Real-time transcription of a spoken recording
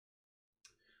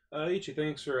Ichi,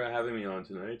 thanks for having me on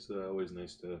tonight. It's always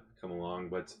nice to come along,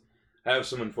 but I have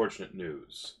some unfortunate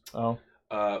news. Oh.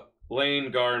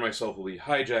 Lane, Gar, and myself will be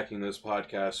hijacking this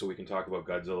podcast so we can talk about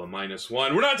Godzilla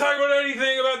 -1. We're not talking about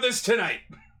anything about this tonight!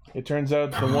 It turns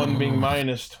out the one being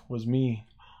minused was me.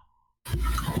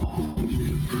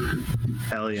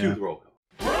 Hell yeah. Cue the roll call.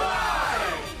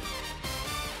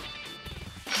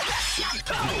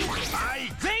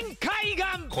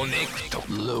 Connect.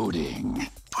 Loading.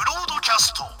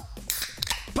 Broadcast.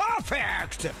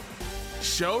 Perfect!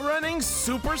 Show running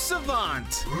super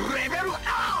savant. Level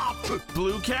up.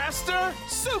 Bluecaster,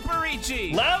 super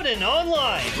Ichi. Loudon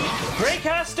Online,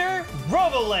 Greycaster,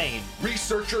 Robolane,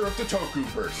 Researcher of the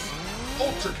Tokuverse,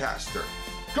 Ultracaster,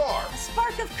 Gar,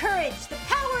 Spark of Courage, the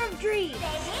Power of Dreams,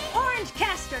 Orange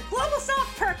Caster, Global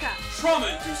Soft Perka, Trauma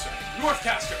Inducer,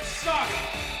 Northcaster, Saga.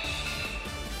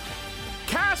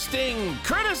 Casting,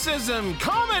 criticism,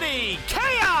 comedy,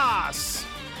 chaos.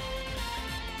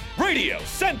 Radio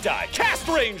Sentai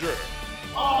Castranger.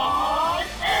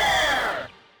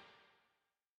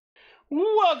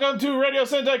 Welcome to Radio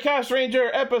Sentai Castranger,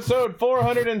 episode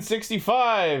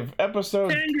 465.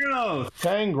 Episode Tangrowth.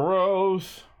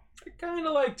 I kind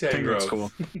of like Tangrowth.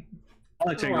 Cool. I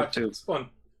like Tangrowth too. It's fun.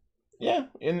 Yeah,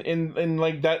 in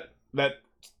like that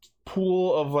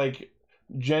pool of like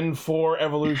Gen 4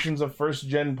 evolutions of first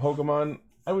gen Pokemon,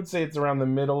 I would say it's around the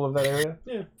middle of that area.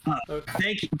 Yeah.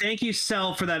 Thank you,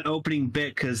 Cell, for that opening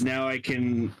bit, because now I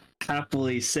can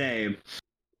happily say,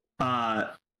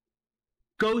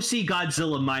 go see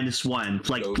Godzilla -1.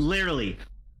 Like, literally,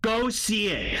 go see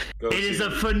it. It is a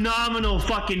phenomenal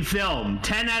fucking film.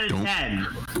 10 out of 10.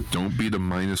 Don't be the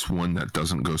 -1 that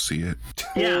doesn't go see it.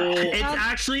 Yeah, it's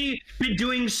actually been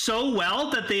doing so well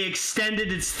that they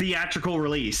extended its theatrical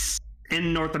release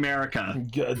in North America.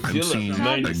 I'm seeing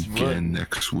it again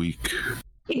next week.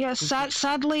 Yes,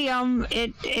 sadly,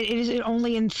 it is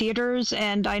only in theaters,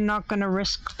 and I'm not going to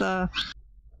risk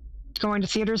going to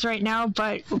theaters right now.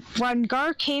 But when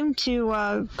Gar came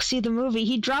to see the movie,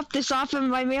 he dropped this off in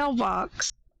my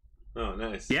mailbox. Oh,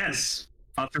 nice. Yes.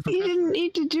 He didn't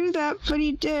need to do that, but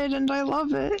he did, and I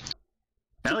love it.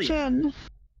 Hell yeah.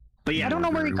 But yeah, I don't know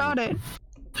where he got it.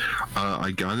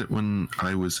 I got it when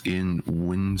I was in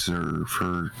Windsor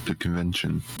for the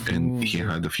convention, and he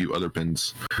had a few other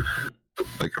pins.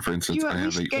 Like, for instance, I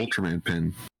have a Ultraman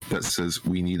pin that says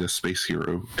 "We need a space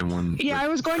hero," and one. Yeah, I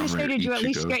was going to say, did you at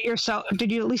least get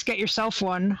yourself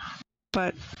one?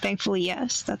 But thankfully,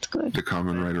 yes, that's good. The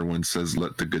Kamen Rider one says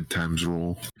 "Let the good times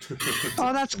roll."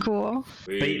 Oh, that's cool.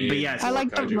 But yes, I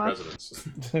like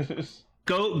the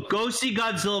Go see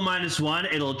Godzilla -1.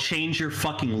 It'll change your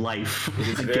fucking life.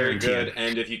 It's very good,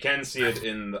 and if you can see it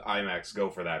in the IMAX, go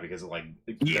for that, because like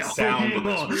the sound of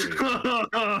this movie.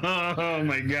 Oh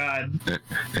my god!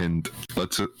 And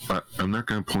I'm not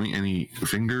going to point any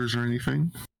fingers or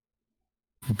anything,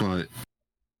 but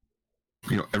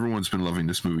everyone's been loving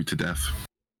this movie to death.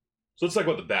 So let's talk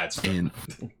about the bad stuff. And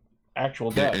actual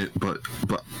death. But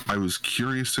I was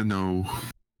curious to know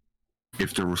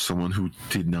if there was someone who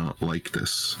did not like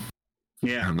this.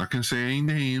 Yeah. I'm not going to say any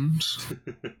names.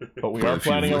 But we are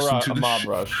planning a mob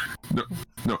rush.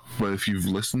 No, but if you've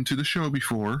listened to the show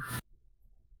before,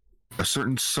 a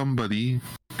certain somebody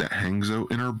that hangs out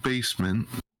in our basement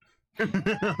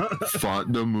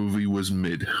thought the movie was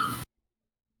mid.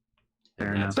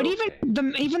 But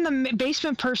even the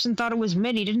basement person thought it was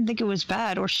mid. He didn't think it was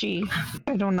bad, or she.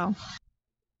 I don't know.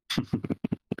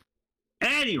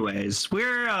 Anyways,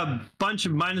 we're a bunch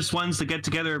of -1s that get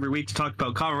together every week to talk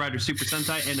about Kamen Rider Super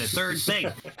Sentai and a third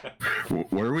thing.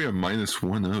 What are we a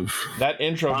 -1 of? That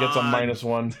intro gets a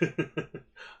 -1.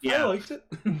 Yeah. I liked it.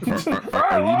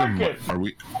 Are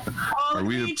we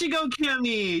Ichigo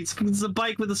Kami! It's the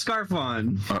bike with the scarf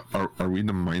on. Are we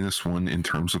the -1 in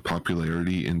terms of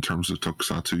popularity in terms of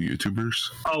tokusatsu YouTubers?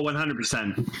 Oh,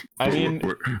 100%. I mean,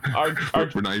 we're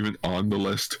not even on the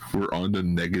list. We're on the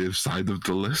negative side of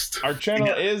the list. Our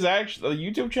channel is actually, the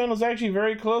YouTube channel is actually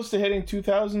very close to hitting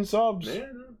 2,000 subs.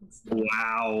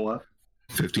 Wow.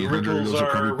 1,500 of those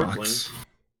are covered bots.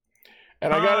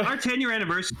 And I got our 10-year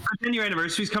anniversary. Our 10-year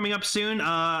anniversary is coming up soon.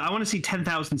 I want to see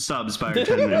 10,000 subs by our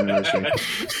 10-year anniversary.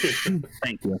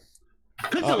 Thank you.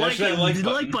 Click the like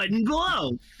button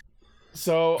below.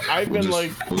 So I've been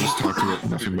we'll just talk about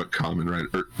nothing but Kamen Rider,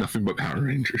 or nothing but Power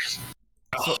Rangers.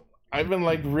 So I've been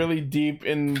like really deep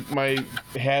in my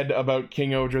head about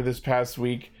King Odra this past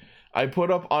week. I put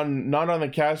up not on the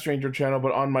Castranger channel,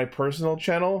 but on my personal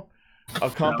channel, a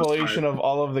compilation of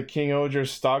all of the King Odra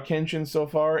stock henshin so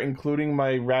far, including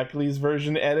my Rackley's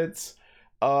version edits.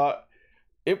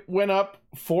 It went up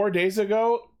 4 days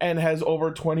ago and has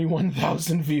over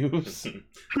 21,000 views.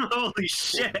 Holy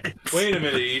shit! Wait a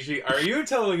minute, Ishi. Are you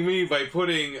telling me by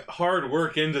putting hard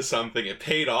work into something it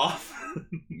paid off?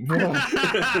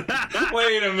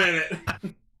 Wait a minute.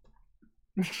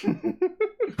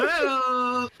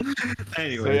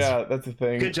 Anyways, so yeah, that's the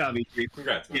thing. Good job, Ishi.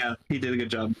 Congrats. Man. Yeah, he did a good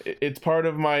job. It's part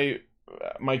of my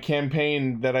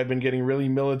campaign that I've been getting really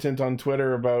militant on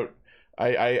Twitter about.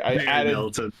 I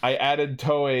added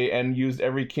Toei and used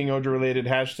every King Oja related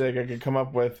hashtag I could come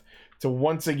up with to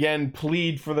once again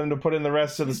plead for them to put in the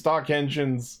rest of the stock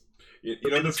engines. You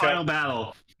know this final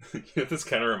battle. You know what this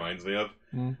kind of reminds me of?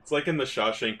 It's like in the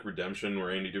Shawshank Redemption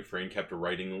where Andy Dufresne kept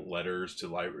writing letters to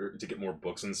library to get more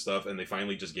books and stuff, and they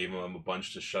finally just gave him a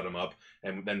bunch to shut him up,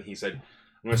 and then he said, I'm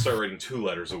going to start writing 2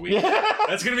 letters a week. Yeah.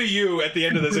 That's going to be you at the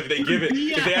end of this if they give it.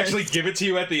 Yes. If they actually give it to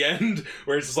you at the end,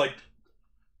 where it's just like,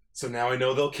 so now I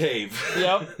know they'll cave.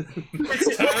 Yep. It's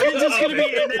just going to be...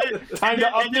 Time to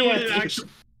update.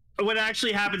 What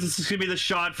actually happens is it's going to be the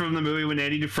shot from the movie when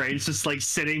Andy Dufresne's just like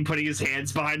sitting, putting his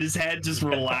hands behind his head, just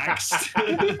relaxed.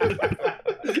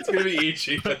 It's going to be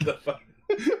Ichi. What the fuck?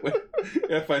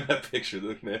 Gotta find that picture,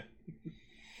 look, man.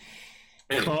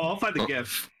 Oh, I'll find the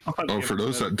GIF. For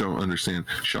those that don't understand,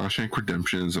 Shawshank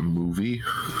Redemption is a movie.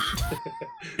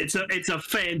 It's a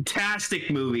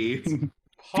fantastic movie. If you've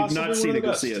not Possibly seen one it, of the go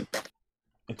best. see it.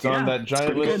 It's on that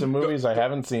giant list of movies I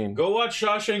haven't seen. Go watch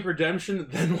Shawshank Redemption,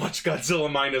 then watch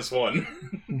Godzilla -1.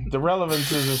 The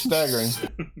relevances are staggering.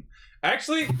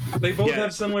 Actually, they both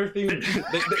have similar themes.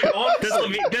 This will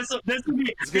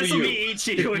be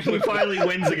Ichi when he finally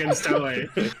wins against Toei.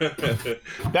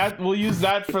 We'll use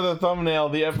that for the thumbnail.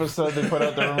 The episode they put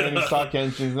out the remaining stock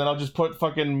engines. Then I'll just put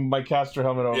fucking my caster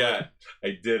helmet over. Yeah,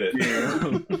 I did it. Yeah.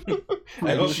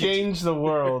 I changed the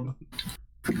world.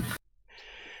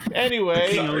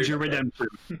 Anyway,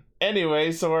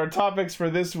 so our topics for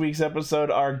this week's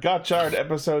episode are Gotchard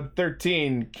episode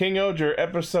 13, King Oger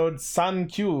episode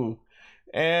Sankyu,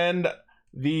 and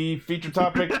the feature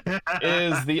topic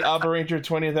is the Alba Ranger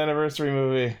 20th anniversary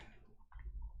movie.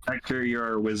 Hector,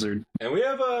 you're a wizard. And we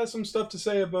have some stuff to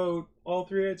say about all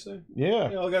 3, I'd say.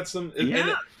 Yeah. I got some.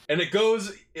 And it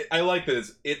goes, I like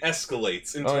this, it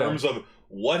escalates in terms of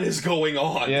what is going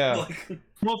on. Yeah.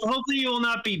 Well, hopefully you will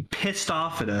not be pissed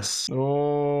off at us.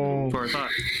 Oh. For a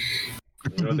thought.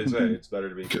 You know what they say, it's better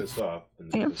to be pissed off than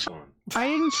to be pissed on. I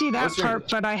didn't see that part,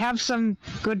 but I have some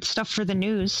good stuff for the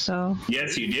news, so...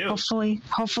 Yes, you do. Hopefully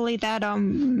that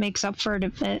makes up for it a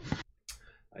bit.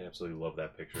 I absolutely love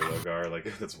that picture, though, Gar. Like,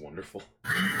 that's wonderful.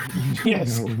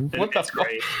 Yes. What the fuck?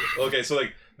 Okay, so,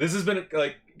 like, this has been,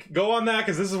 like, go on that,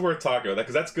 because this is worth talking about,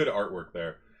 because that's good artwork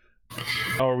there.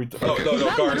 Oh, are we? No,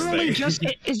 Gar's thing.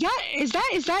 Is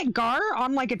that Gar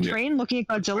on like a train looking at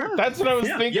Godzilla? That's what I was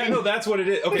thinking. Yeah, no, that's what it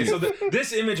is. Okay, so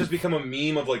this image has become a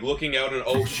meme of like looking out and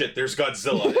oh shit, there's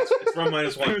Godzilla. It's from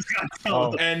 -1.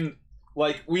 Oh. And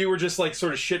like we were just like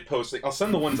sort of shit posting. I'll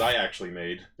send the ones I actually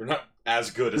made. They're not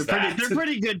as good as that. They're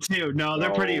pretty good too. No,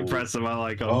 they're pretty impressive. I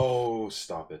like them. Oh,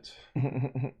 stop it.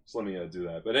 Just let me do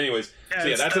that. But anyways,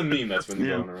 that's a meme that's been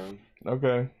going around.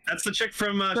 Okay. That's the chick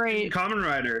from Kamen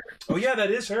Rider. Oh yeah, that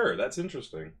is her. That's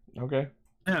interesting. Okay.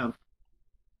 Yeah.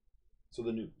 So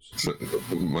the news. So,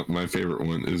 my favorite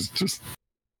one is just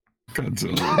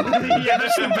Godzilla. Yeah,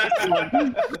 that's the best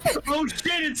one. Oh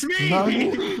shit, it's me!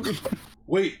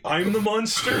 Wait, I'm the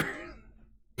monster?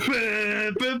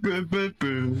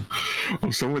 Oh,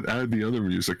 someone added the other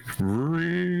music. Oh,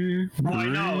 I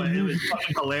know. It was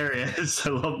fucking hilarious.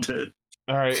 I loved it.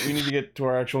 All right, we need to get to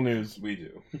our actual news. We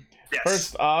do. Yes.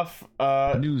 First off,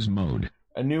 news mode.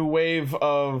 A new wave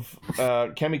of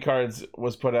Kemi cards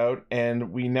was put out,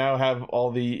 and we now have all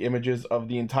the images of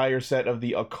the entire set of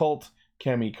the occult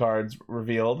Kemi cards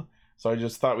revealed. So I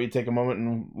just thought we'd take a moment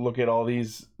and look at all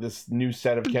this new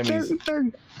set of Kemis.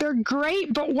 They're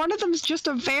great, but one of them's just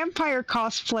a vampire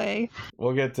cosplay.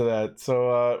 We'll get to that.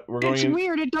 So we're going. It's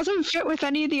weird. It doesn't fit with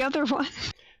any of the other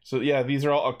ones. So yeah, these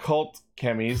are all occult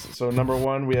Kemis. So number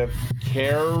 1, we have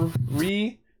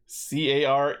Carey,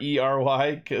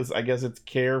 Carery, because I guess it's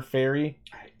Care Fairy.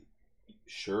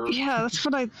 Sure. Yeah, that's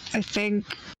what I think.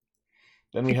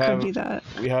 Then we have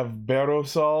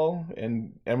Berosol,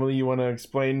 and Emily, you want to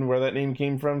explain where that name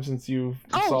came from since you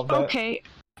solved that? Oh, okay.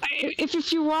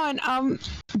 If you want,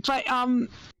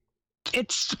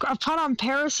 it's a pun on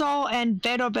parasol and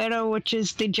bero, which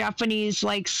is the Japanese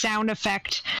like sound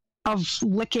effect of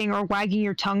licking or wagging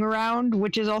your tongue around,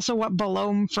 which is also what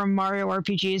Balome from Mario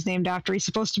RPG is named after. He's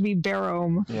supposed to be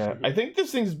Barome. Yeah, I think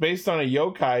this thing's based on a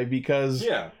yokai because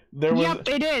There was. Yep,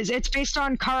 it is. It's based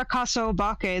on Karakaso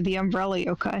Obake, the umbrella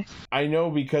yokai. I know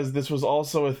because this was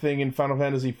also a thing in Final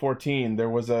Fantasy XIV. There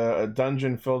was a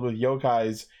dungeon filled with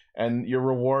yokais, and your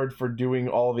reward for doing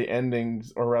all the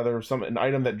endings, or rather, an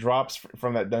item that drops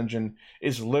from that dungeon,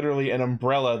 is literally an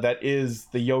umbrella that is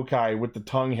the yokai with the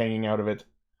tongue hanging out of it.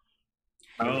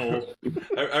 Oh,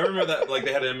 I remember that. Like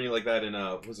they had an enemy like that in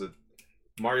was it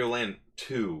Mario Land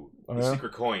 2? The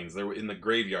secret coins. They were in the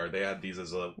graveyard. They had these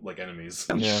as like enemies.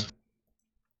 Yeah.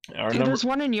 There's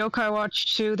one in Yokai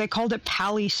Watch too. They called it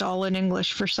Palisol in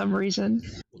English for some reason.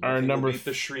 Our number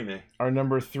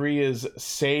 3 is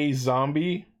Say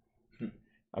Zombie.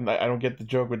 I don't get the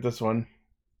joke with this one.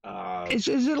 Is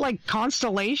it like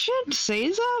Constellation?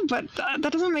 Seiza? But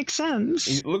that doesn't make sense.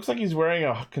 He looks like he's wearing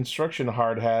a construction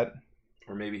hard hat.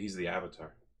 Or maybe he's the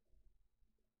Avatar.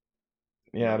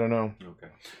 Yeah, I don't know. Okay.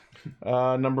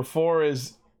 Number 4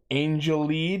 is Angel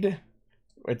Lead.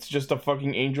 It's just a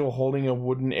fucking angel holding a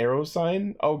wooden arrow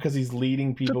sign. Oh, because he's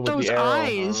leading people with the arrow.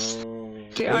 Eyes. The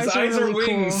His eyes are really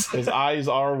wings. Cool. His eyes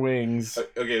are wings.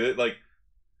 Okay, like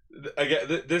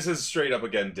again, this is straight up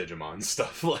again Digimon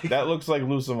stuff. Like that looks like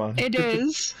Lucamon. It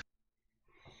is.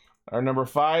 Our number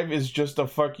 5 is just a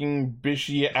fucking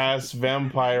bishy ass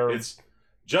vampire. It's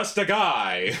just a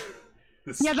guy.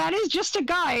 Yeah, that is just a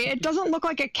guy. It doesn't look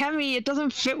like a Kemi. It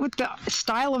doesn't fit with the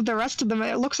style of the rest of them.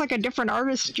 It looks like a different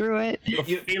artist drew it.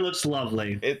 He looks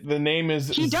lovely. The name is...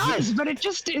 He does, but it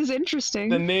just is interesting.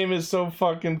 The name is so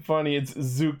fucking funny. It's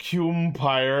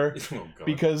Zukumpire. Oh,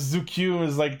 because Zukum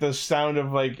is like the sound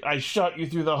of like, I shot you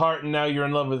through the heart and now you're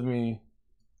in love with me.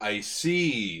 I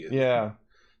see. Yeah.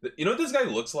 You know what this guy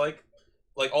looks like?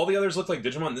 Like all the others look like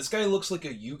Digimon. This guy looks like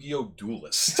a Yu-Gi-Oh!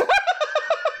 Duelist.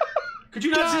 Could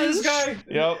you not see this guy?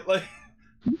 Yep. Like,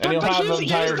 and he'll have those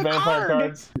entire vampire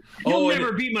cards. You'll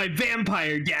never beat my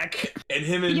vampire deck. And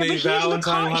him and May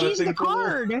Valentine will have a thing the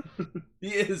card. He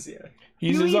is, yeah.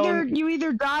 He's his own... You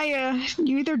either die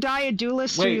a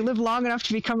duelist or you live long enough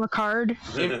to become a card.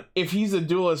 If he's a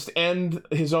duelist and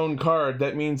his own card,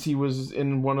 that means he was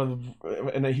in one of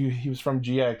the... And he was from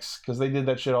GX, because they did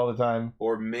that shit all the time.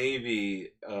 Or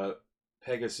maybe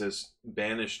Pegasus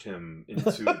banished him into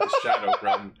the Shadow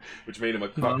Realm, which made him a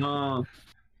card.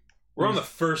 We're on the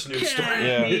first news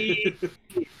story.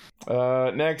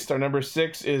 Yeah. Next, our number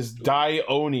 6 is Dai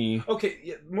Oni. Okay,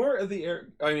 yeah, more of the air.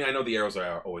 I mean, I know the arrows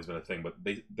are always been a thing, but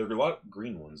there are a lot of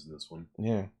green ones in this one.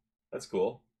 Yeah, that's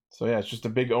cool. So yeah, it's just a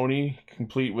big Oni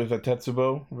complete with a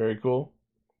Tetsubo. Very cool.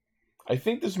 I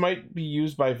think this might be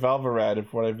used by Valvarad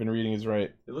if what I've been reading is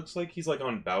right. It looks like he's like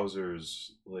on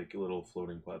Bowser's like little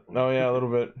floating platform. Oh yeah, a little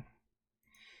bit.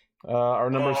 Our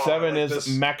number 7 like is this.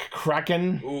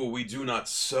 MacCracken. Ooh, we do not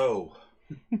sew.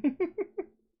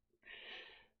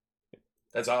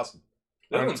 That's awesome.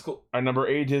 That one's cool. Our number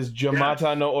 8 is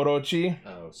Jamata no Orochi.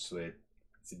 Oh, sweet.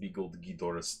 It's a big old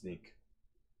Ghidorah snake.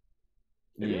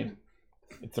 Yeah.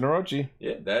 It's an Orochi.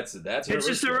 Yeah, that's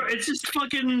it's just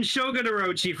fucking Shogun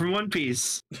Orochi from One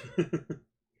Piece.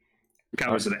 Guy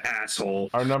was an asshole.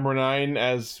 Our number 9,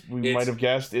 as we might have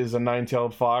guessed, is a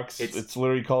 9-tailed fox. It's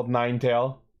literally called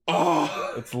Ninetail.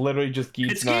 Oh, it's literally just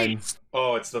Geats 9.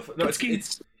 Oh, it's the no,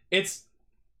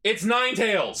 it's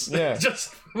Ninetales. Yeah,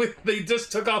 they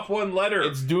just took off one letter.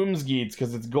 It's Doomsgeats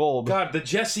because it's gold. God, the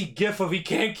Jesse gif of he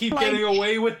can't keep getting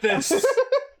away with this.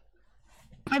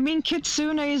 I mean,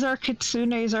 kitsunes are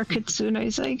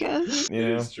kitsunes, I guess. Yeah. It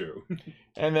is true.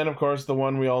 And then, of course, the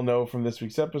one we all know from this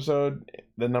week's episode,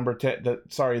 the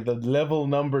level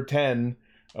number 10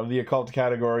 of the occult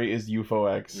category is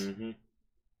UFO X. Mm-hmm.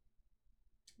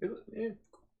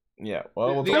 Yeah,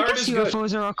 well, I guess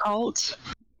UFOs are occult.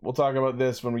 We'll talk about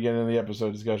this when we get into the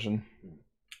episode discussion.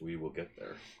 We will get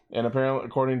there. And apparently,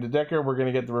 according to Decker, we're going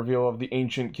to get the reveal of the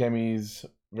ancient chemis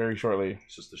very shortly.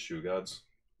 It's just the shoe gods.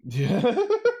 Yeah.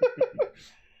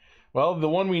 Well, the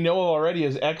one we know already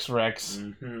is X-Rex.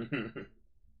 Mm-hmm.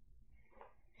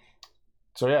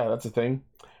 So yeah, that's a thing.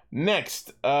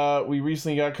 Next, we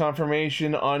recently got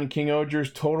confirmation on King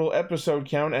Oger's total episode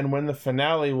count and when the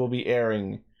finale will be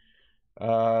airing.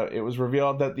 It was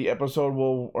revealed that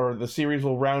the series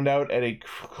will round out at a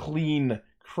clean,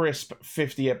 crisp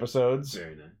 50 episodes.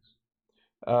 Very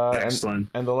nice. Excellent.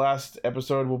 And the last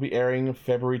episode will be airing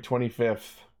February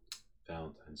 25th.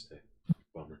 Valentine's Day.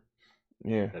 Bummer.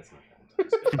 Yeah. That's not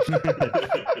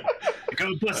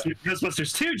Valentine's Day.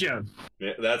 Ghostbusters 2, Joe.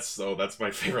 Yeah, that's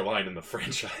my favorite line in the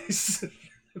franchise.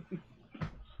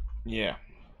 Yeah.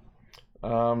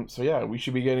 So yeah, we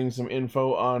should be getting some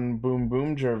info on Boom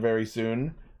Boomger very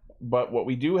soon. But what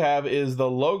we do have is the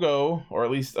logo, or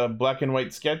at least a black and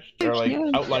white sketch, or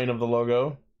outline of the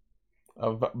logo.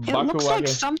 It looks like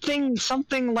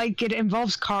something like it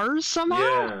involves cars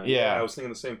somehow. Yeah. I was thinking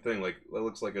the same thing. Like it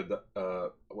looks like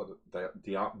the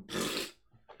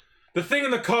thing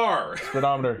in the car.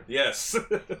 Speedometer. Yes.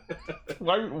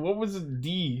 What was it?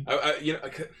 D?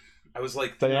 I was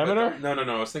like diameter. No.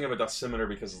 I was thinking of a dosimeter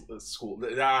because of school.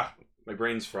 My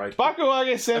brain's fried.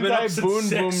 Bakuage Sentai Boon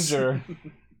Boomger.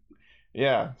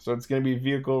 Yeah, so it's going to be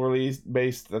vehicle release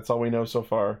based. That's all we know so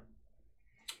far.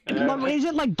 Is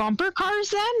it like bumper cars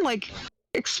then? Like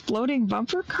exploding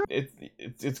bumper cars?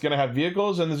 It's going to have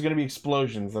vehicles and there's going to be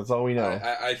explosions. That's all we know.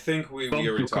 I think we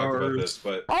already talked about this,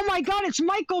 but... Oh my god, it's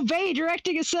Michael Bay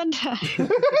directing a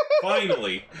Sentai!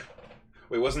 Finally!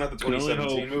 Wait, wasn't that the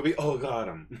 2017 movie? Oh, got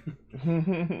him.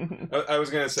 I was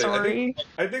going to say,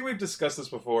 I think we've discussed this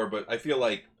before, but I feel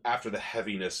like after the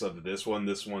heaviness of this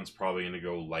one's probably going to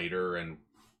go lighter, and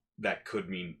that could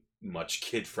mean much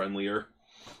kid-friendlier.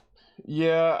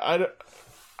 Yeah,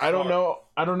 I don't know.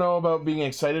 I don't know about being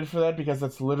excited for that, because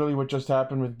that's literally what just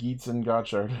happened with Geets and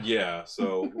Gotchard. Yeah,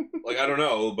 so, like, I don't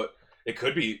know, but it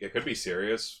could be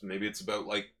serious. Maybe it's about,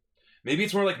 like, maybe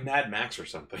it's more like Mad Max or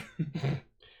something.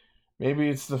 Maybe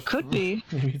it's Maybe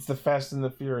it's the Fast and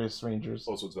the Furious Rangers.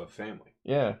 Also, it's about family.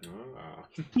 Yeah.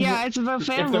 Yeah, it's about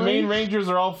family. If the main Rangers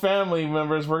are all family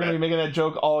members, we're going to be making that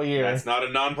joke all year. That's not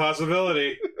a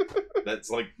non-possibility.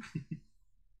 That's like...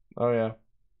 Oh, yeah.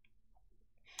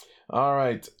 All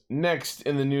right. Next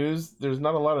in the news, there's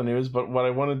not a lot of news, but what I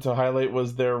wanted to highlight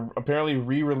was they're apparently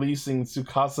re-releasing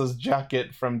Tsukasa's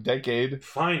jacket from Decade.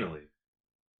 Finally.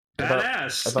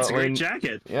 Badass. It's a great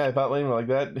jacket. Yeah, I thought Lane would like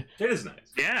that. It is nice.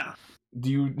 Yeah.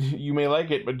 You may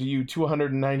like it, but do you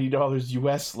 $290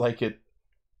 US like it?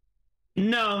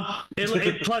 No.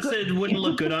 Plus, it wouldn't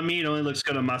look good on me. It only looks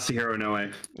good on Masahiro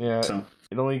Noe. Yeah. So.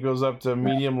 It only goes up to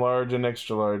medium, large, and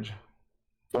extra large.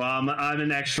 Well, I'm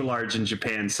an extra large in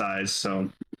Japan size, so...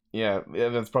 Yeah,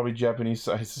 that's probably Japanese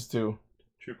sizes, too.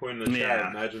 True point in the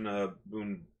chat. Imagine a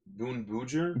Boon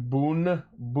Booger? Boon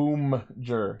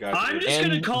Boomger. Gotcha. I'm just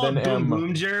going to call it Boom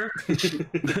Boomger.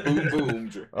 Boom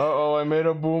Boomger. Uh-oh, I made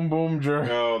a Boom Boomger.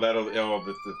 No,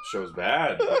 the show's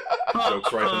bad. The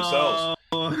jokes write themselves.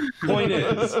 Point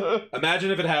is,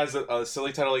 imagine if it has a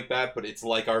silly title like that, but it's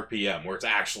like RPM, where it's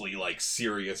actually, like,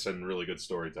 serious and really good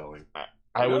storytelling.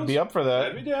 I would be up for that.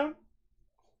 I'd be down.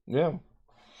 Yeah.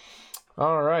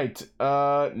 All right.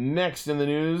 Next in the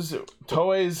news,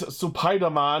 Toei's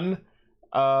Spider-Man.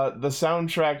 The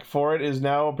soundtrack for it is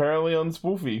now apparently on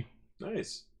Spoofy.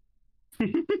 Nice.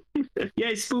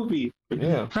 Yay, Spoofy.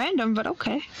 Yeah. Random, but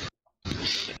okay.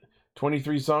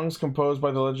 23 songs composed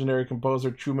by the legendary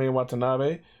composer Chume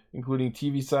Watanabe, including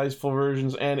TV-sized full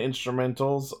versions and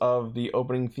instrumentals of the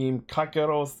opening theme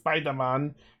Kakero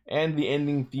Spider-Man and the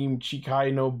ending theme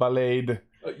Chikai no Ballade.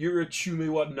 You're a Chume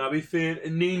Watanabe fan,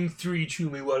 and name 3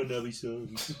 Chume Watanabe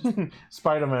songs.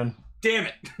 Spider-Man. Damn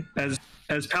it!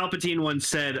 As Palpatine once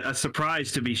said, a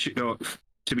surprise to be sure,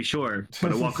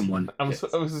 but a welcome one. I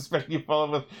was expecting you to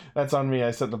follow with, that's on me,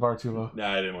 I set the bar too low.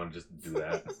 Nah, I didn't want to just do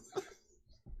that.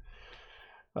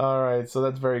 Alright, so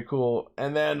that's very cool.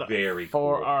 And then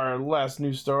for our last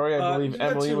news story, I believe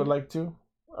Emily would like to...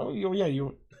 Oh, yeah,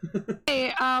 you...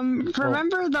 Hey,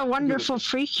 remember the wonderful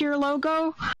Freakier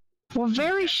logo? Well,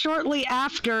 very shortly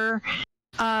after,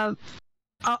 a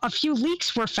few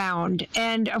leaks were found,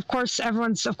 and of course,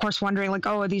 everyone's wondering, like,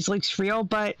 oh, are these leaks real?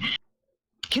 But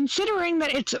considering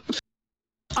that it's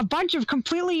a bunch of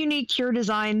completely unique Cure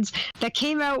designs that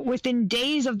came out within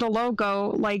days of the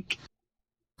logo, like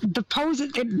the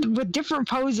poses with different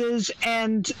poses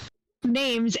and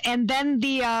names, and then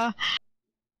the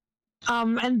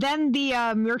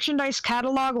merchandise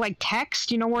catalog, like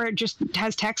text, where it just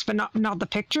has text but not the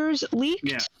pictures, leaked.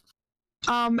 Yeah.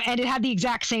 And it had the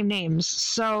exact same names,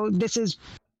 so this is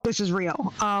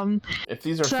real. If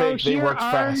these are fake, they work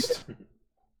fast.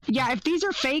 Yeah, if these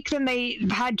are fake, then they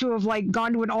had to have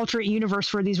gone to an alternate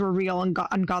universe where these were real and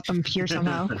got them here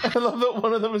somehow. I love that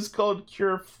one of them is called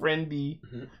Cure Friendy.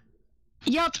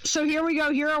 Yep. So here we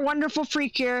go. Here are wonderful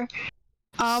freak here.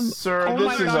 Sir,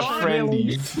 this is a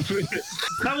friendly.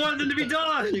 I wanted them to be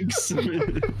dogs.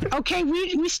 Okay,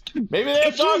 we maybe they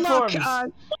have dog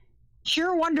forms.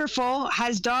 Cure Wonderful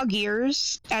has dog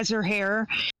ears as her hair,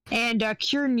 and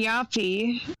Cure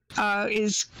Nyami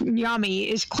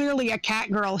is clearly a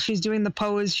cat girl. She's doing the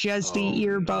pose. She has the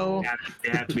ear bow.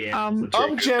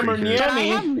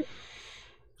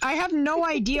 I have no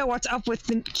idea what's up with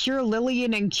the Cure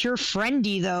Lillian and Cure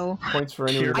Friendy, though. Points for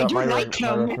anyone. I do like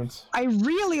them. I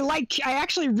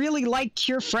actually really like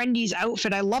Cure Friendy's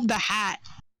outfit. I love the hat.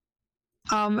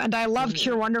 And I love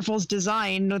Cure Wonderful's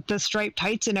design with the striped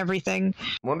tights and everything.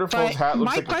 Wonderful's hat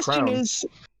looks like a crown.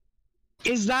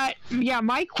 is that,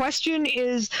 my question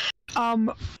is,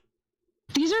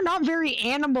 these are not very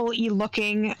animal-y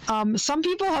looking. Some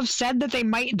people have said that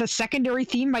the secondary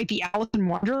theme might be Alice in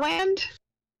Wonderland.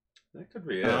 That could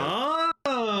be it.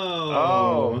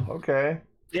 Oh, okay.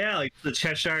 Yeah, like the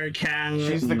Cheshire Cat.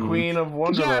 She's the queen of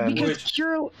Wonderland.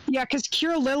 Yeah, because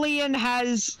Cure Lillian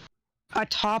has a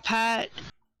top hat,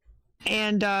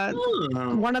 and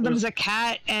one of them's a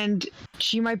cat, and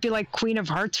she might be like Queen of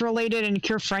Hearts related, and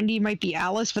Cure Friendly might be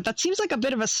Alice, but that seems like a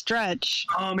bit of a stretch.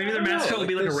 Oh, maybe their mascot will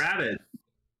be like a rabbit.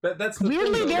 That's the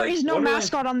Weirdly, thing, there is no Wonderland...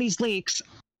 mascot on these leaks,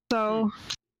 so...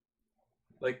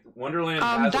 Like, Wonderland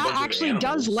has that a bunch actually of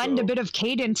animals, does lend a bit of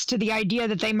cadence to the idea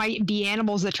that they might be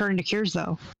animals that turn into Cures,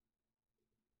 though.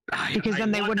 Because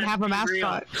then they wouldn't have a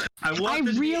mascot. I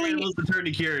really animals that turn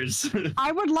to Cures.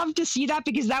 I would love to see that,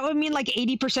 because that would mean like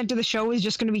 80% of the show is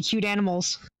just going to be cute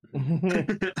animals. On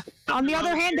the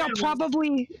other hand,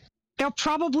 they'll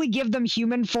probably give them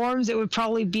human forms. It would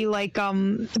probably be like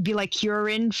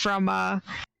Curin from the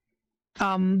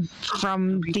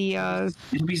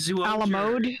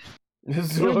Alamode.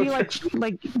 It'll be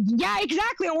like yeah,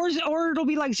 exactly, or it'll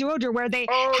be like Zoodra, where they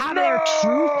have their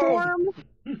true form.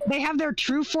 They have their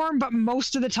true form, but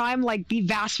most of the time, like the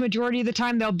vast majority of the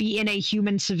time, they'll be in a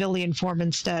human civilian form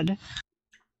instead.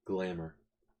 Glamour.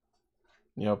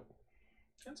 Yep.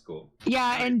 That's cool.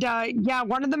 Yeah, and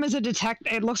one of them is a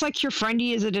detective. It looks like your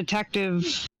friendy is a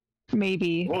detective,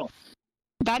 maybe. Whoa.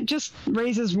 That just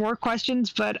raises more questions,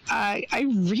 but I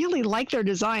really like their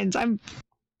designs. I'm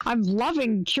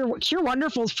loving Cure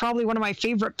Wonderful is probably one of my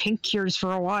favorite pink cures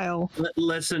for a while.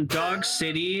 Listen, Dog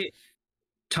City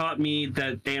taught me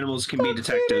that animals can be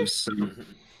detectives. So.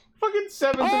 Fucking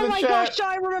Seven's in the chat. Oh my gosh,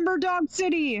 I remember Dog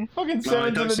City. Fucking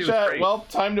Seven's in the chat. Well,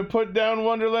 time to put down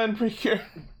Wonderland Precure.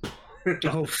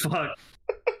 Oh fuck.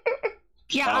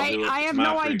 Yeah, I have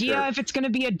no idea if it's going to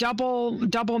be a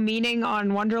double meaning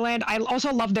on Wonderland. I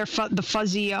also love their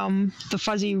the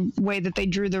fuzzy way that they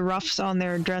drew the ruffs on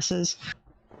their dresses.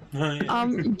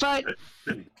 But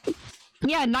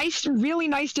yeah, really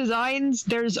nice designs.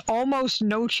 There's almost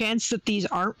no chance that these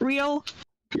aren't real.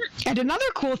 And another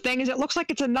cool thing is it looks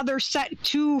like it's another set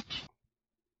two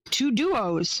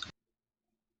duos.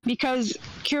 Because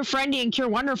Cure Friendly and Cure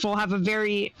Wonderful have a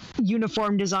very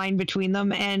uniform design between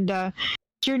them, and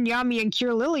Cure Nyami and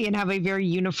Cure Lillian have a very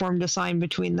uniform design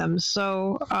between them.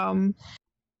 So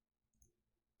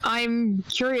I'm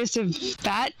curious if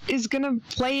that is going to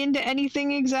play into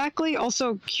anything exactly.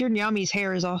 Also, Cure Nyami's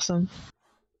hair is awesome.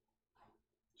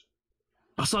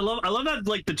 Also, I love that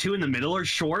like the two in the middle are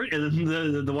short, and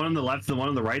then the one on the left, the one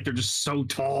on the right, they're just so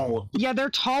tall. Yeah,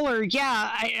 they're taller.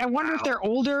 Yeah, I wonder if they're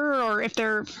older or if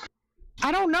they're...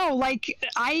 I don't know. Like,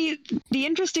 the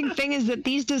interesting thing is that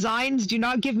these designs do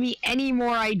not give me any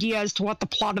more idea as to what the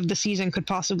plot of the season could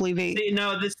possibly be. See,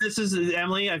 no, this is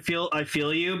Emily. I feel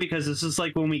you, because this is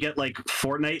like when we get like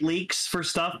Fortnite leaks for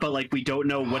stuff, but like we don't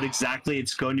know what exactly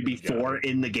it's going to be for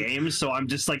in the game. So I'm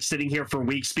just like sitting here for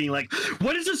weeks being like,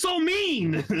 what does this all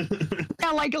mean?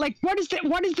 Yeah, like what is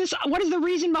this? What is the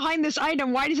reason behind this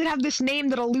item? Why does it have this name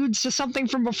that alludes to something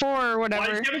from before or whatever?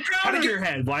 Why does she have a crown on her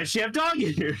head? Why does she have dog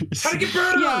ears? How to get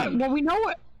burned? Yeah, well, we know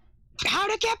what. How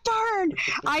to get burned?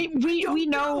 We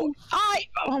know.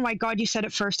 Oh my god, you said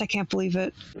it first. I can't believe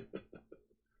it.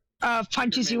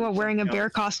 Punches you while wearing a bear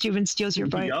costume and steals your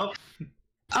bike. Yup.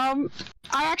 I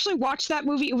actually watched that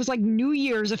movie. It was like New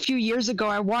Year's a few years ago.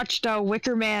 I watched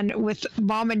Wicker Man with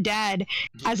Mom and Dad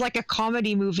as like a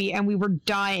comedy movie, and we were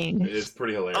dying. It's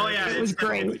pretty hilarious. Oh yeah, it was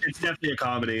great. It's definitely a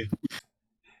comedy.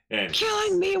 And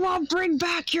killing me won't bring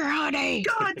back your honey.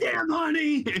 Goddamn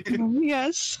honey.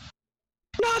 Yes.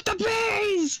 Not the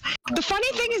bees! The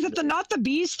funny thing is that the not the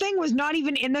bees thing was not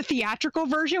even in the theatrical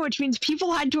version, which means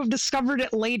people had to have discovered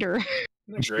it later.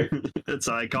 great. It's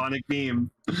an iconic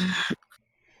meme.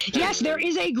 Yes, there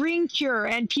is a green cure,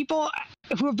 and people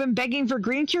who have been begging for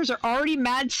green cures are already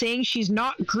mad saying she's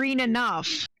not green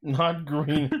enough. Not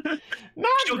green.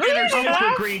 She'll get her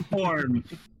super green form.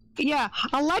 Yeah,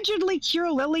 allegedly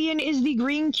Cure Lillian is the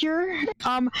green cure.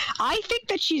 I think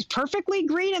that she's perfectly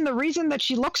green, and the reason that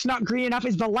she looks not green enough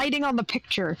is the lighting on the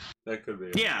picture. That could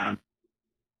be. Yeah.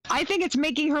 I think it's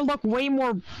making her look way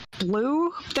more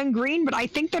blue than green, but I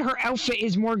think that her outfit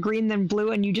is more green than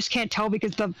blue, and you just can't tell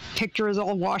because the picture is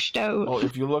all washed out. Well,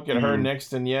 if you look at her next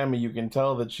to Nyami, you can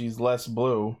tell that she's less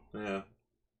blue. Yeah.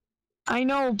 I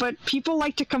know, but people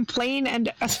like to complain,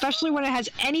 and especially when it has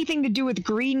anything to do with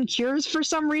green cures for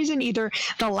some reason, either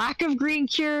the lack of green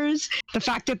cures, the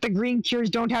fact that the green cures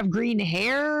don't have green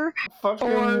hair, Fucking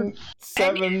or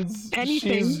Sevens.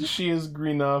 anything. She is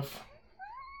green enough.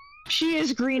 She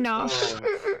is green off.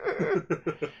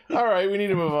 All right, we need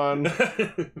to move on.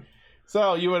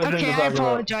 So, you want to think Okay, to I talk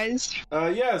about? apologize.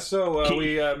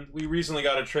 We recently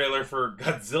got a trailer for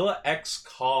Godzilla X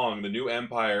Kong, the new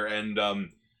Empire, and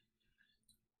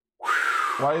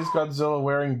Why is Godzilla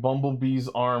wearing Bumblebee's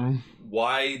arm?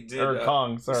 why did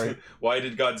Kong? Sorry. Why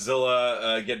did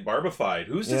Godzilla get barbified?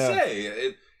 Who's to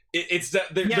say?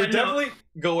 They're definitely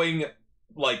going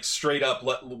like straight up.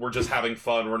 We're just having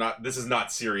fun. We're not. This is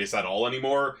not serious at all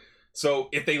anymore. So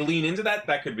if they lean into that,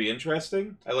 that could be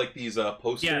interesting. I like these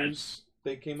posters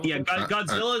they came up with.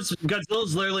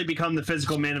 Godzilla's literally become the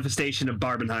physical manifestation of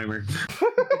Barbenheimer.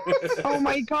 Oh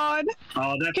my god.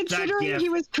 Oh, Considering he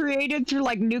was created through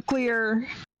like nuclear,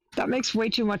 that makes way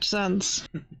too much sense.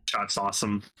 That's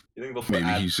awesome. You think they'll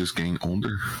Maybe he's just getting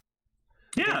older.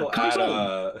 Yeah, they'll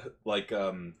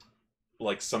add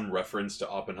like some reference to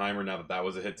Oppenheimer now that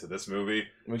was a hit to this movie.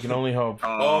 We can only hope.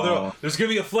 There's gonna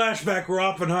be a flashback where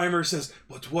Oppenheimer says,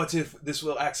 "But what if this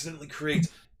will accidentally create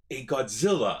a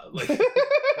Godzilla?" Like,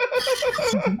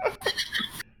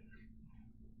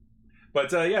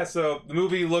 but so the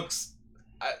movie looks.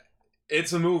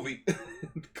 It's a movie.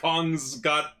 Kong's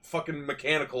got fucking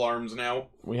mechanical arms now.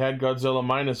 We had Godzilla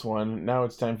 -1. Now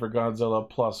it's time for Godzilla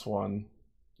 +1.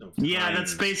 Yeah,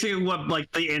 that's basically what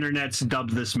like the internet's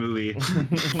dubbed this movie.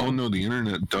 Oh no, the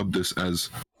internet dubbed this as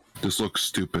 "this looks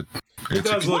stupid." It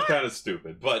does look kind of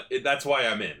stupid, but that's why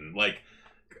I'm in.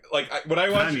 When I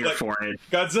watched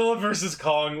Godzilla vs.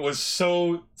 Kong was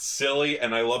so silly,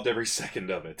 and I loved every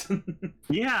second of it.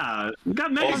 Yeah, we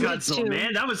got Mega Godzilla,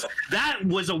 man. That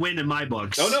was a win in my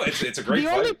books. Oh no, it's a great.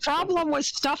 The only problem was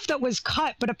stuff that was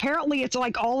cut, but apparently it's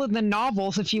like all in the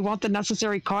novels if you want the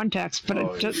necessary context.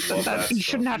 But you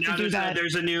shouldn't have to do that.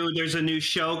 There's a new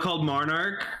show called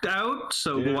Monarch out,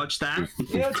 so go watch that.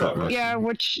 Yeah, it's all right. Yeah,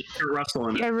 which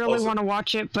I really want to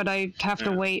watch it, but I have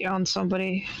to wait on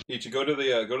somebody. You should go to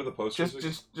the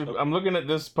posters. I'm looking at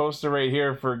this poster right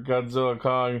here for Godzilla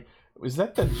Kong. Is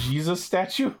that the Jesus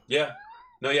statue? Yeah.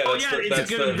 No, yeah.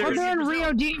 They're in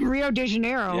Rio de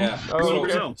Janeiro. Yeah.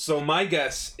 Oh, so my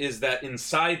guess is that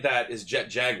inside that is Jet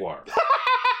Jaguar.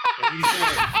 and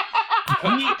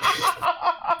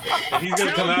he's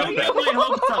gonna come out of that. My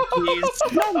hopes up, please.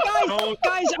 No,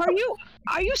 guys,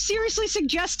 are you seriously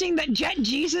suggesting that Jet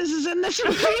Jesus is in this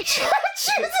movie?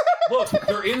 Look,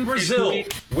 they're in Brazil.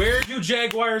 Where do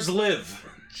jaguars live?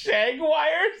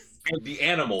 Jaguars? The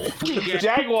animal.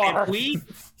 Jaguar. If we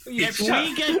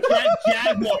get that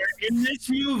Jaguar in this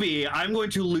movie, I'm going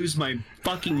to lose my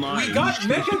fucking mind. We got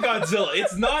Mechagodzilla.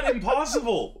 It's not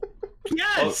impossible.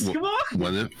 Yes, come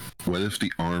on. What if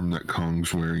the arm that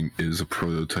Kong's wearing is a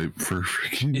prototype for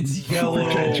freaking? It's yellow.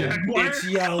 It's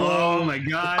yellow. Oh my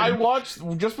god! I watched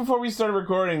just before we started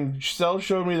recording. Cell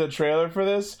showed me the trailer for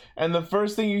this, and the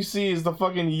first thing you see is the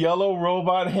fucking yellow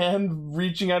robot hand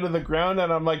reaching out of the ground,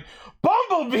 and I'm like,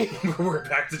 Bumblebee! We're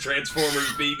back to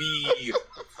Transformers, baby.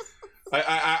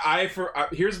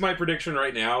 Here's my prediction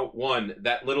right now. One,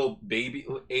 that little baby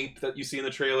ape that you see in the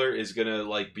trailer is gonna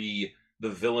be the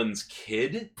villain's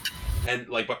kid, and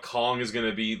but Kong is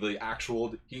gonna be the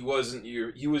actual. He was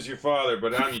your father,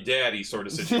 but I'm your daddy sort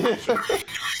of situation.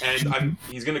 And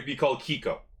he's gonna be called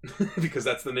Kiko because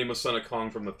that's the name of Son of Kong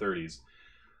from the 30s.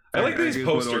 I like these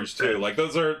posters too.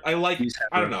 Those are. I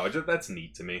don't know. That's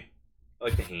neat to me. I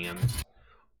like the hand.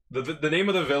 The name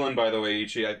of the villain, by the way,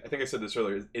 Ichi, I think I said this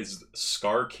earlier, is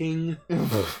Scar King,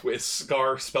 with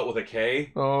Scar spelt with a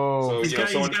K. Oh, so, he's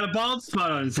got a bald spot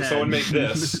on his head. Someone make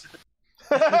this.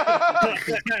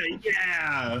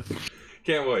 Yeah.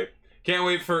 Can't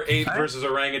wait for ape versus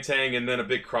orangutan, and then a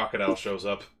big crocodile shows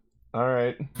up. All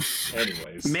right.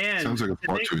 Anyways, man, sounds like a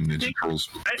plot to a Ninja Turtles.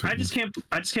 I just can't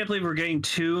believe we're getting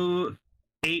 2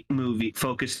 ape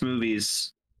focused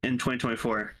movies in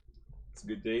 2024. It's a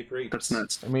good day for apes. That's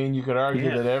nuts. I mean, you could argue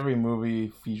that every movie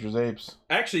features apes.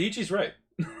 Actually, Ichi's right.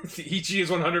 Ichi is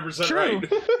 100%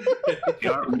 right.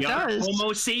 We are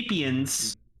Homo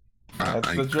sapiens. That's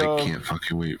I the joke. can't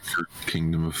fucking wait for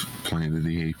Kingdom of Planet of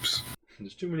the Apes.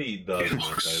 There's too many does in the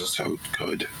title. So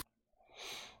good.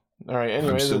 All right.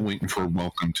 Anyway, I'm still waiting for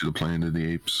Welcome to the Planet of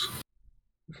the Apes.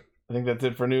 I think that's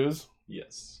it for news.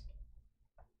 Yes.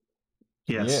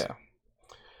 Yeah.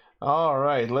 All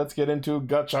right. Let's get into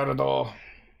Gachadadol.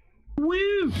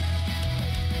 Woo!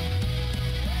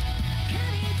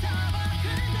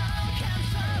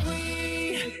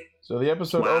 So the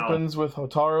episode opens with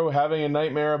Hotaru having a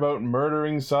nightmare about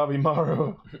murdering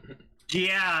Sabimaru.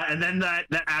 Yeah, and then that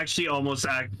actually almost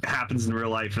happens in real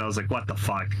life, and I was like, what the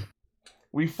fuck?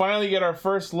 We finally get our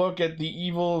first look at the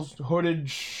evil, hooded,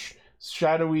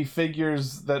 shadowy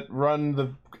figures that run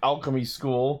the alchemy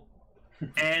school.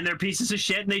 and they're pieces of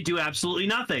shit, and they do absolutely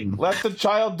nothing. Let the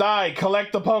child die.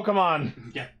 Collect the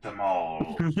Pokemon. Get them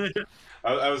all.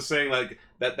 I was saying, like,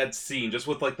 that scene, just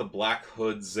with, like, the black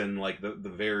hoods and, like, the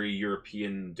very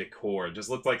European decor, it just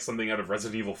looked like something out of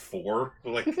Resident Evil 4.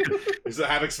 Like,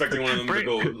 I'm expecting one of them to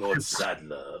go, Lord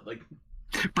Sadler. Like,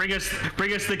 bring us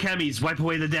the chemis. Wipe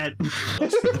away the dead.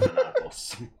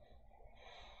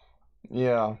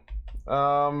 Yeah.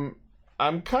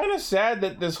 I'm kind of sad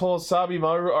that this whole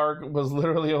Sabimaru arc was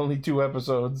literally only 2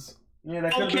 episodes. Yeah,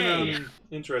 that could have been an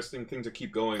interesting thing to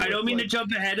keep going. I don't mean to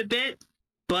jump ahead a bit,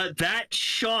 but that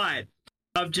shot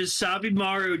of just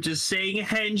Sabimaru just saying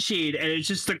Henshin, and it's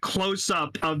just a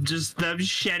close-up of just them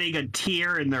shedding a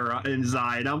tear in his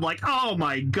eye, and I'm like, oh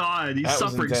my god, he's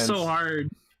suffering so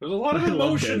hard. There's a lot of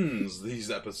emotions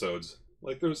these episodes.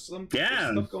 Like, there's some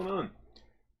stuff going on.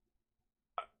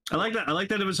 I like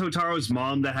that it was Hotaro's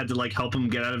mom that had to like help him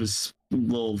get out of his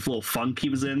little funk he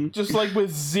was in. Just like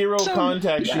with zero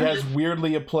context, she has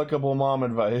weirdly applicable mom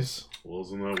advice.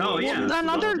 Oh yeah.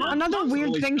 Another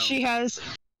weird thing she has.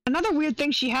 Another weird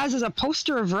thing she has is a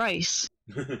poster of rice.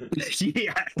 Yes.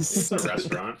 It's a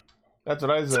restaurant. That's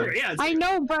what I said. Yeah, I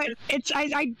know, but it's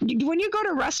I when you go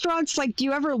to restaurants, like, do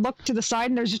you ever look to the side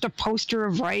and there's just a poster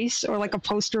of rice or like a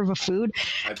poster of a food?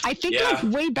 I think like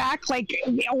way back, like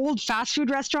old fast food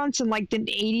restaurants in like the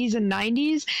 80s and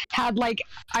 90s had like,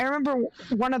 I remember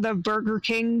one of the Burger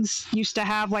Kings used to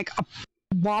have like a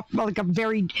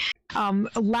very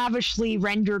lavishly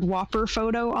rendered Whopper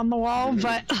photo on the wall,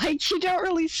 but like you don't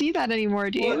really see that anymore,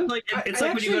 do you? Well, it's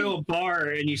like when you go to a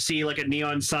bar and you see like a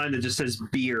neon sign that just says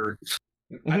beer.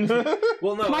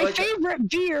 Well, no, my favorite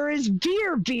beer is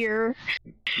beer.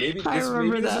 Maybe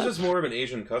this is just more of an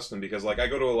Asian custom, because like I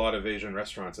go to a lot of Asian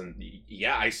restaurants and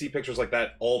I see pictures like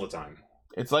that all the time.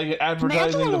 It's like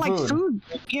advertising the food.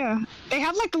 Yeah, they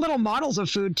have like the little models of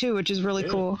food too, which is really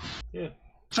cool. Yeah.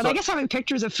 But I guess having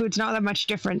pictures of food's not that much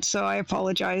different, so I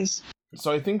apologize.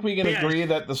 So I think we can agree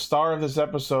that the star of this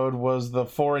episode was the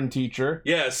foreign teacher.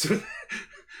 Yes.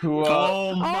 Who,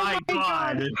 oh my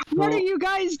god. What are you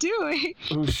guys doing?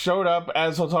 Who showed up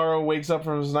as Hotaru wakes up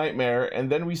from his nightmare, and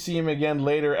then we see him again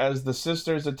later as the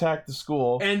sisters attack the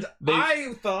school. And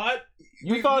I thought...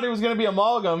 You thought it was going to be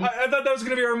Amalgam. I thought that was going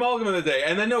to be our Amalgam of the day.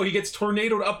 And then no, he gets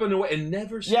tornadoed up and away and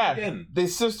never seen again. The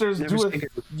sisters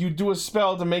do a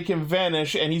spell to make him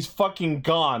vanish, and he's fucking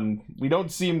gone. We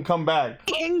don't see him come back.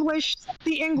 The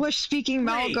English speaking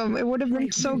Amalgam. It would have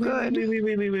been so good.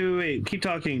 Wait. Keep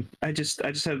talking. I just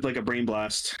had like a brain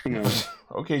blast. Hang on.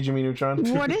 Okay, Jimmy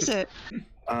Neutron. What is it?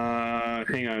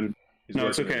 Hang on. No,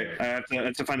 it's okay. I have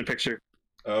to find a picture.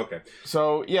 Oh, okay.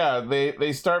 So yeah,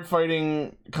 they start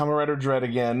fighting Kameretto Dread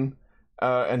again,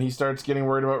 and he starts getting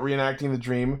worried about reenacting the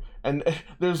dream. And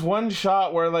there's one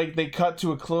shot where like they cut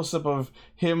to a close up of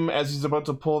him as he's about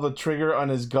to pull the trigger on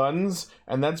his guns,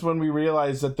 and that's when we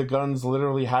realize that the guns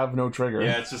literally have no trigger.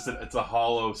 Yeah, it's a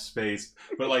hollow space,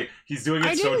 but like he's doing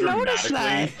it so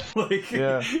dramatically. Like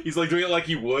he's like doing it like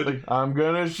he would. Like, I'm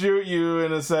gonna shoot you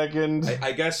in a second.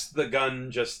 I guess the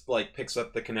gun just like picks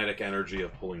up the kinetic energy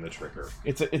of pulling the trigger.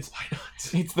 It's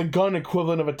the gun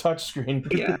equivalent of a touchscreen.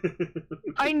 Yeah.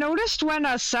 I noticed when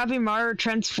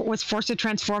Sabimaru was forced to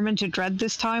transform into Dread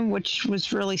this time, which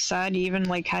was really sad. He even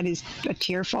like had a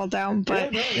tear fall down, but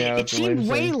it seemed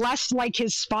way less like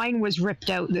his spine was ripped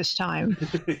out this time.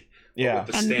 Yeah,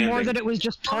 and more that it was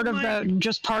just part of the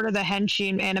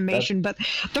Henshin animation. But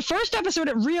the first episode,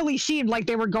 it really seemed like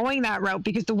they were going that route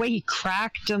because the way he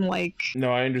cracked and like.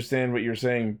 No, I understand what you're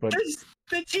saying, but.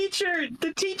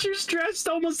 The teacher's dressed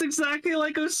almost exactly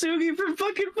like Osugi from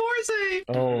fucking Forza.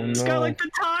 Oh no! He's got like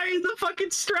the tie and the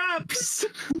fucking straps.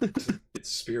 It's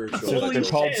spiritual. They're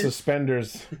called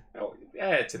suspenders. Oh,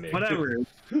 yeah, to me. Whatever.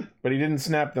 But he didn't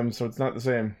snap them, so it's not the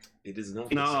same. It is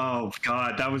not. No,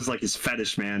 God, that was like his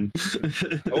fetish, man.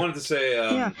 I wanted to say,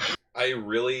 I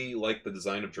really like the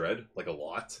design of Dread, like a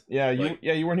lot. Yeah,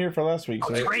 you weren't here for last week,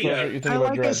 so great. I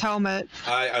like his helmet.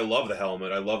 I love the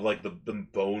helmet. I love like the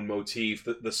bone motif.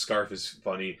 The scarf is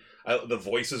funny. The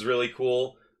voice is really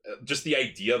cool. Just the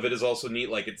idea of it is also neat.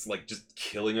 Like it's like just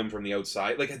killing him from the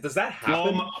outside. Like, does that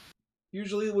happen?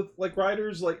 Usually with like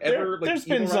riders, like ever, like there's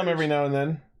been some every now and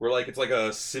then where like it's like a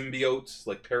symbiote,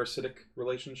 like parasitic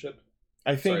relationship.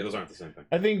 I think Sorry, those aren't the same thing.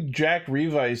 I think Jack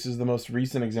Revice is the most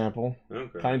recent example.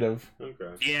 Okay. Kind of. Okay.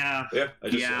 Yeah. Yeah. I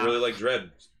just really like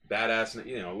Dread. Badass.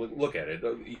 You know, look at it.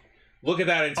 Look at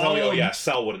that and tell me, oh yeah,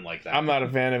 Cell wouldn't like that. I'm not a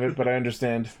fan of it, but I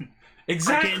understand.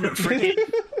 Exactly.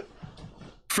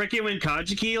 freaking when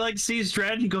Kajiki like sees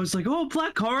Dredd, he goes like, "Oh,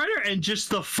 Black Kamen Rider," and just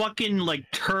the fucking like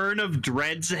turn of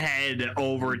Dredd's head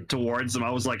over towards him.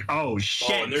 I was like, "Oh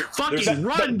shit, fucking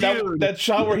run, dude!" That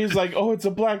shot where he's like, "Oh, it's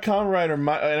a Black Kamen Rider,"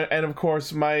 and of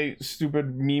course my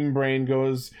stupid meme brain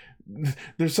goes,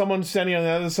 "There's someone standing on the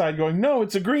other side going, no,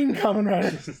 it's a green Kamen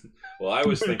Rider." Well, I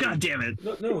was thinking, God damn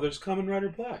it! No, there's Kamen Rider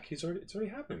Black. It's already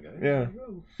happening, guys. Yeah,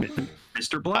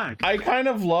 Mr. Black. I kind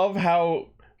of love how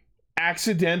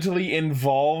accidentally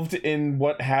involved in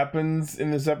what happens in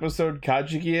this episode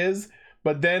Kajiki is,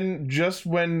 but then just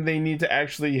when they need to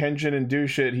actually henshin and do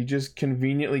shit, he just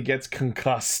conveniently gets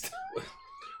concussed.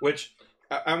 Which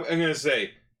I'm gonna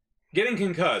say, getting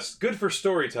concussed, good for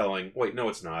storytelling. Wait, no,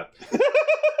 it's not.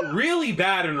 Really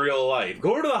bad in real life.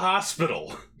 Go to the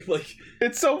hospital. Like,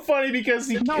 it's so funny because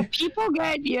people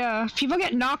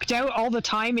get knocked out all the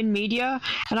time in media,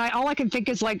 and all I can think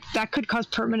is like that could cause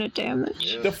permanent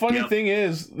damage. The funny thing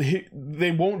is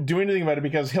they won't do anything about it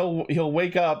because he'll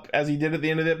wake up as he did at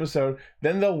the end of the episode,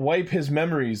 then they'll wipe his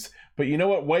memories. But you know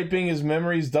what wiping his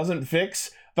memories doesn't fix?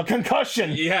 The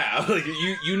concussion. Yeah, like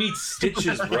you need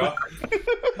stitches, bro.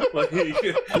 Like,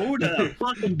 go to the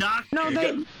fucking doctor.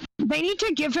 No, they need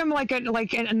to give him like a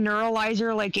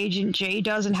neuralizer like Agent J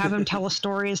does and have him tell a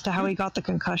story as to how he got the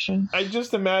concussion. I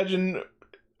just imagine,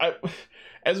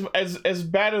 as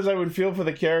bad as I would feel for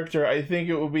the character, I think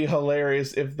it would be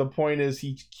hilarious if the point is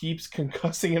he keeps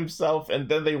concussing himself and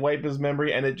then they wipe his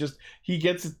memory and he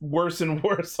gets worse and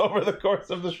worse over the course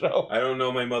of the show. I don't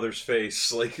know my mother's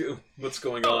face. Like, what's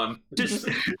going on? Just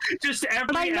every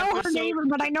but I know episode... her name.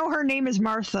 But I know her name is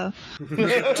Martha.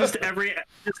 just every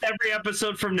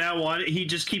episode from now on, he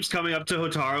just keeps coming up to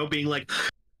Hotaru, being like,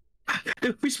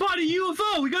 "We spotted a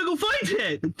UFO. We gotta go find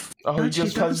it." Oh,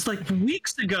 that was like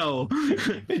weeks ago.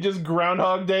 They just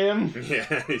Groundhog Day him.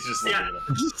 Yeah, he's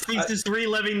just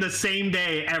reliving the same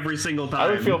day every single time.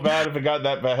 I would feel bad if it got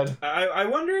that bad. I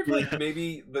wonder if like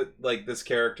maybe this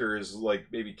character is like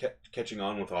maybe catching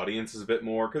on with audiences a bit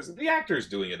more because the actor's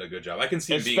doing it a good job. I can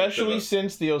see him especially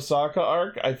since the Osaka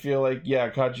arc. I feel like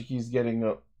Kajiki's getting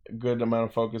a good amount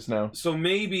of focus now. So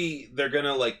maybe they're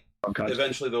gonna like.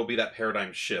 Eventually, there'll be that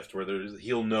paradigm shift where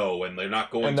he'll know, and they're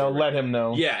not going. And they'll let him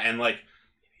know. Yeah, and like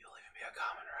maybe he'll even be a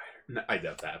Kamen Rider. I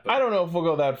doubt that. But I don't know if we'll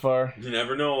go that far. You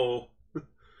never know.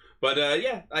 But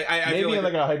yeah, I maybe feel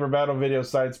like a Hyper Battle video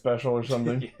side special or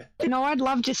something. Yeah. No, I'd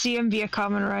love to see him be a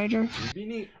Kamen Rider. Be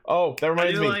neat. Oh, that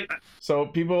reminds me. So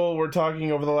people were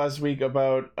talking over the last week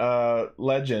about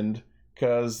Legend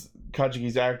because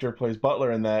Kajiki's actor plays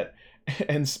Butler in that,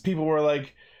 and people were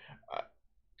like.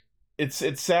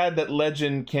 It's sad that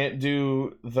Legend can't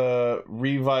do the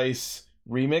Revice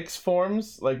remix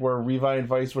forms, like where Revi and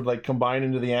Vice would like combine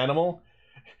into the animal.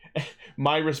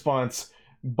 My response: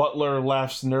 Butler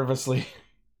laughs nervously.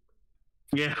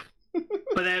 Yeah,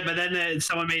 but then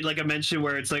someone made like a mention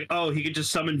where it's like, oh, he could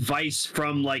just summon Vice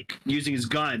from like using his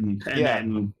gun, and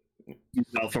then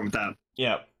malform with that.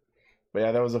 Yeah, but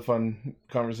yeah, that was a fun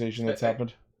conversation that's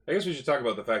happened. I guess we should talk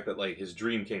about the fact that like his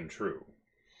dream came true.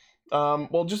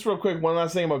 Well, just real quick, one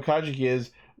last thing about Kajiki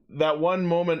is that one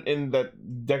moment in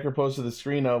that Decker posted the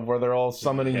screen of where they're all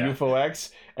summoning UFO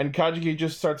X, and Kajiki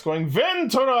just starts going,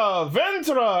 Ventura!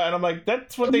 Ventura! And I'm like,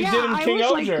 that's what they did in King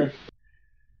Oger.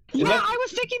 I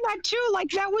was thinking that too. Like,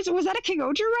 was that a King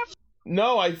Oger ref?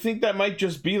 No, I think that might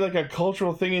just be like a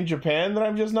cultural thing in Japan that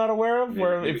I'm just not aware of,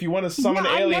 where if you want to summon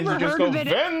aliens, you just go,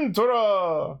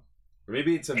 Ventura!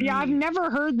 Maybe it's I've never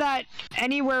heard that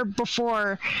anywhere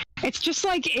before. It's just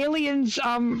like aliens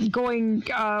going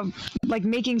like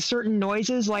making certain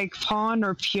noises like pawn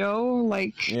or pyo,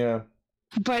 like. Yeah.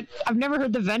 But I've never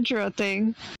heard the Ventura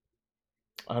thing.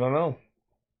 I don't know.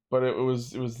 But it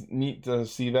was neat to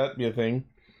see that be a thing.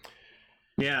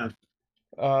 Yeah.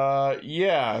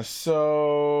 Yeah,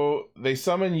 so they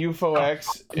summon UFO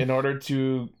X in order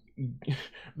to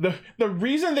the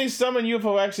reason they summon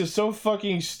UFO X is so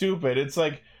fucking stupid. It's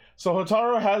like, so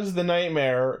Hotaru has the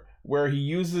nightmare where he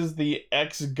uses the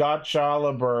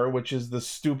Excalibur, which is the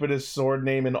stupidest sword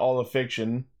name in all of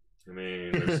fiction. I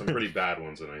mean, there's some pretty bad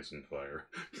ones in Ice and Fire.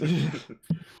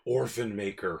 Orphan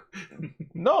Maker.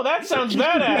 No, that sounds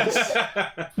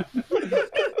badass.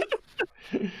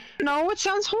 No, it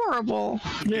sounds horrible.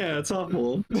 Yeah, it's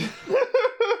awful.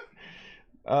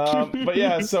 But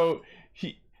yeah, so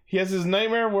he has his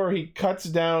nightmare where he cuts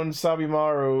down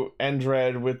Sabimaru and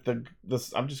Dredd with the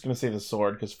I'm just gonna say the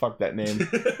sword because fuck that name.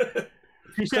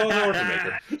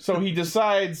 So he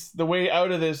decides the way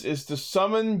out of this is to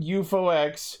summon UFO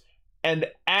X and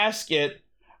ask it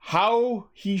how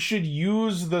he should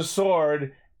use the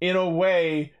sword in a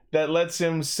way that lets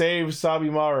him save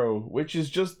Sabimaru, which is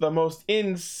just the most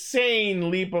insane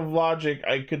leap of logic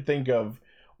I could think of.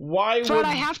 Why But would...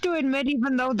 I have to admit,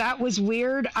 even though that was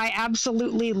weird, I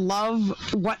absolutely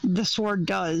love what the sword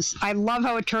does. I love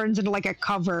how it turns into like a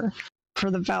cover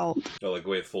for the belt. Oh, like the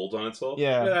way it folds on itself?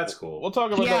 Yeah. That's cool. We'll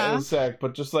talk about that in a sec,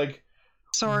 but just like...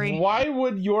 Sorry. Why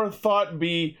would your thought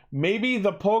be, maybe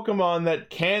the Pokemon that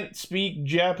can't speak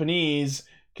Japanese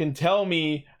can tell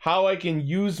me how I can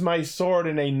use my sword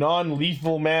in a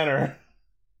non-lethal manner?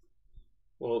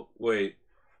 Well, wait.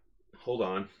 Hold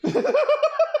on.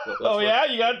 Yeah?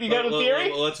 You got a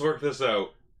theory? Let's work this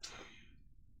out.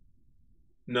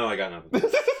 No, I got nothing.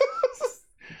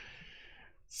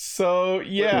 So,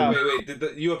 yeah. Wait.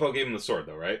 The UFO gave him the sword,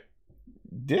 though, right?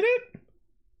 Did it?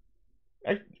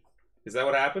 Is that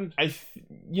what happened?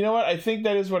 You know what? I think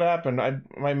that is what happened.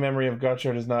 My memory of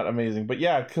Gotchard is not amazing. But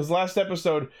yeah, because last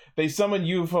episode, they summoned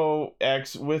UFO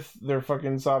X with their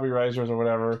fucking Sabi Risers or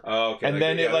whatever. Oh, okay. And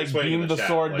then it beamed the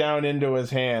sword down into his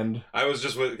hand. I was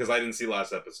just because I didn't see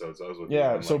last episode, so I was with you.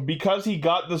 Yeah, so because he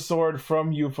got the sword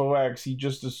from UFO X, he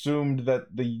just assumed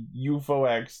that the UFO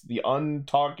X, the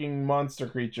untalking monster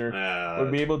creature,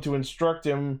 would be able to instruct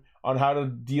him on how to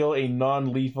deal a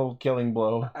non-lethal killing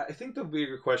blow. I think the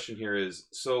bigger question here is,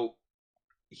 so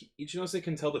Ichinose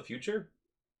can tell the future?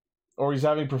 Or he's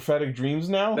having prophetic dreams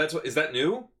now? Is that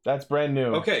new? That's brand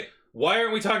new. Okay, why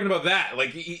aren't we talking about that?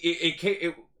 Like,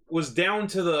 it was down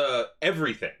to the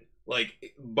everything.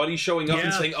 Like, Buddy showing up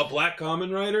and saying, a Black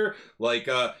Kamen Rider? Like,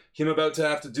 him about to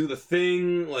have to do the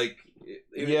thing? Like...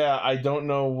 Yeah, I don't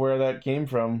know where that came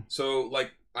from. So, like,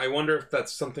 I wonder if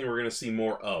that's something we're going to see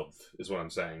more of, is what I'm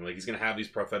saying. Like, he's going to have these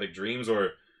prophetic dreams, or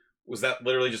was that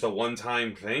literally just a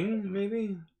one-time thing,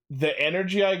 maybe? The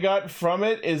energy I got from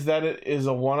it is that it is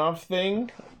a one-off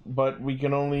thing, but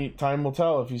time will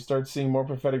tell if he starts seeing more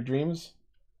prophetic dreams.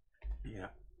 Yeah.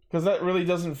 Because that really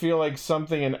doesn't feel like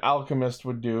something an alchemist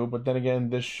would do, but then again,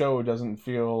 this show doesn't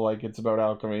feel like it's about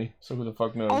alchemy, so who the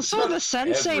fuck knows? Also, the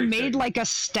sensei made like a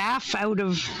staff out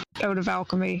of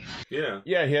alchemy. Yeah.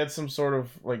 Yeah, he had some sort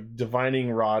of like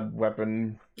divining rod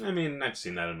weapon. I mean, I've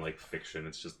seen that in like fiction.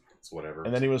 It's whatever.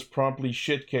 And then he was promptly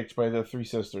shit kicked by the three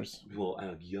sisters. Well,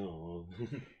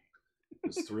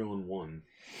 it's 3-on-1.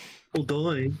 Oh,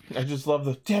 boy. I just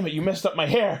love damn it, you messed up my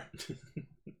hair!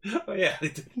 Oh, yeah, they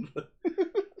did.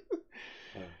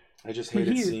 I just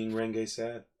hated seeing Renge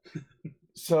sad.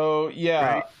 So,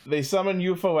 yeah, They summon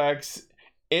UFO X.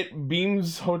 It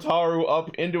beams Hotaru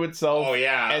up into itself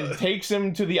and takes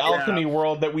him to the alchemy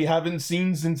world that we haven't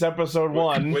seen since episode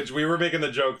 1. Which we were making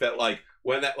the joke that, like,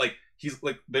 when that, like, he's,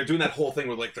 like, they're doing that whole thing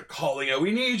with, like, they're calling out,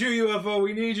 we need you, UFO,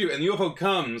 we need you. And the UFO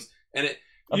comes, and it...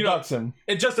 abducts him.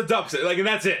 It just abducts it. Like, and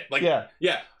that's it. Like, yeah.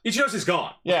 Ichinose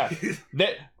gone. Yeah.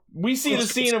 We see the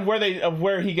scene of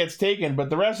where he gets taken, but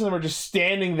the rest of them are just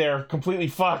standing there completely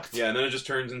fucked. Yeah, and then it just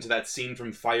turns into that scene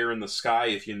from Fire in the Sky,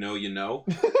 if you know, you know.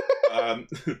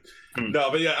 No,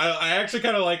 but yeah, I actually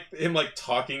kind of like him, like,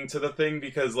 talking to the thing,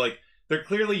 because, like, they're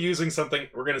clearly using something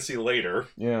we're going to see later.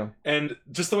 Yeah. And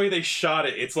just the way they shot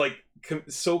it, it's, like,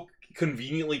 so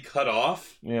conveniently cut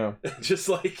off. Yeah. Just,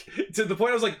 like, to the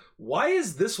point I was like, why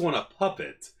is this one a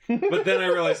puppet? But then I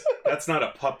realized that's not a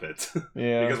puppet.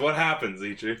 Yeah. Because what happens,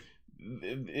 Ichi?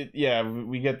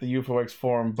 We get the UFO X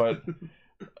form, but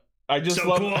I just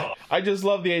love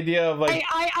the idea of, like,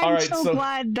 I'm so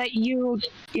glad that you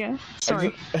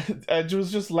sorry. I was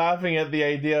just laughing at the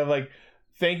idea of, like,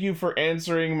 thank you for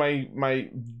answering my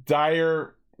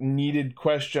dire needed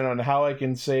question on how I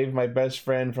can save my best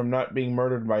friend from not being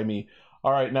murdered by me.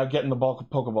 All right, now get in the bulk of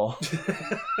Pokeball.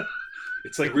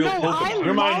 It's like real Pokemon.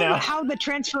 You're mine now. How the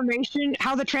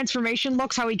transformation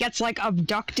looks, how he gets, like,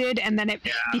 abducted and then it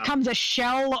becomes a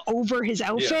shell over his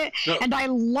outfit. Yeah. No. And I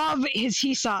love his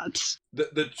Hisats.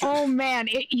 Oh man,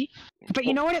 but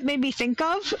you know what it made me think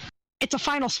of? It's a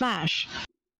Final Smash.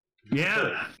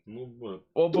 Yeah. Well,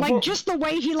 like, just the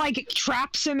way he, like,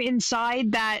 traps him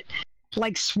inside that,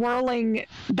 like, swirling,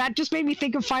 that just made me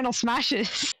think of Final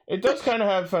Smashes. It does kind of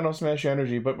have Final Smash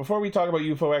energy, but before we talk about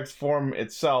UFO X form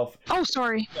itself... Oh,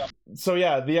 sorry. So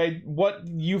yeah, what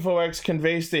UFO X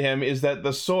conveys to him is that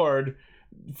the sword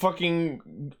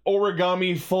fucking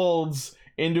origami folds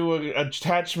into an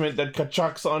attachment that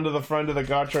kachucks onto the front of the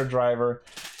Gacha driver,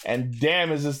 and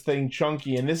damn is this thing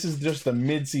chunky, and this is just the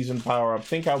mid-season power-up.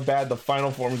 Think how bad the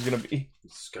final form is going to be.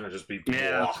 It's going to just be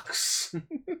blocks.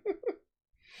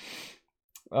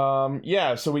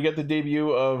 So we get the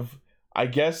debut of, I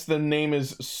guess the name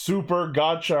is Super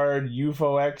Gotchard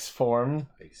UFO X form.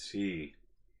 I see.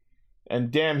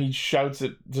 And damn, he shouts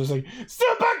it just like,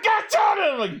 Super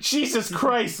Gotchard! I'm like, Jesus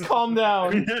Christ, calm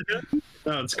down.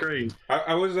 Oh, it's great.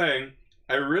 I was saying,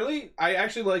 I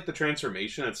actually like the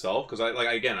transformation itself because I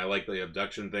like the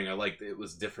abduction thing. I liked it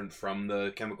was different from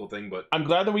the chemical thing, but I'm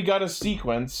glad that we got a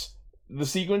sequence. The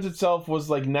sequence itself was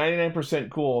like 99%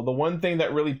 cool. The one thing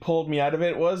that really pulled me out of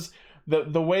it was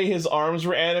the way his arms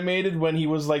were animated when he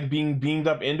was like being beamed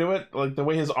up into it. Like the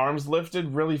way his arms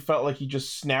lifted really felt like he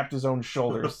just snapped his own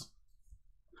shoulders.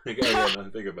 I gotta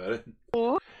think about it.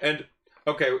 And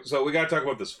okay, so we gotta talk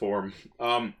about this form.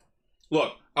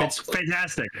 Look, it's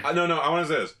fantastic. No, I want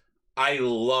to say this. I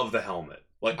love the helmet.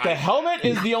 Like the helmet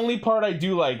is the only part I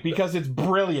do like because it's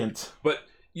brilliant. But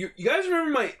you guys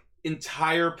remember my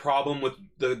entire problem with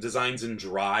the designs in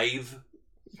Drive?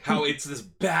 How it's this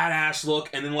badass look,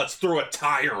 and then let's throw a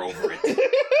tire over it.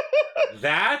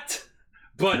 That,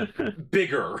 but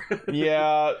bigger.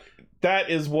 Yeah.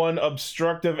 That is one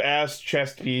obstructive ass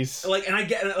chest piece. Like, and I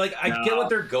get what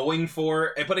they're going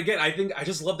for, but again, I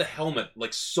just love the helmet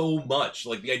like so much.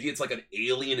 Like the idea, it's like an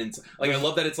alien, and like I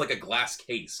love that it's like a glass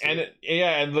case. And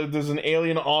and there's an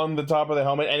alien on the top of the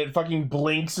helmet, and it fucking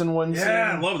blinks in one scene.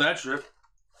 Yeah, I love that shit.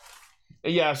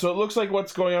 Yeah, so it looks like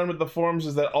what's going on with the forms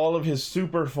is that all of his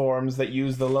super forms that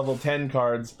use the level 10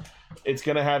 cards, it's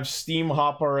gonna have Steam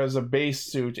Hopper as a base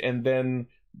suit, and then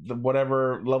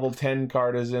whatever level 10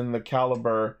 card is in the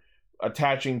caliber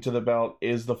attaching to the belt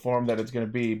is the form that it's going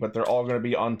to be, but they're all going to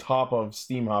be on top of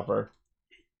Steam Hopper.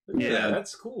 Yeah,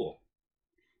 that's cool.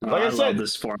 Like I said, love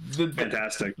this form.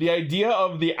 Fantastic. The idea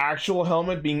of the actual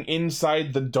helmet being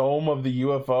inside the dome of the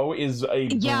UFO is a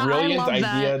brilliant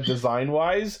idea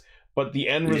design-wise, but the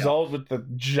end result with the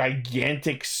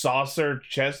gigantic saucer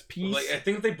chest piece, I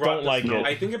think if they brought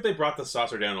I think if they brought the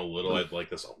saucer down a little, I'd like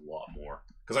this a lot more.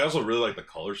 Because I also really like the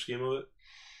color scheme of it.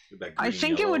 I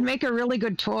think it would make a really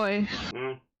good toy.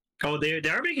 Mm. Oh, they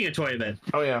are making a toy of it.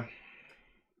 Oh, yeah.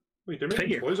 Wait, they're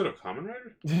making toys out of Kamen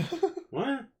Rider?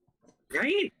 What?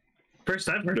 Right? First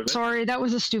I've heard of it. Sorry, that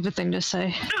was a stupid thing to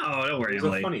say. No, don't worry. It's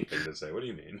a funny thing to say. What do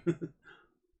you mean?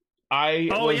 I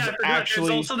forgot. There's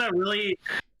also that really...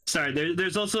 Sorry,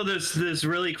 there's also this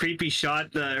really creepy shot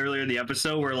earlier in the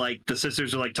episode where like the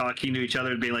sisters are like talking to each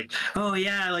other and being like, oh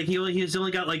yeah, like he's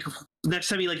only got like next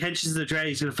time he like henches the dread,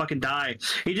 he's gonna fucking die.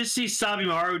 You just see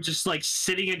Sabimaru just like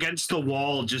sitting against the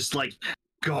wall, just like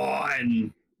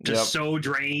gone, just so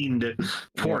drained.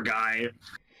 Poor guy.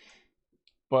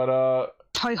 But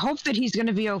I hope that he's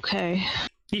gonna be okay.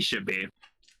 He should be.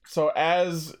 So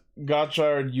as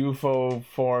Gotchard UFO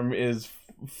form is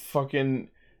fucking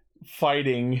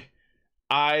fighting,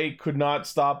 I could not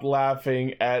stop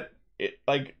laughing at it.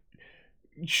 Like,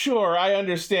 sure, I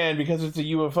understand because it's a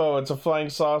UFO, it's a flying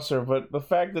saucer, but the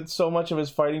fact that so much of his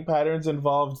fighting patterns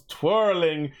involved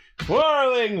twirling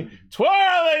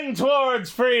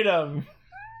towards freedom.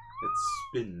 It's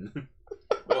spin.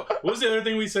 What was the other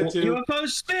thing we said too? UFO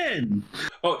spin.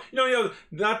 Oh, no,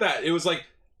 not that. It was like,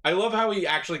 I love how he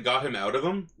actually got him out of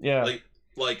them. Yeah.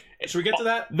 Like, should we get to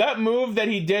that? That move that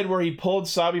he did where he pulled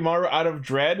Sabimaru out of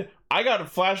Dread, I got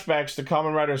flashbacks to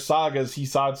Kamen Rider Saga's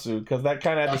Hisatsu, because that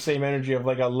kind of had the same energy of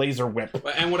like a laser whip.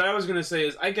 And what I was going to say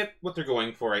is, I get what they're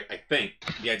going for. I think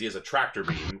the idea is a tractor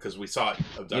beam, because we saw it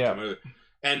abduct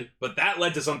him. But that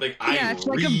led to something it's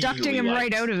like abducting him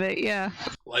right out of it, yeah.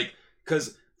 Like,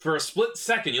 because for a split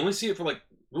second, you only see it for like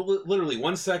literally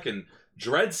 1 second,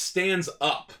 Dread stands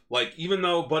up, like, even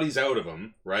though Buddy's out of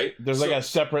him, right? There's like a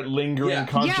separate lingering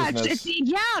consciousness.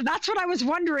 Yeah, that's what I was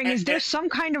wondering. Is there some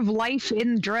kind of life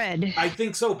in Dread? I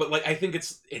think so, but like I think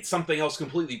it's something else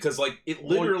completely, because like it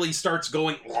literally starts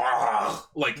going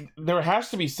like, there has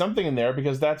to be something in there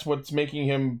because that's what's making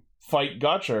him fight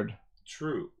Gotchard.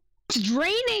 True. It's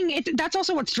draining. That's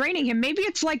also what's draining him. Maybe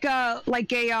it's like a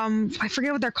I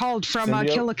forget what they're called from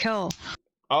Kill la Kill.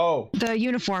 Oh. The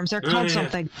uniforms. They're called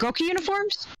something. Goku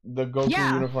uniforms? The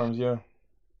Goku uniforms, yeah.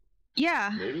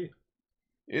 Yeah. Maybe.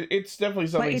 It's definitely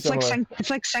something similar. It's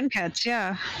like Senketsu,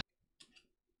 yeah.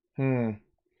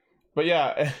 But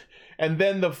yeah, and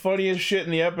then the funniest shit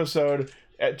in the episode,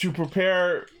 to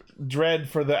prepare Dread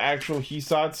for the actual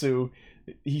Hisatsu,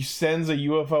 he sends a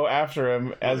UFO after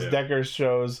him, as Decker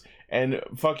shows, and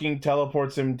fucking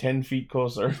teleports him 10 feet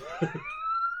closer.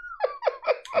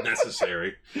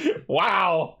 Necessary.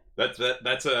 Wow. That's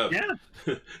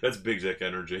that's big dick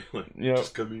energy. Like,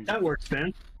 just coming. That works,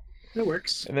 man. That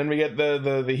works. And then we get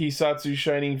the Hisatsu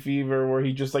Shining Fever, where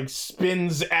he just like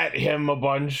spins at him a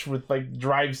bunch with like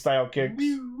drive style kicks.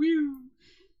 Whew, whew.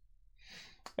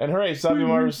 And hooray,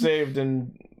 Sabimaru's saved,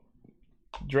 and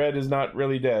Dread is not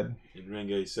really dead. And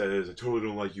Renge says, "I totally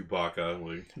don't like you, Baka."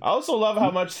 Like, I also love how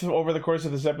much over the course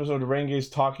of this episode Renge's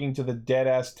talking to the dead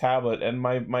ass tablet, and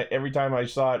my every time I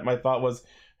saw it, my thought was,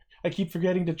 I keep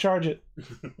forgetting to charge it.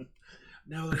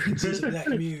 Now that I can see the black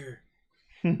mirror.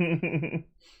 and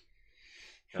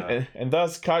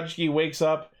thus Kaji wakes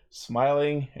up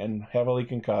smiling and heavily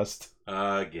concussed.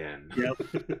 Again. Yep.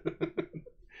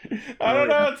 I don't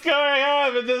know what's going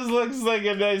on, but this looks like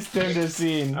a nice tender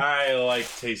scene. I like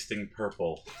tasting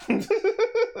purple.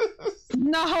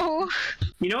 No.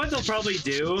 You know what they'll probably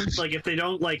do? Like, if they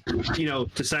don't, like, you know,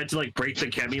 decide to, like, break the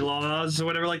Kemi laws or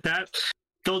whatever like that,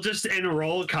 they'll just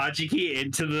enroll Kajiki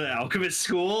into the alchemist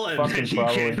school, and then he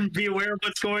can be aware of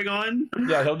what's going on.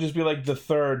 Yeah, he'll just be, like, the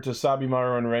third to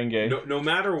Sabimaru and Renge. No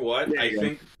matter what, I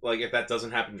think, like, if that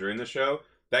doesn't happen during the show,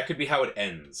 that could be how it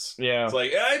ends. Yeah. It's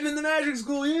like, I'm in the magic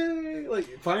school, yay!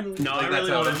 Like, finally. No, like, I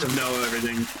really wanted to know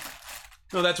everything.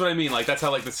 No, that's what I mean. Like, that's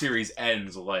how, like, the series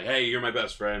ends. Like, hey, you're my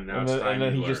best friend. Now it's time and then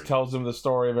to he learn. just tells him the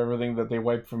story of everything that they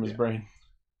wiped from his brain.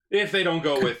 If they don't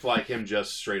go with, like, him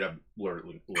just straight up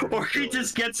learning. Or he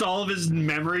just gets all of his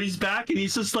memories back, and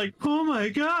he's just like, oh my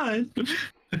god.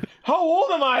 How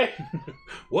old am I?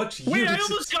 What year? Wait, I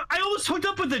almost hooked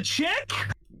up with a chick?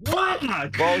 What?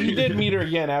 Well, he did meet her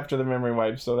again after the memory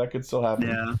wipe, so that could still happen.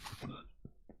 Yeah.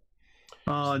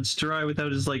 Oh, it's dry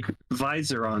without his, like,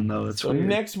 visor on, though. That's so weird.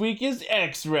 next week is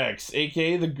X-Rex,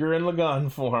 aka the Gurren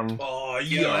Lagann form. Oh,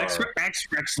 yeah.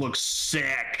 X-Rex looks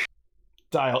sick.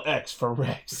 Dial X for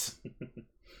Rex.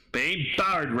 Babe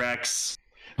Bard Rex.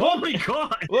 Oh my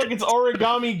god! Look, it's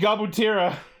Origami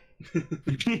Gabutira.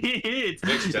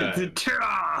 Next time.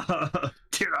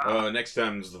 Next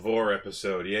time's the Vor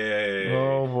episode. Yay!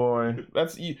 Oh boy,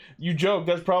 that's you joke.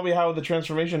 That's probably how the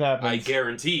transformation happens. I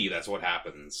guarantee that's what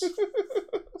happens,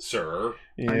 sir.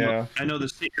 Yeah, I know the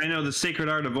sacred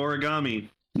art of origami.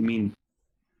 You mean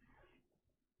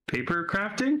paper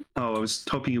crafting? Oh, I was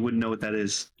hoping you wouldn't know what that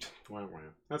is.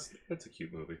 That's a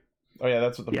cute movie. Oh yeah,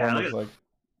 that's what the form looks like.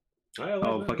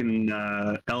 Oh, fucking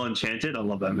El Enchanted! I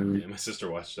love that movie. Yeah, my sister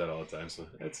watched that all the time, so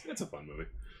it's a fun movie.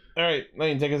 All right,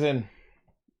 Lane, take us in.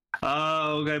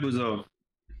 Okay, Buzo.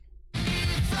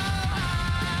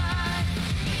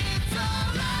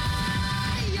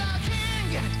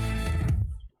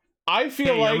 I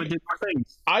feel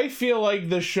like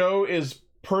the show is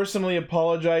personally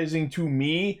apologizing to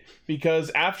me because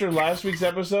after last week's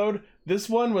episode, this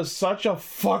one was such a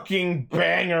fucking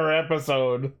banger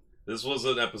episode. This was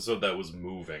an episode that was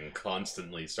moving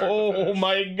constantly. Oh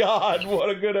my god, what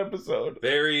a good episode!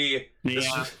 Very.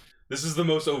 Yeah. This is the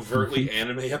most overtly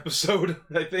anime episode,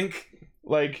 I think.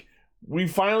 Like, we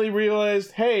finally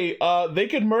realized, hey, they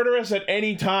could murder us at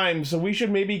any time, so we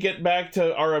should maybe get back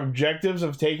to our objectives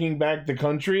of taking back the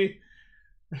country.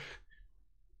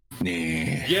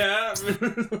 Yeah.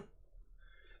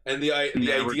 And the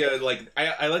idea, like,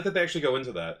 I like that they actually go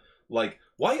into that. Like,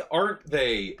 why aren't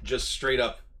they just straight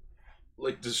up,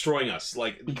 like, destroying us?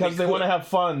 Like, because they want to have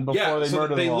fun before they murder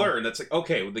them. They learn. That's like,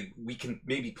 okay, we can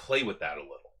maybe play with that a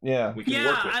little. Yeah. We can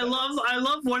work with I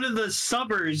love one of the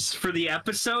subbers for the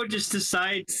episode just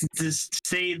decides to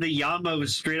say the Yama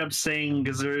was straight up saying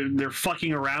because they're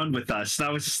fucking around with us. And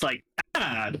I was just like,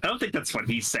 I don't think that's what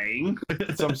he's saying.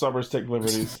 Some subbers take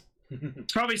liberties.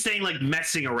 It's probably saying like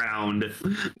messing around.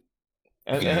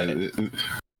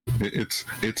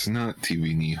 It's not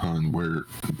TV Nihon where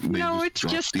no, it's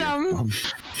just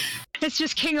it's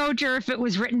just King Oger if it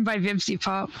was written by Vimsy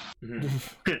Pop.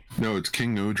 No, it's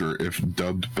King Oger if it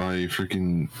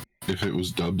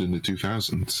was dubbed in the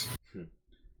 2000s.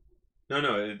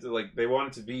 No, it's like they want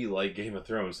it to be like Game of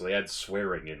Thrones, so they add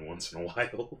swearing in once in a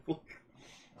while.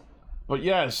 But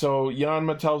yeah, so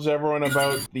Yanma tells everyone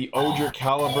about the Oger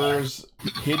Caliber's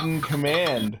hidden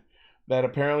command that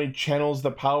apparently channels the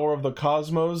power of the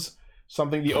cosmos,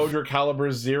 something the Oger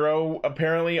Caliber Zero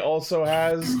apparently also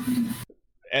has.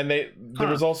 And there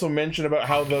was also mention about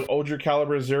how the Oger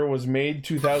Caliber Zero was made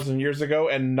 2,000 years ago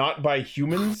and not by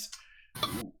humans.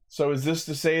 So is this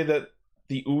to say that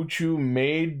the Uchu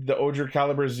made the Oger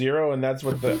Caliber Zero and that's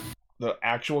what the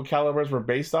actual calibers were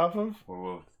based off of?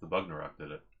 Or if the Bugnarok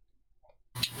did it.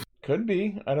 Could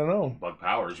be. I don't know. Bug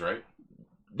powers, right?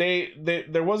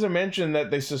 There was a mention that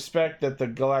they suspect that the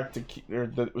Galactic or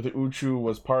the Uchu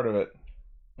was part of it.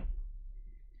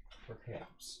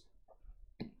 Perhaps.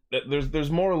 There's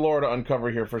more lore to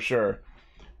uncover here for sure,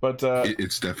 but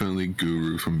it's definitely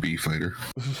Guru from B Fighter.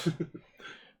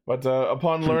 But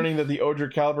upon learning that the Oger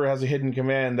Caliber has a hidden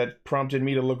command, that prompted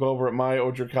me to look over at my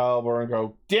Oger Caliber and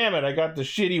go, "Damn it! I got the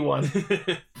shitty one."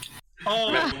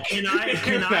 Oh, can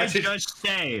I just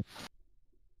say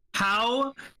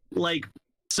how, like,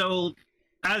 so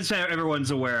as everyone's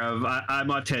aware of, I'm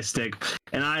autistic,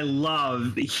 and I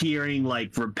love hearing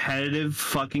like repetitive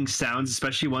fucking sounds,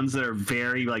 especially ones that are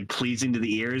very like pleasing to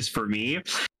the ears for me.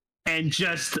 and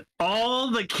just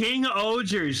all the King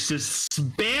Ogres just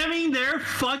spamming their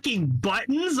fucking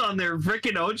buttons on their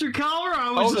freaking Oger collar.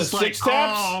 I was just like,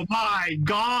 oh my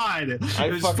god.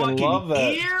 It was fucking love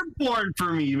that. Airborne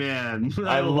for me, man.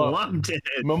 I loved it.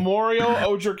 Memorial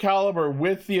Oger Caliber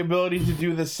with the ability to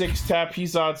do the 6-tap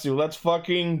Hisatsu. Let's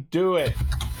fucking do it.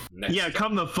 Yeah,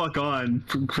 come the fuck on,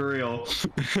 for real.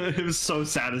 It was so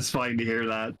satisfying to hear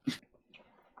that.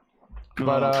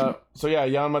 But so yeah,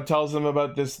 Yanma tells them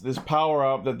about this power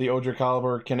up that the Oger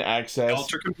Caliber can access.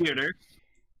 Ultra computer.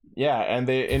 Yeah, and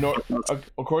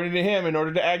according to him, in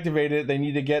order to activate it, they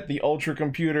need to get the Ultra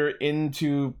computer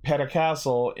into Peta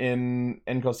Castle in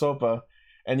Enkosopa.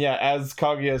 And yeah, as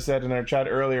Kaguya said in our chat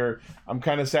earlier, I'm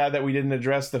kind of sad that we didn't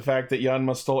address the fact that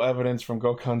Yanma stole evidence from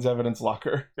Gokan's evidence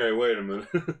locker. Hey, wait a minute.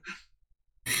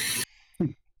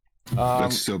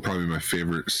 That's still probably my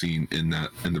favorite scene in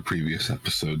the previous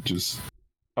episode. Just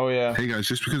oh yeah, hey guys,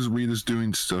 just because Rita's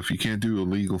doing stuff, you can't do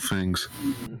illegal things.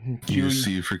 You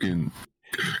see freaking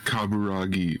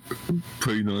Kaburagi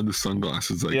putting on the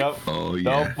sunglasses, like, oh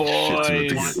yeah, boy,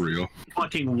 shit's about to get real.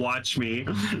 Fucking watch me.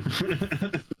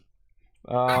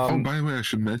 Oh, by the way, I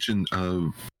should mention,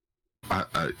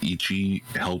 Ichi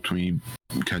helped me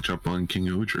catch up on King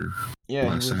Oger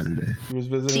last Saturday. He was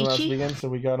visiting last weekend, so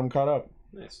we got him caught up.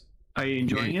 Nice. Are you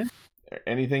enjoying it?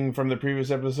 Anything from the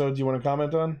previous episodes you want to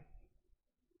comment on?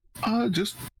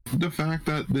 Just the fact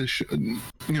that this,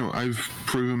 I've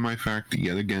proven my fact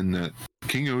yet again that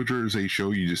King Oger is a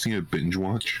show you just need to binge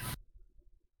watch,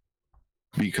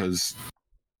 because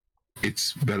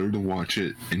it's better to watch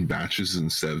it in batches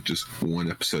instead of just one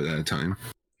episode at a time.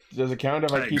 Does it count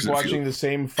if I keep watching the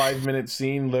same 5-minute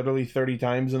scene literally 30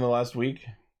 times in the last week?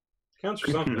 Counts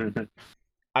for something.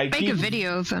 Make a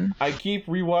video then. I keep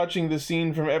rewatching the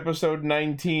scene from episode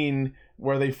 19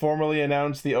 where they formally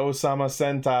announced the Osama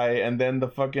Sentai, and then the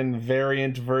fucking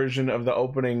variant version of the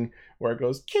opening where it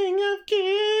goes King of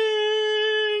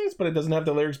Kings, but it doesn't have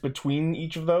the lyrics between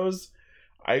each of those.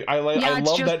 I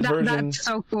love that version. That's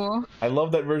so cool. I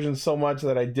love that version so much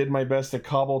that I did my best to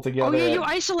cobble together. Oh yeah, you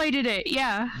isolated it,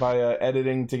 yeah. By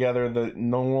editing together the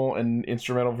normal and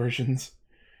instrumental versions.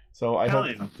 So I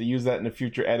hope to use that in a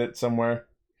future edit somewhere.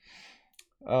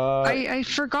 I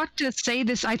forgot to say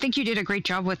this. I think you did a great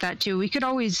job with that too. We could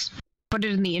always put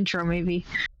it in the intro, maybe.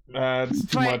 It's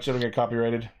too much. It'll get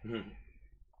copyrighted.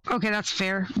 Okay, that's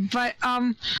fair. But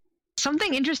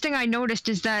something interesting I noticed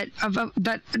is that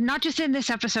that not just in this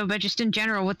episode, but just in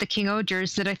general with the King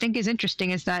Ogers, that I think is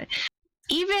interesting is that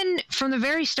even from the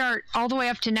very start all the way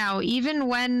up to now, even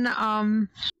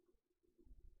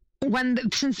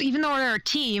since even though they're a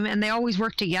team and they always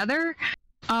work together,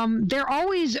 they're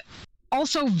always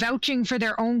also vouching for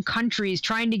their own countries,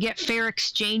 trying to get fair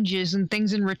exchanges and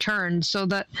things in return, so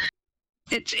that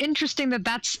it's interesting that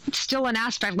that's still an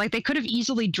aspect. Like, they could have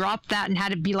easily dropped that and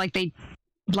had it be like they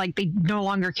no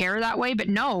longer care that way, but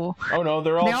no. Oh no,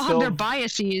 they all still have their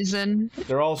biases, and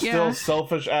they're all still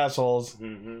selfish assholes.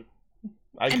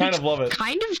 I kind of love it.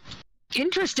 Kind of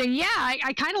interesting. Yeah,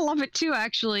 I kind of love it too,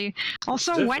 actually.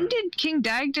 Also, when did King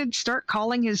Dagdad start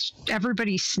calling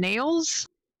everybody snails?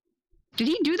 Did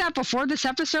he do that before this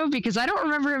episode? Because I don't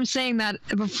remember him saying that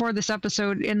before this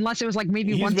episode, unless it was like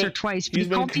maybe once or twice. But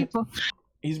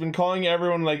he's been calling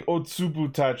everyone like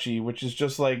Otsubutachi, which is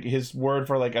just like his word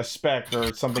for like a speck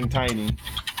or something tiny.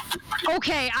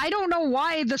 Okay, I don't know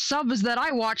why the subs that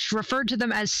I watched referred to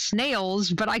them as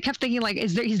snails, but I kept thinking like,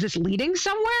 is this leading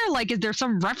somewhere? Like, is there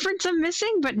some reference I'm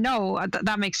missing? But no,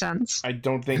 that makes sense. I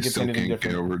don't think it's anything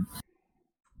different.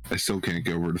 I still can't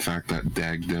get over the fact that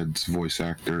Dagdad's voice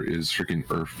actor is freaking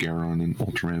Earth Garon in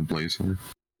Ultraman Blazer.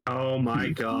 Oh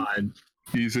my god.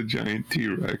 He's a giant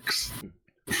T-Rex.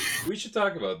 We should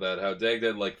talk about that, how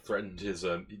Dagdad threatened his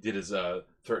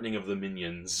threatening of the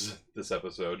minions this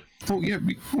episode. Oh yeah,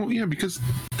 because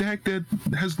Dagdad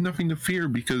has nothing to fear,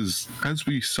 because as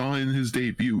we saw in his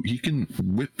debut, he can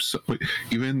whip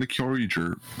even the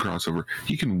Kyorager crossover,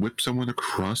 he can whip someone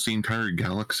across the entire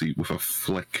galaxy with a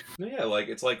flick. Yeah,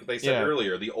 it's like they said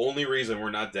earlier, the only reason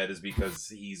we're not dead is because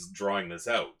he's drawing this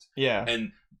out. Yeah.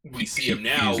 And we see him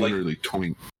now, he's literally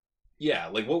toying. Yeah,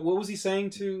 what was he saying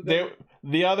to them?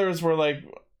 The others were like,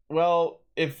 well,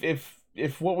 if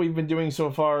what we've been doing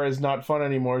so far is not fun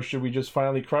anymore, should we just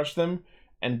finally crush them?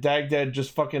 And Dagdad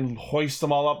just fucking hoists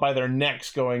them all up by their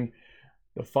necks, going,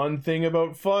 the fun thing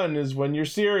about fun is when you're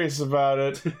serious about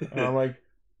it. And I'm like,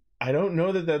 I don't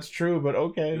know that that's true, but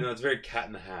okay. It's very Cat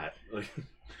in the Hat.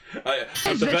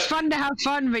 It's fun to have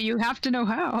fun, but you have to know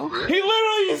how. He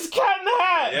literally is Cat in the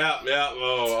Hat! Yeah.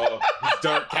 Oh. He's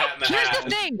dark Cat in the Hat. Here's the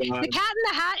thing. The Cat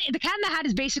in the Hat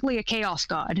is basically a chaos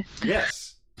god.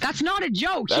 Yes. That's not a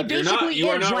joke. He You're not- basically you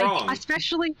are is not like, wrong.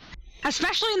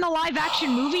 especially in the live action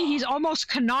movie, he's almost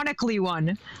canonically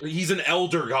one. He's an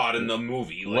elder god in the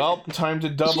movie. Like, Well, time to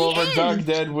dub over is. Doug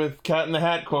Dead with Cat in the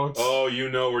Hat quotes. oh, you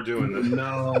know we're doing this.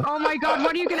 No. Oh my god,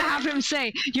 what are you gonna have him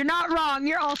say? You're not wrong,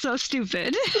 you're also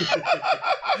stupid.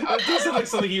 That does sound like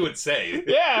something he would say.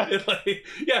 Yeah.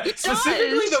 Yeah,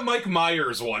 specifically the Mike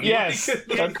Myers one. Yes.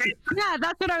 Yeah,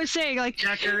 that's what I was saying. Like,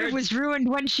 Decker. it was ruined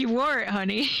when she wore it,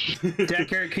 honey.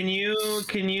 Decker, can you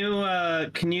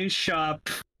shop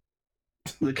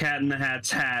the Cat in the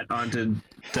Hat's hat onto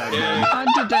Doug?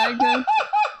 Onto Dagda.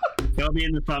 It'll be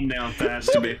in the thumbnail. That has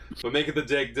to be. But make it the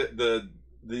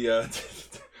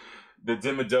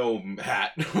Dimmadome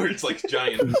hat, where it's like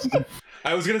giant.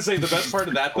 I was gonna say the best part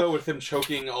of that though, with him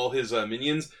choking all his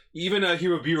minions, even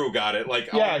Hirobiro got it.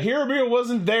 Like, yeah, Hirobiro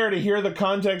wasn't there to hear the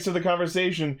context of the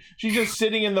conversation. She's just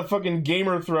sitting in the fucking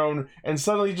gamer throne, and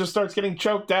suddenly just starts getting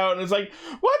choked out, and it's like,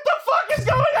 what the fuck is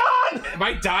going on? Am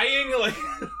I dying? Like,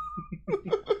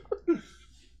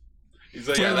 he's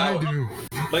like, yeah, that.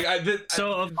 Like,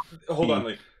 hold on,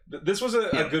 like. This was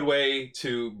a good way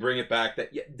to bring it back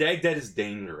that Dag Dead is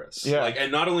dangerous. Yeah. Like, and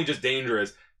not only just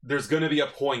dangerous, there's gonna be a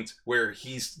point where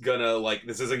he's gonna, like,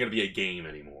 this isn't gonna be a game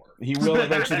anymore. He will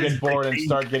eventually get bored and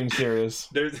start getting serious.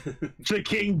 The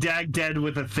King Dag Dead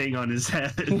with a thing on his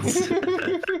head.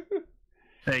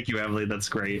 Thank you, Emily. That's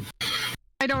great.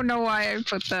 I don't know why I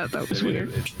put that. That was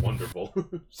weird. It's wonderful.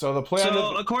 So the plan.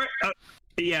 So, of course,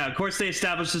 of course they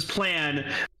established this plan,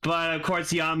 but of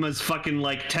course Yanma's fucking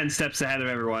like 10 steps ahead of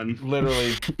everyone.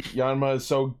 Literally, Yanma is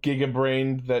so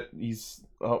giga-brained that he's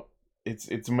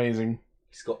it's amazing.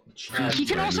 He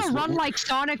can also run like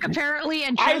Sonic, apparently,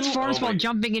 and transforms while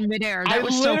jumping in midair. That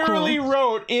was so cool. I literally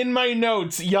wrote in my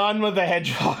notes, Yanma the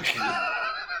Hedgehog.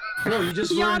 No, he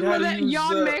just learned how to use...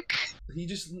 Yanmic. He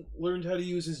just learned how to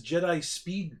use his Jedi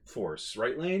Speed Force,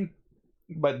 right, Lane?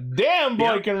 But damn,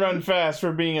 boy can run fast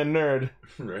for being a nerd.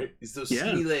 Right? He's those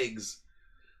skinny legs.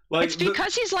 Like, it's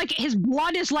because he's like, his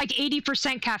blood is like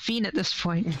 80% caffeine at this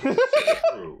point.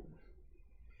 True.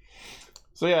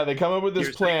 So yeah, they come up with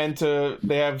this plan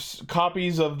they have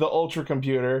copies of the Ultra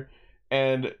computer,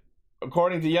 and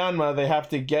according to Yanma, they have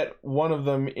to get one of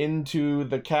them into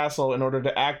the castle in order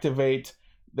to activate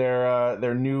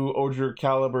their new Oger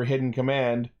caliber hidden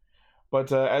command.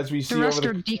 But as we see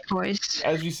decoys.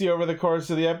 As we see over the course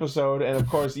of the episode, and of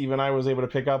course even I was able to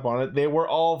pick up on it, they were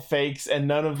all fakes, and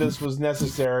none of this was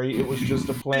necessary. It was just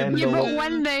a plan. Yeah, but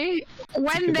when they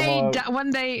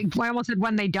I almost said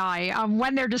when they die,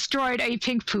 when they're destroyed, a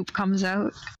pink poop comes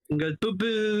out. Good boo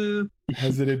boo.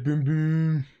 Has it a boom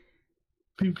boom?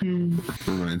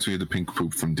 Reminds me of the pink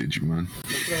poop from Digimon.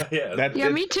 Yeah,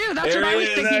 me too. That's what I was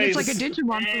thinking. Nice. It's like a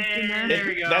Digimon poop in there. There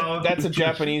we go. That's a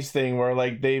Japanese thing where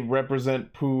like they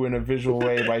represent poo in a visual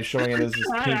way by showing it as this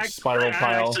pink spiral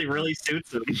pile. Actually, really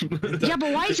suits him. Yeah,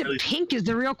 but why is it pink? Is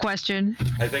the real question.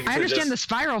 I understand the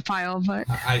spiral pile, but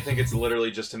I think it's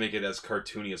literally just to make it as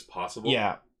cartoony as possible.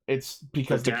 Yeah, it's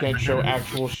because they can't show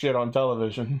actual shit on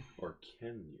television. Or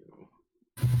can you?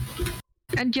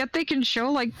 And yet they can show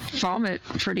like vomit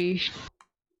pretty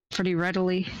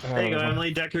readily. There you go,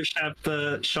 Emily. Decker shop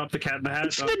the Cat in the Hat.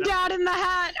 It's the Dad in the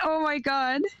Hat. Oh my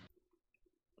god.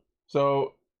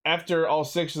 So after all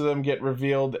 6 of them get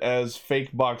revealed as fake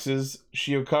boxes,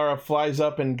 Shiokara flies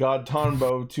up in God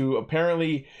Tonbo to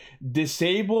apparently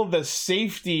disable the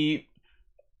safety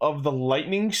of the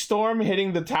lightning storm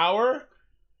hitting the tower,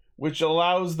 which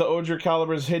allows the Oger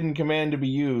Caliber's hidden command to be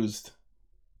used.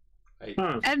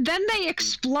 And then they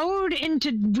explode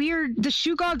into the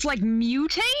shoe gods like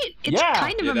mutate? It's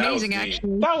kind of amazing,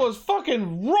 actually. That was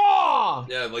fucking raw!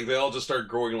 Yeah, like they all just start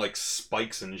growing like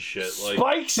spikes and shit. Like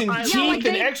spikes and teeth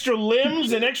and extra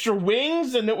limbs and extra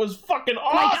wings, and it was fucking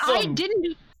awesome!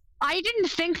 Like, I didn't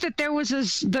think that there was a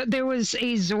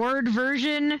Zord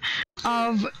version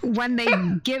of when they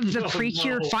give the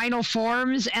Precure final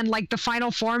forms, and like the final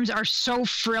forms are so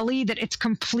frilly that it's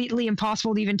completely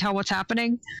impossible to even tell what's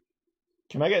happening.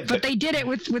 Can I get? But they did it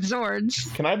with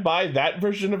Zords. Can I buy that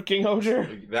version of King Oger?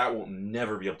 That will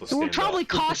never be able to. It stand will probably up.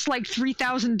 cost like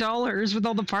 $3,000 with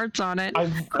all the parts on it. I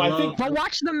think. But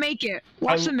watch them make it.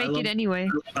 Watch them make it anyway.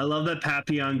 I love that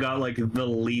Papillon got like the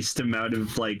least amount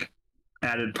of like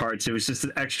added parts. It was just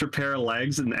an extra pair of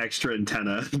legs and an extra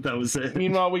antenna. That was it.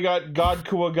 Meanwhile, we got God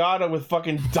Kuwagata with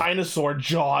fucking dinosaur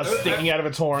jaws sticking out of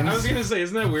its horns. I was gonna say,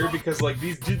 isn't that weird? Because like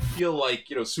these did feel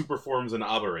like, you know, super forms in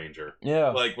Abba Ranger. Yeah.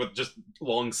 Like with just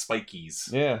long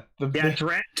spikies. Yeah.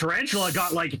 Tarantula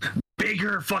got like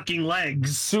bigger fucking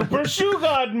legs. Super Shoe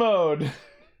God mode.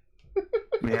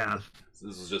 Yeah.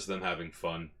 This was just them having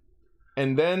fun.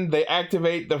 And then they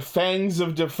activate the Fangs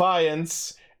of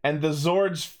Defiance, and the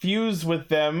Zords fused with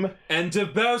them. And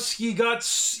Dabowski got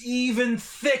even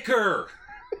thicker.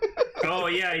 Oh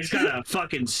yeah, he's got a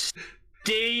fucking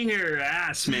stinger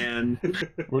ass, man.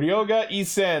 Ryoga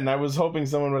Isen. I was hoping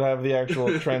someone would have the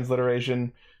actual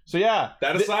transliteration. So yeah.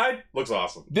 That aside, looks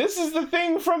awesome. This is the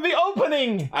thing from the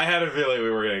opening! I had a feeling we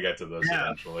were going to get to this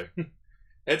eventually.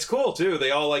 It's cool, too.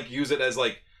 They all, like, use it as,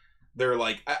 like, they're,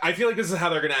 like... I feel like this is how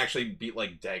they're going to actually beat,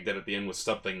 like, Dagden at the end with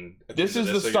something... This is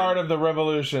the start of the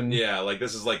revolution. Yeah, like,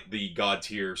 this is, like, the God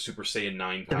tier Super Saiyan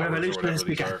 9 powers or whatever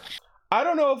these are. I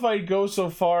don't know if I'd go so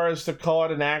far as to call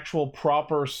it an actual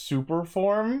proper super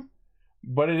form,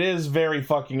 but it is very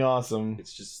fucking awesome.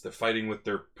 It's just, they're fighting with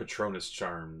their Patronus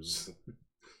charms.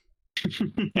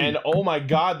 And oh my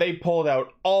god, they pulled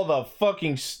out all the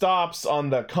fucking stops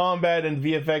on the combat and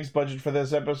VFX budget for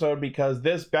this episode because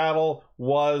this battle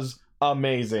was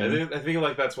amazing. I think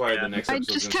like that's why the next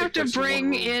episode. I just have to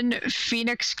bring in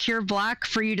Phoenix Cure Black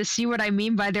for you to see what I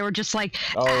mean by they were just like,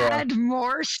 add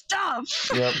more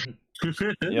stuff. Yep.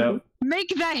 Yep. Make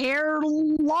the hair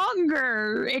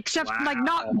longer, except like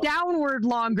not downward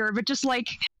longer, but just like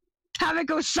have it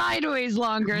go sideways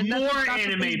longer. And More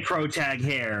anime pro tag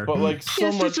hair. But like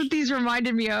so much. That's what these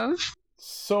reminded me of.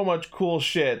 So much cool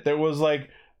shit. There was like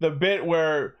the bit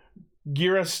where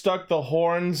Gira stuck the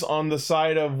horns on the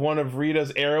side of one of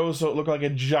Rita's arrows so it looked like a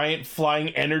giant flying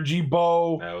energy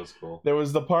bow. That was cool. There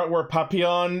was the part where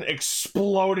Papillon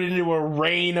exploded into a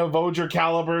rain of Voger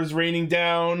calibers raining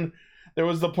down. There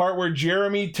was the part where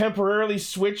Jeremy temporarily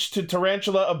switched to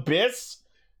Tarantula Abyss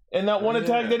in that one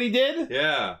attack that he did.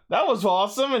 Yeah. That was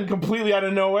awesome and completely out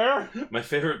of nowhere. My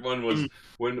favorite one was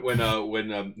when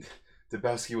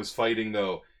Dabowski was fighting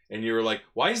though, and you were like,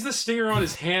 "Why is the stinger on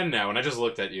his hand now?" And I just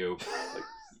looked at you. Like,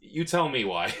 you tell me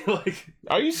why. Like,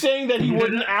 are you saying that he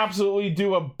wouldn't absolutely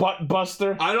do a butt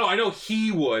buster? I know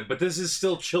he would, but this is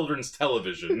still children's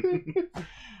television.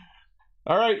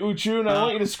 All right, Uchun, I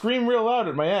want you to scream real loud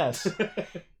at my ass.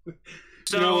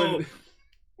 So,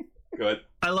 good.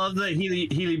 I love that Healy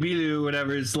Bilu,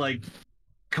 whatever, is like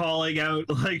calling out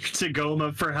like to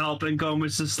Goma for help, and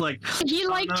Goma's just like he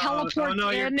teleports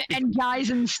in and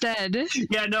dies instead.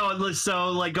 Yeah, no.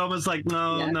 So like Goma's like,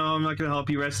 no, I'm not gonna help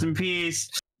you. Rest in peace.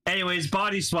 Anyways,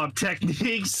 body swap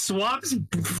technique, swaps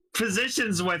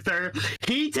positions with her.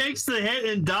 He takes the hit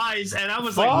and dies, and I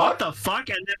was like, what the fuck?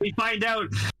 And then we find out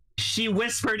she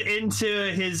whispered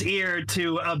into his ear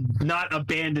to not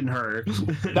abandon her.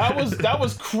 That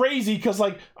was crazy because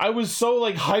like I was so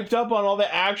like hyped up on all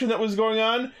the action that was going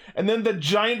on, and then the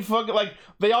giant fucking like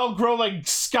they all grow like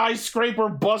skyscraper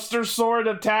buster sword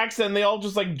attacks, and they all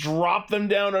just like drop them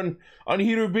down on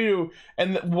Hirubiru.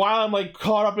 And while I'm like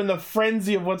caught up in the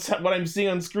frenzy of what I'm seeing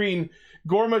on screen,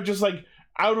 Gorma just like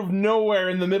out of nowhere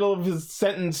in the middle of his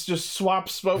sentence just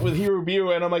swaps with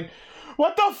Hirubiru, and I'm like,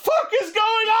 what the fuck is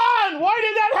going on? Why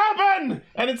did that happen?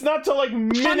 And it's not till like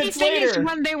minutes Funny thing later.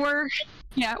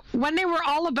 Is when they were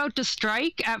all about to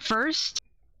strike at first,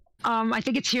 I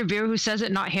think it's Hirubiru who says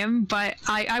it, not him, but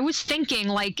I was thinking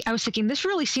this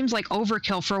really seems like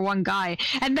overkill for one guy.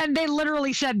 And then they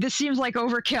literally said, this seems like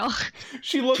overkill.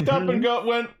 She looked up and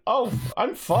went, oh,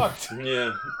 I'm fucked.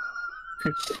 Yeah.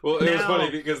 Well, it was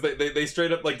funny because they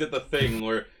straight up like did the thing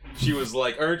where she was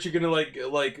like, aren't you gonna like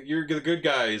you're the good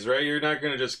guys, right? You're not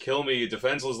gonna just kill me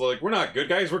defenseless. Like, we're not good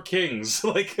guys, we're kings.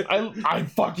 Like, I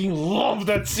fucking love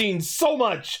that scene so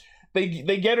much. They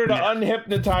get her to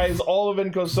unhypnotize all of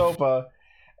Inkosopa,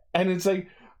 and it's like,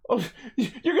 oh,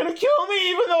 you're gonna kill me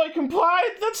even though I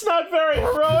complied? That's not very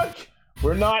heroic.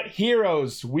 We're not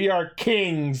heroes, we are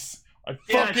kings. I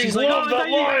fucking love that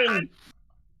line.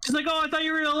 She's like, oh, I thought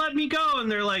you were going to let me go.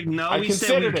 And they're like, no, we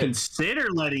said we'd consider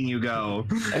letting you go.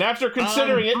 And after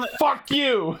considering it, fuck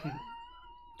you.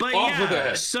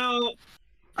 But so,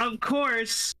 of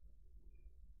course,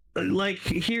 like,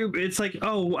 here, it's like,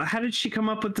 oh, how did she come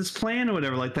up with this plan or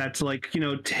whatever like that to, like,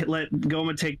 let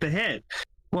Goma take the hit?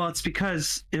 Well, it's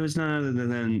because it was none other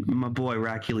than my boy,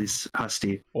 Racules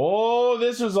Husty. Oh,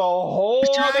 this is a whole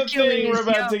other thing we're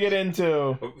about to get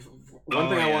into. One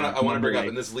thing I want to bring up,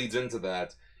 and this leads into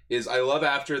that, is I love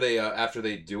after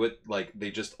they do it, like they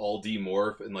just all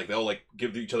demorph and like they all like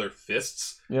give each other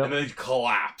fists and then they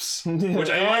collapse, which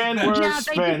I like. We're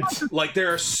spent. Like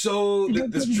they're so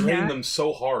this drained them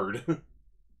so hard.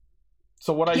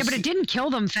 So what but it didn't kill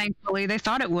them. Thankfully, they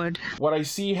thought it would. What I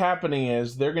see happening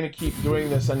is they're gonna keep doing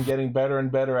this and getting better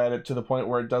and better at it to the point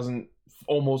where it doesn't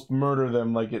almost murder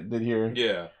them like it did here.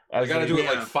 Yeah, I gotta do it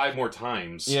like 5 more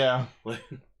times. Yeah.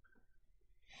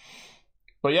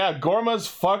 But yeah, Gorma's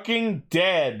fucking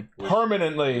dead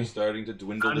permanently. Starting to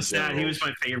dwindle. I'm sad. He was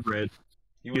my favorite.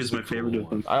 He was my favorite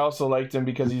one. I also liked him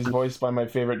because he's voiced by my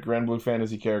favorite Grand Blue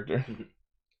Fantasy character.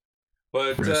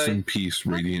 But rest in peace,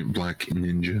 Radiant Black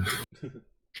Ninja.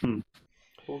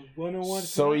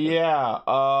 So yeah,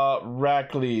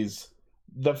 Rackley's.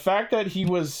 The fact that he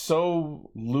was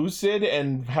so lucid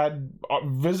and had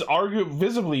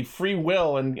visibly free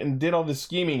will and did all the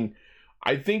scheming,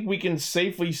 I think we can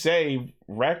safely say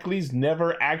Rackley's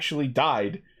never actually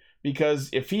died. Because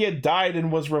if he had died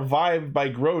and was revived by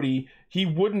Grody, he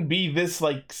wouldn't be this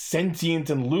like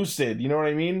sentient and lucid. You know what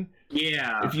I mean?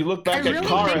 Yeah. If you look back I at really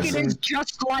Karas, think it is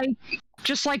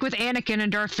just like with Anakin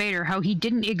and Darth Vader, how he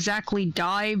didn't exactly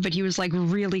die, but he was like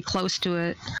really close to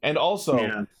it. And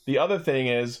also, the other thing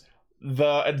is,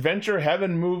 the Adventure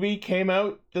Heaven movie came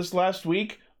out this last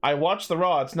week. I watched the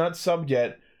Raw. It's not subbed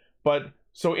yet, but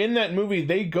so in that movie,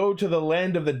 they go to the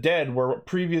land of the dead where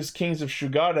previous kings of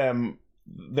Shugadam,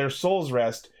 their souls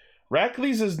rest.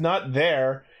 Rackley's is not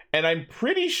there, and I'm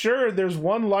pretty sure there's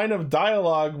one line of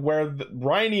dialogue where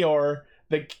Rhynior,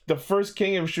 the first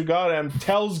king of Shugadam,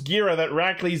 tells Gira that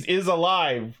Rackley's is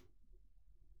alive.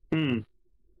 So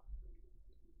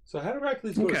how did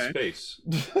Rackley's go to space?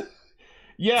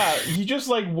 Yeah, he just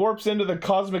like warps into the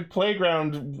cosmic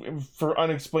playground for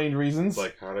unexplained reasons.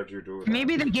 Like, how did you do it?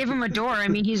 Maybe they gave him a door. I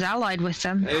mean, he's allied with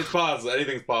them. It's possible.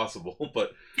 Anything's possible,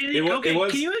 but it was.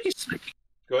 Can you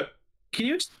go ahead? Can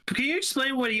you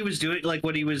explain what he was doing? Like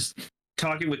what he was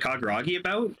talking with Kagaragi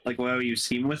about? Like what you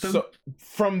seen with him? So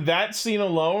from that scene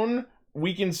alone,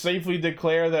 we can safely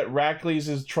declare that Rackley's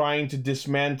is trying to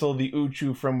dismantle the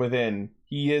Uchu from within.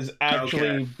 He is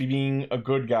actually being a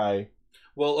good guy.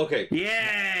 Well, okay.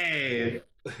 Yay!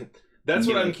 That's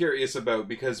what I'm curious about,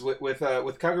 because with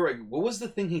Kagaragi, what was the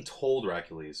thing he told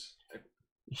Rackley's?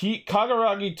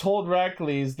 Kagaragi told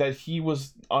Rackley's that he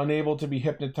was unable to be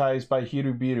hypnotized by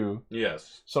Hirubiru.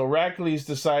 Yes. So Rackley's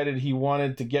decided he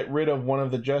wanted to get rid of one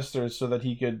of the jesters so that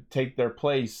he could take their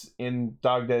place in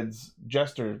Dogdead's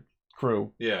jester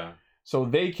crew. Yeah. So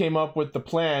they came up with the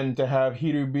plan to have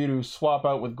Hirubiru swap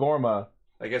out with Gorma.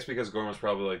 I guess because Gorma's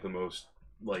probably like the most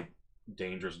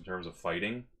dangerous in terms of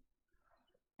fighting.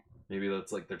 Maybe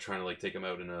that's like they're trying to like take him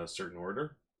out in a certain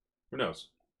order. Who knows?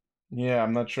 Yeah,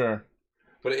 I'm not sure.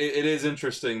 But it is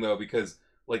interesting though, because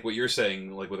like what you're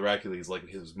saying, like with Rackley's, like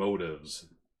his motives,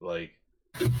 like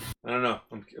I don't know.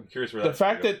 I'm curious where the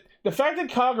fact that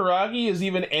Kagaragi is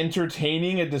even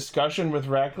entertaining a discussion with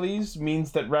Rackley's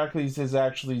means that Rackley's is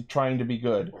actually trying to be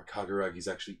good. Or Kagaragi's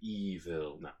actually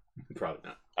evil. No, probably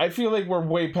not. I feel like we're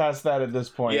way past that at this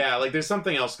point. Yeah, like there's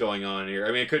something else going on here. I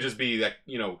mean, it could just be that,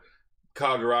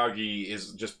 Kagaragi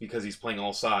is just because he's playing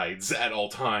all sides at all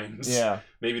times. Yeah.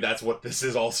 Maybe that's what this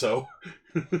is also.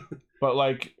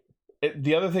 But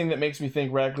the other thing that makes me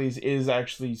think Rackley's is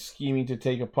actually scheming to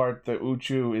take apart the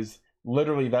Uchu is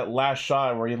literally that last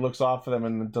shot where he looks off of them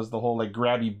and does the whole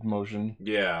grabby motion.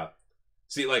 Yeah.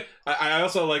 See, I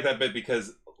also like that bit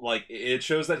because it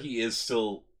shows that he is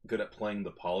still good at playing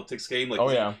the politics game.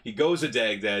 He goes to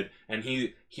Dagdead and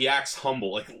he acts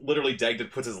humble. Like literally,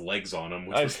 Dagdead puts his legs on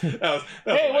him. That was hey,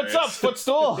 hilarious. what's up,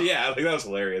 footstool? Yeah, that was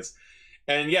hilarious.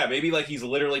 And yeah, maybe he's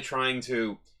literally trying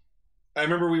to. I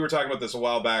remember we were talking about this a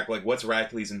while back. Like, what's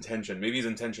Rackley's intention? Maybe his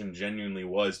intention genuinely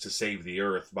was to save the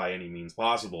Earth by any means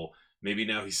possible. Maybe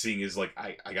now he's seeing is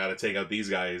I gotta take out these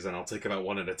guys, and I'll take them out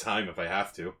one at a time if I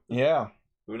have to. Yeah.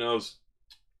 Who knows?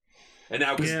 And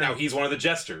now, now he's one of the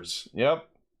jesters. Yep.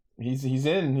 He's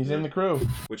in the crew.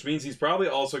 Which means he's probably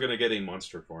also going to get a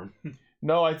monster form.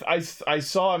 No, I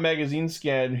saw a magazine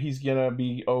scan. He's gonna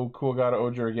be Kuwagata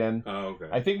Oger again. Oh, okay.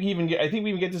 I think we even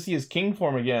get to see his king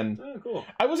form again. Oh, cool.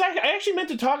 I actually meant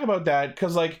to talk about that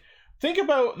because think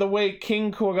about the way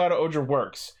King Kuwagata Oger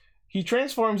works. He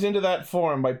transforms into that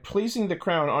form by placing the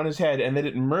crown on his head, and then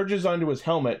it merges onto his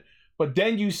helmet. But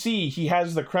then you see he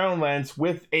has the crown lance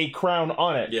with a crown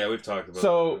on it. Yeah, we've talked about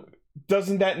that.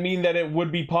 Doesn't that mean that it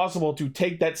would be possible to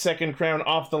take that second crown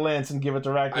off the lance and give it to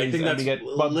Rackley's and to get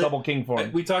double king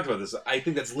form? We talked about this. I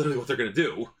think that's literally what they're going to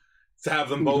do. To have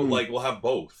them both, we'll have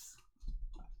both.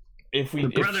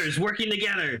 Brothers working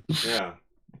together. Yeah.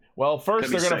 Well, first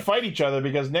they're going to fight each other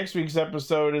because next week's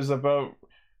episode is about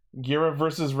Gira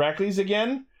versus Rackley's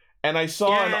again. And I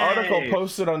saw an article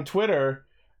posted on Twitter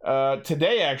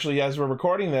today, actually, as we're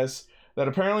recording this, that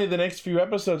apparently the next few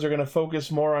episodes are going to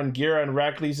focus more on Gira and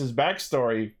Rackley's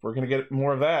backstory. We're going to get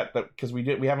more of that because we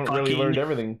haven't really learned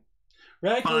everything.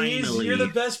 Rackley's, you're the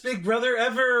best big brother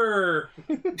ever.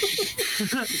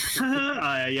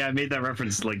 Yeah, I made that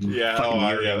reference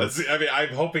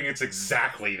I'm hoping it's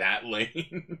exactly that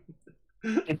lane.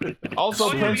 Also,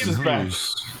 Prince is back.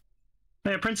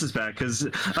 Yeah, Prince is back because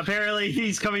apparently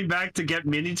he's coming back to get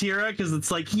Mini Tira because it's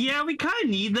like, yeah, we kind of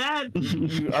need that.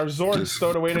 Our Zord's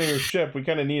stowed away on your ship. We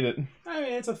kind of need it. I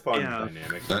mean, it's a fun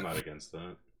dynamic. I'm not against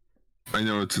that. I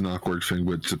know it's an awkward thing,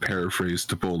 but to paraphrase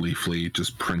to Bully Flea,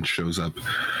 just Prince shows up.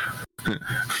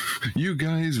 You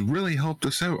guys really helped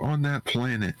us out on that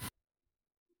planet.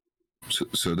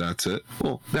 So that's it.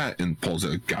 Well, that and pulls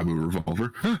a Gabu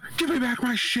revolver. Give me back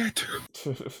my shit.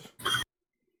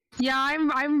 Yeah,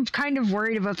 I'm kind of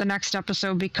worried about the next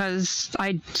episode because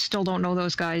I still don't know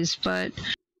those guys, but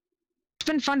it's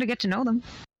been fun to get to know them.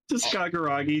 Just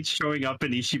Kaguragi showing up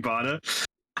in Ishibata.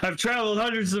 I've traveled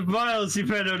hundreds of miles to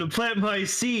find out to plant my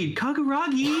seed.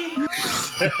 Kaguragi!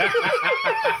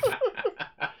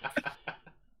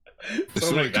 It's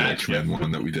so like that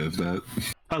one that we did of that.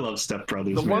 I love Step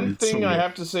Brothers. The one thing I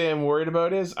have to say I'm worried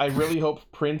about is I really hope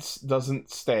Prince doesn't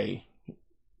stay.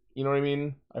 You know what I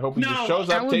mean? I hope he just shows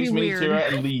up, takes Mini Tira,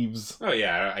 and leaves. Oh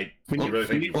yeah, we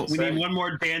need one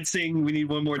more dancing. We need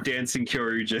one more dancing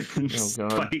Kyoryugen. Oh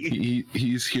god,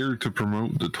 he's here to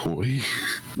promote the toy.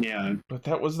 Yeah, but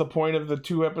that was the point of the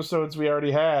 2 episodes we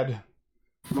already had.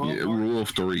 Yeah, rule of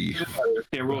 3.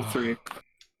 Yeah, rule 3.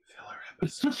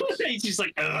 He's just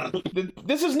like, ugh.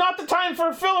 This is not the time for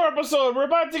a filler episode. We're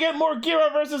about to get more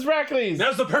Gira versus Heracles.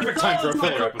 Now's the perfect time for a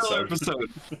filler episode.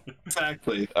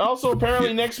 Exactly. Also,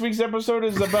 apparently, next week's episode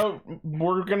is about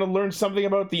we're gonna learn something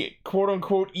about the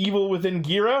quote-unquote evil within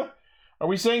Gira. Are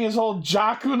we saying his whole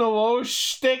Jaku no Wo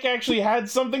shtick actually had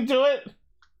something to it?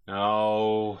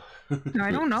 No. I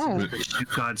don't know.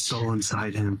 God's soul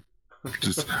inside him.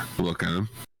 Just look at him.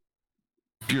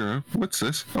 Gira, what's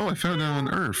this? Oh, I found it on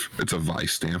Earth. It's a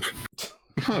Vice stamp.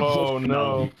 Oh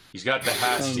no. He's got the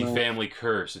Hasty family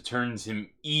curse. It turns him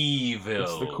evil.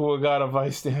 It's the Kuwagata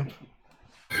Vice stamp.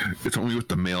 It's only with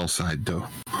the male side, though.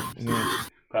 Yeah.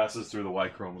 Passes through the Y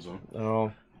chromosome.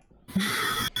 Oh.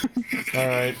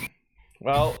 Alright.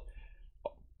 Well,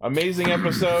 amazing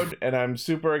episode, and I'm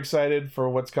super excited for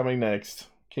what's coming next.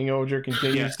 King Oger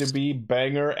continues to be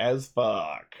banger as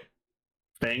fuck.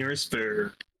 Banger as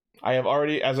fair. I have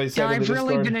already, as I said, I've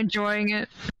really been enjoying it.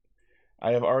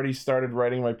 I have already started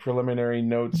writing my preliminary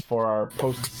notes for our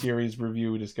post-series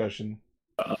review discussion.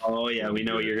 Oh yeah, we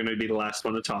know you're going to be the last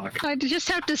one to talk. I just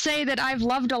have to say that I've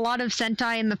loved a lot of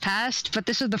Sentai in the past, but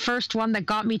this is the first one that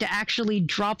got me to actually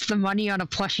drop the money on a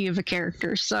plushie of a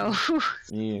character, so...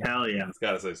 Yeah. Hell yeah. It's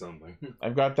gotta say something.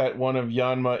 I've got that one of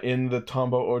Yanma in the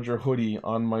Tombo Oger hoodie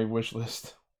on my wish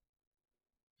list.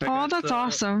 Oh, that's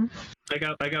awesome. I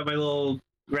got my little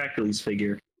Hercules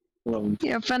figure.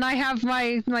 Yep, and I have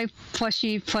my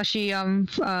plushie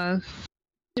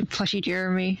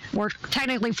Jeremy, or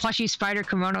technically plushie Spider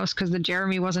Kimonos because the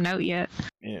Jeremy wasn't out yet.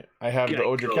 Yeah, I have the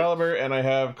Oger Caliber and I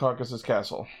have Caucasus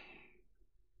Castle.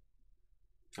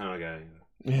 Oh, okay.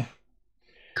 Yeah.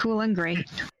 Cool and great.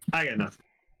 I got nothing.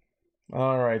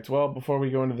 All right. Well, before we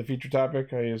go into the feature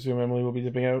topic, I assume Emily will be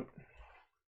dipping out.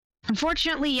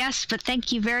 Unfortunately, yes, but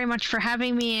thank you very much for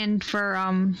having me and for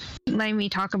letting me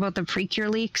talk about the Precure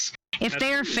leaks. If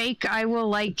they are fake, I will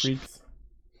like. If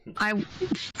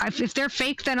they're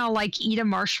fake, then I'll like eat a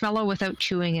marshmallow without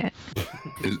chewing it.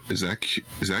 Is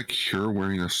that Cure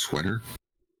wearing a sweater?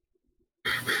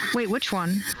 Wait, which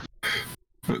one?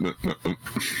 No.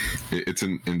 It's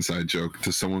an inside joke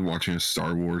to someone watching a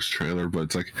Star Wars trailer, but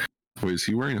it's like, wait, is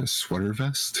he wearing a sweater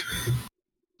vest?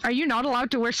 Are you not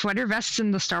allowed to wear sweater vests in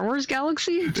the Star Wars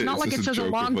galaxy? It's not like it says a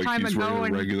long time ago.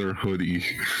 And a regular hoodie.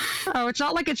 Oh, it's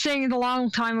not like it's saying a long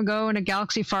time ago in a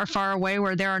galaxy far, far away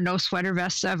where there are no sweater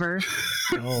vests ever.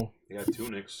 Oh, they got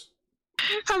tunics.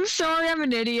 I'm sorry, I'm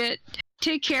an idiot.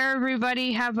 Take care,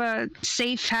 everybody. Have a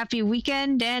safe, happy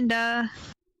weekend, and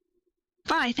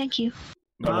bye. Thank you.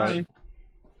 Bye.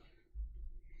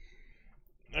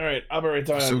 All right, I'll be right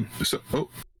time.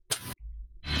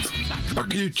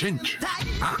 Fuck you, Chinch.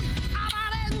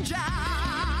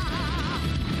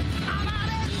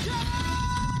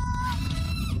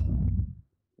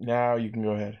 Now you can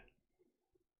go ahead.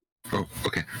 Oh,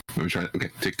 okay. Let me try it. Okay,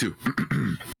 take 2.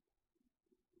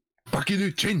 Fuck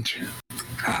you, Chinch.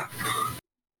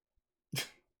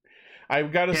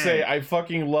 I've got to say, I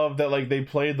fucking love that, like, they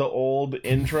played the old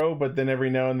intro, but then every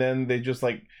now and then they just,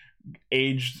 like,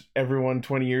 aged everyone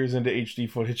 20 years into HD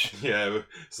footage. Yeah,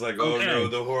 it's like, oh no,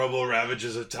 the horrible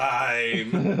ravages of time.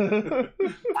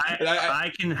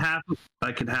 I can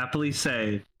happily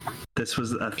say this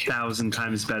was 1,000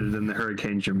 times better than the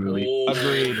Hurricane movie. Oh,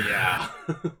 agreed. Yeah,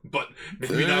 but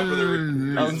maybe not for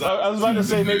the. I was about to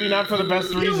say maybe not for the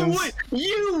best reasons.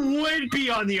 You would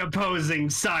be on the opposing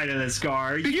side of this,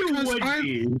 Gar. You would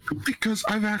be because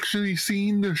I've actually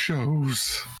seen the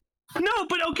shows. No,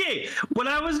 but okay. What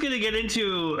I was gonna get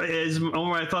into is one of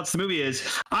my thoughts. The movie is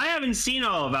I haven't seen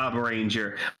all of Alba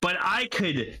Ranger, but I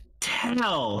could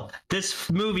tell this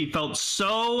movie felt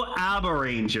so Alba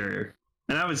Ranger,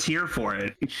 and I was here for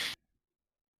it.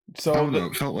 So I don't know.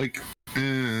 It felt like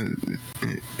the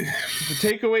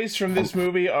takeaways from this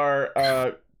movie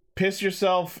are piss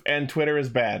yourself and Twitter is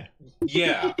bad.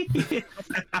 Yeah,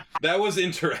 that was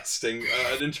interesting.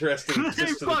 An interesting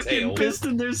twist to the tail. Pissed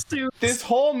in their suits. This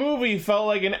whole movie felt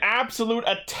like an absolute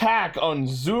attack on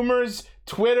Zoomers,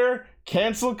 Twitter,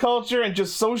 cancel culture, and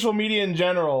just social media in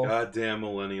general. Goddamn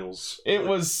millennials. It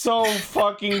was so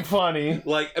fucking funny.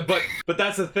 Like, but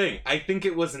that's the thing. I think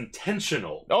it was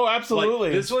intentional. Oh, absolutely.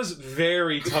 Like, this was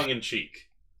very tongue in cheek.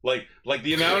 Like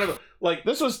the amount of like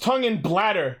this was tongue in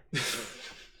bladder.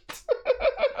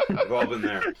 We've all been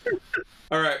there.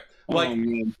 All right, like,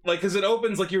 because it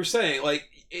opens like you were saying, like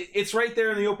it's right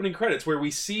there in the opening credits where we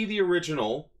see the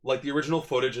original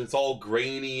footage, and it's all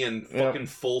grainy and fucking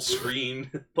full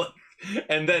screen,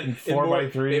 and then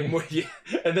 4:3,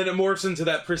 and then it morphs into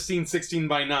that pristine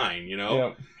 16:9, you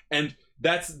know, and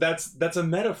that's a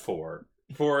metaphor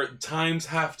for times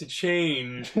have to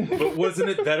change, but wasn't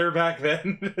it better back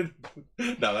then?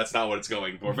 No, that's not what it's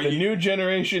going for. But the new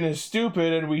generation is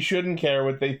stupid, and we shouldn't care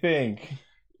what they think.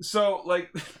 So,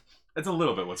 like, that's a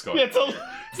little bit what's going on.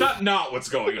 It's not what's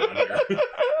going on here.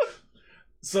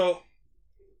 So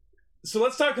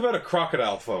let's talk about a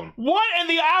crocodile phone. What in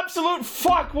the absolute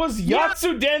fuck was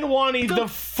Yatsu Denwani, the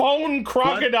phone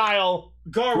crocodile?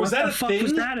 Gar, was that a thing? What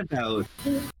was that about?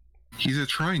 He's a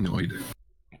trinoid.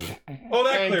 Oh,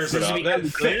 that clears it up.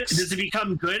 Does it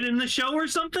become good in the show or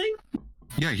something?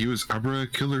 Yeah, he was Abra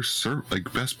Killer's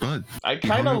best bud. I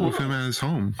kind of with him at his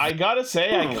home. I gotta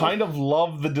say, I kind of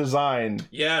love the design.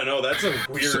 Yeah, no, that's a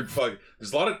weird fuck.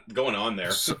 There's a lot of going on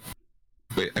there.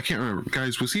 Wait, I can't remember,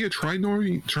 guys. Was he a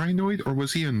trinoid, or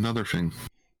was he another thing?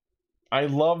 I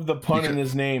love the pun in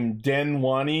his name,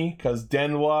 Denwani, because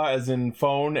Denwa as in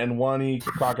phone and Wani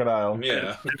crocodile.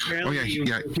 Yeah. Apparently he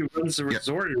runs a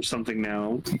resort or something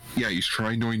now. Yeah, he's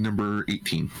trinoid number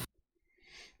 18.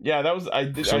 Yeah, that was I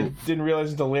didn't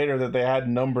realize until later that they had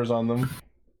numbers on them.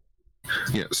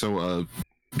 Yeah, so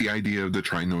the idea of the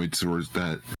trinoids was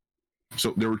that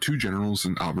there were two generals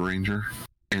in Alba Ranger,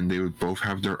 and they would both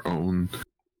have their own.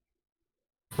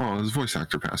 Well, his voice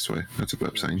actor passed away. That's what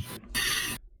I'm saying.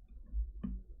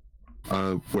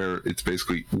 Where it's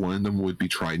basically one of them would be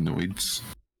trinoids,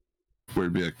 where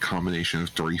it'd be a combination of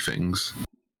three things.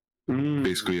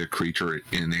 Basically a creature, an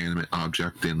inanimate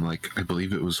object, and I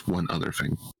believe it was one other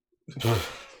thing.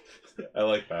 I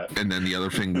like that. And then the other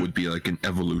thing would be like an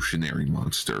evolutionary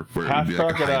monster, where half it would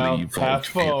be crocodile, like a half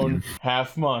phone, alien.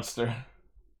 half monster.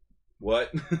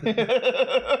 What?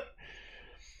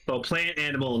 So plant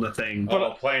animal in the thing.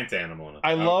 But plant animal in it.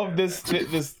 I love this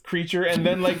creature, and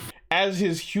then as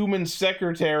his human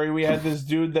secretary, we had this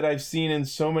dude that I've seen in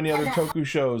so many other Toku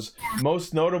shows,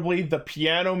 most notably the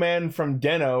Piano Man from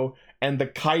Den-O and the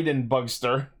Kaiden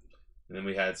Bugster. And then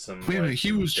we had some. Wait a minute,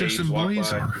 he was just in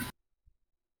Blazar.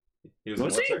 He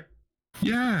was he?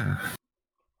 Yeah,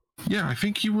 I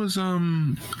think he was he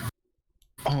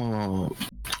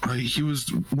was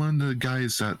one of the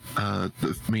guys that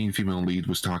the main female lead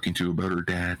was talking to about her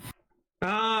dad.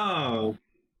 Oh,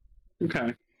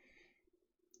 okay.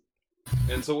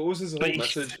 And so, what was his whole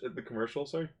message at the commercial?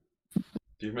 Sorry,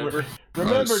 do you remember?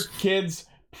 Remember, kids,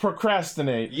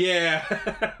 procrastinate.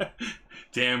 Yeah.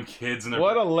 Damn kids and their...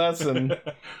 What a lesson.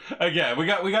 Again, we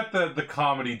got the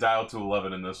comedy dialed to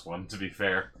 11 in this one. To be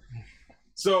fair,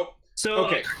 so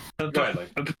okay. Go ahead,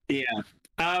 yeah.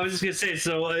 I was just gonna say,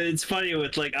 so it's funny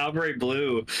with Albright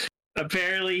Blue.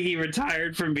 Apparently, he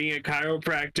retired from being a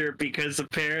chiropractor because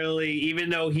apparently, even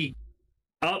though he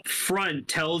up front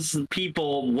tells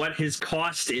people what his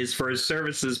cost is for his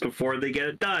services before they get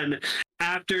it done,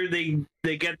 after they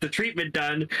get the treatment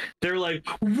done, they're like,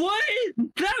 "What?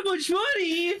 That much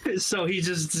money?" So he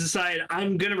just decided,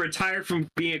 "I'm gonna retire from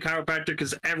being a chiropractor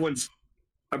because everyone's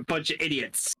a bunch of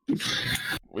idiots."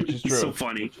 Which is true. So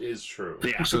funny. Which is true.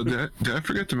 Yeah. So did I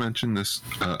forget to mention this?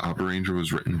 Alba Ranger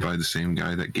was written by the same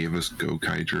guy that gave us Go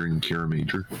Kaiger and Kira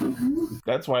Major.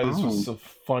 That's why this was so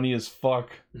funny as fuck.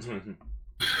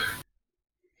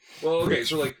 Well, okay,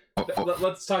 so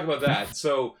let's talk about that.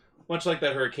 So much like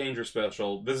that Hurricaneger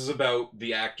special, this is about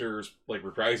the actors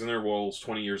reprising their roles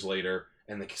 20 years later,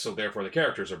 and so therefore the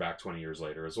characters are back 20 years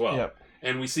later as well. Yep.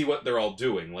 And we see what they're all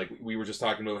doing. We were just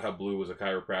talking about how Blue was a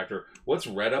chiropractor. What's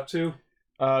Red up to?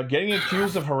 Getting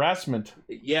accused of harassment.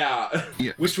 Yeah.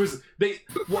 Which was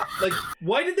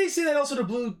why did they say that also to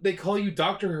Blue? They call you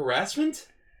Dr. Harassment?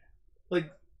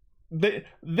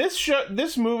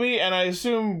 this movie, and I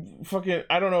assume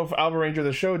I don't know if Alba Ranger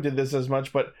the show did this as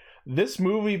much, but this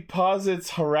movie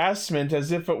posits harassment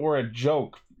as if it were a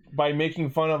joke by making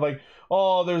fun of, like,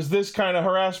 oh, there's this kind of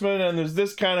harassment and there's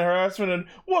this kind of harassment, and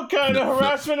what kind of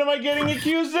harassment am I getting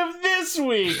accused of this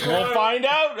week? We'll find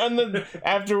out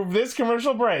after this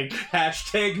commercial break.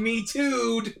 Hashtag me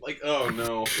too. Like, oh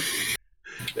no.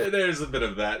 There's a bit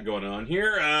of that going on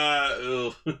here.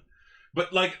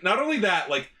 But like, not only that,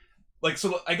 like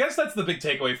so I guess that's the big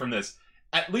takeaway from this.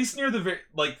 At least near the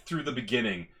through the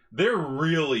beginning, they're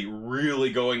really,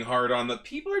 really going hard on that.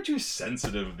 People are too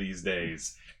sensitive these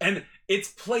days. And it's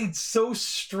played so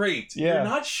straight. Yeah. You're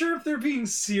not sure if they're being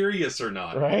serious or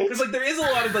not. Right? Because like there is a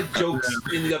lot of like jokes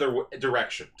in the other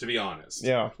direction, to be honest.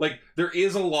 Yeah. Like there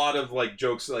is a lot of like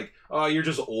jokes like, oh, you're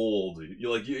just old.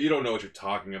 You don't know what you're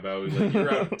talking about. Like,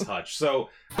 you're out of touch. So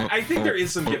I think there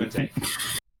is some give and take.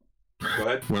 Go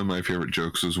ahead. One of my favorite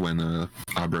jokes is when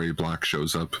Aubrey Black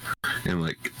shows up and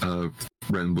like Red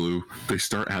and Blue, they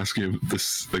start asking him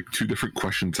this like 2 different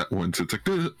questions at once. It's like,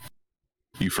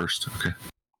 you first, okay.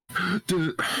 Fuck.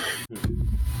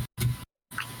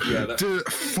 Yeah,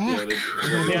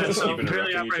 so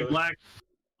apparently Outright Black,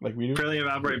 like we do. Apparently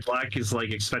Outright Black is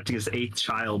like expecting his 8th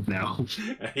child now.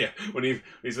 Yeah, when he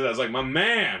said that, I was like, my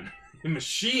man,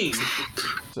 machine.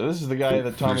 So this is the guy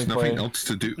that Tommy There's nothing played. else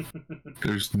to do.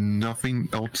 There's nothing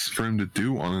else for him to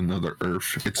do on another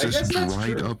Earth. It's just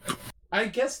dried up. I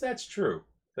guess that's true.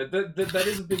 That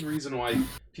is a big reason why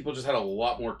people just had a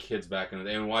lot more kids back in the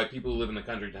day, and why people who live in the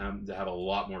country tend to have a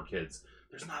lot more kids.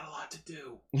 There's not a lot to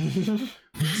do.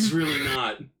 It's really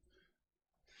not.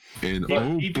 And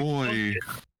oh boy,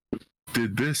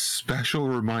 did this special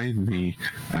remind me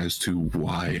as to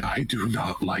why I do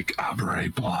not like Aubrey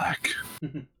Black.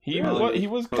 He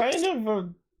was kind of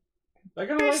I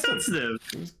kind of like sensitive.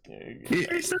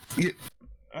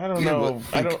 I don't know.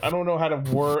 I don't know how to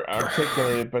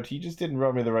articulate it, but he just didn't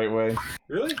rub me the right way.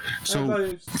 Really?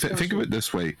 So think of it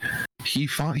this way: he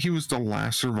thought he was the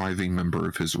last surviving member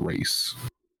of his race.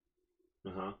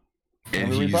 Uh-huh.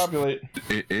 And he's repopulate.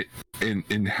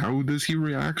 And how does he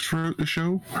react throughout the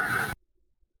show?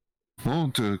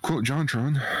 Well, to quote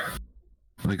JonTron,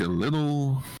 like a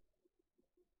little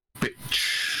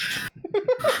bitch.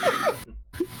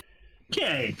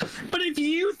 Okay, but if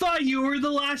you thought you were the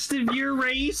last of your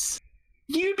race,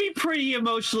 you'd be pretty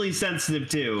emotionally sensitive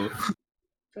too.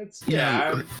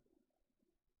 Yeah,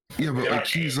 but like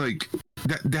he's like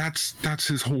that's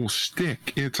his whole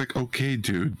shtick. It's like, okay,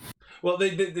 dude. Well,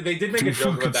 they did make a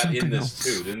joke about that in this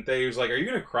too, didn't they? He was like, "Are you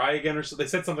gonna cry again?" Or so they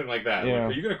said something like that. Yeah.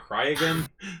 Like, are you gonna cry again?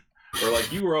 Or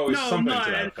like, you were always something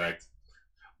to that effect.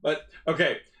 But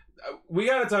okay. We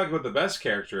gotta talk about the best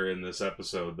character in this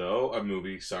episode, though.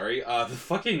 The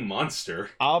fucking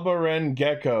monster. Albaren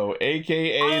Gecko,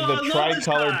 a.k.a. the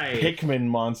tricolored Pikmin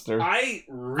monster. I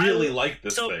really like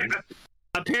this thing.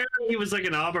 Apparently he was like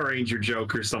an Alba Ranger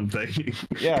joke or something.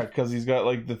 Yeah, because he's got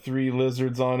like the 3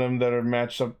 lizards on him that are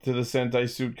matched up to the Sentai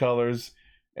suit colors.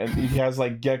 And he has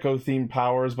like gecko-themed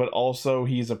powers, but also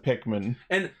he's a Pikmin.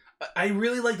 And I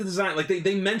really like the design. Like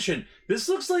they mentioned, this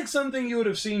looks like something you would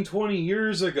have seen 20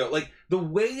 years ago. Like the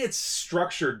way it's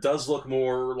structured does look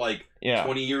more like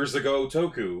 20 years ago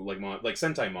Toku, like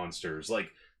Sentai monsters.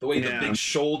 Like the way the big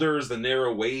shoulders, the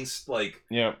narrow waist, like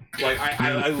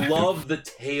I love the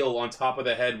tail on top of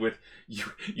the head with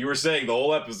you were saying the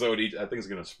whole episode that thing's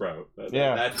gonna sprout.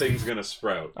 That thing's gonna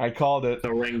sprout. I called it. The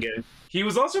Rengen. He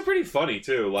was also pretty funny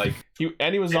too. Like he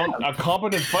was a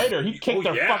competent fighter. He kicked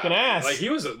their fucking ass. Like he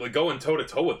was like going toe to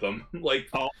toe with them. Like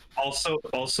also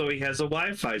he has a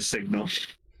Wi-Fi signal.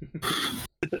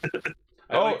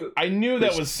 I knew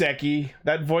that was Seki.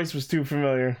 That voice was too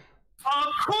familiar.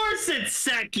 Of course it's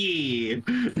Seki!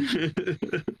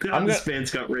 This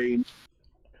man's got range.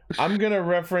 I'm gonna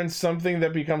reference something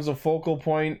that becomes a focal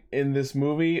point in this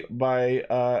movie by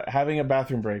having a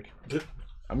bathroom break.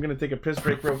 I'm gonna take a piss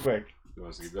break real quick. You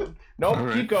want to keep going?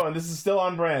 Nope, keep going. This is still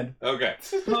on brand. Okay.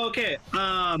 Okay.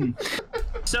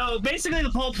 So basically,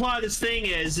 the whole plot of this thing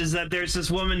is that there's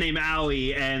this woman named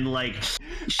Aoi, and like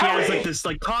she has like this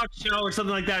like talk show or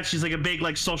something like that. She's like a big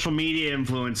like social media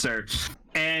influencer.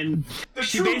 And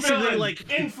she basically like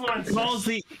calls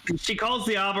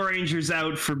the Alba Rangers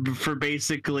out for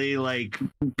basically like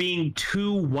being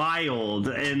too wild,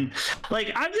 and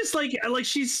like I'm just like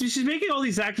she's making all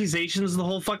these accusations the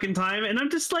whole fucking time, and I'm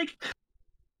just like,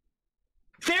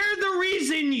 they're the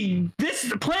reason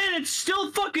this planet's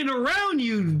still fucking around,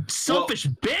 you selfish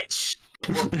bitch.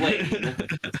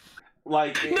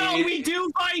 We do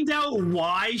find out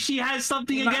why she has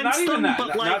something against them,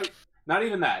 but like not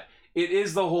even that. it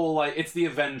is the whole like it's the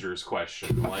Avengers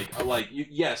question.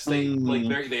 Yes,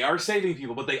 they are saving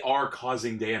people, but they are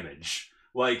causing damage.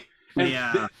 Like,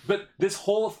 but this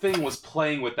whole thing was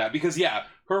playing with that because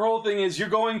her whole thing is you're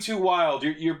going too wild.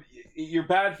 You're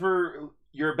bad for.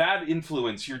 You're a bad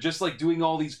influence. You're just like doing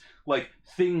all these like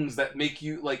things that make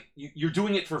you like you're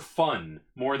doing it for fun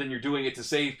more than you're doing it to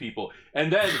save people.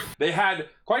 And then they had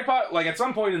at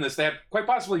some point in this they had quite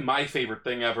possibly my favorite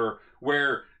thing ever,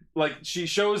 where like she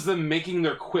shows them making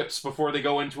their quips before they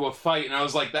go into a fight, and I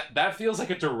was like that feels like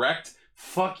a direct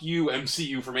fuck you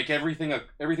MCU for making everything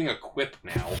a quip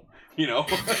now. You know,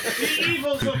 the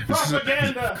evils of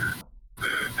propaganda.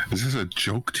 Is this a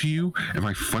joke to you? Am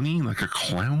I funny like a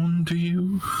clown to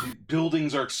you?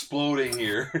 Buildings are exploding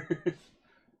here.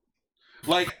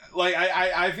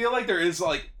 I feel like there is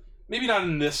like maybe not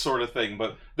in this sort of thing,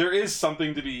 but there is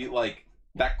something to be like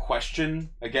that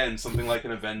question again, something like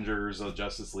an Avengers, a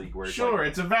Justice League, where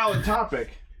it's a valid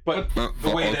topic, but the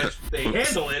way that they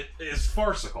handle it is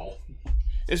farcical.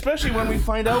 Especially when we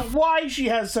find out why she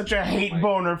has such a hate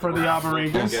boner for the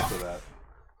Operators. We'll get to that.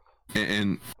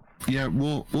 And yeah,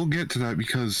 we'll get to that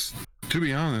because, to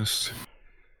be honest,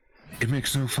 it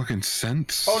makes no fucking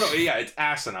sense. Oh no, yeah, it's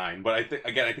asinine. But I think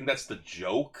that's the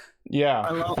joke.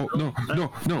 Yeah.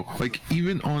 No. Like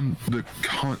even on the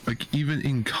even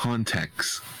in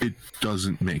context, it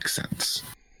doesn't make sense.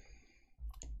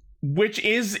 Which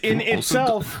is in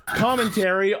itself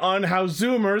commentary on how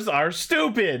Zoomers are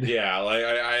stupid. Yeah, like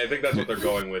I think that's what they're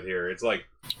going with here. It's like.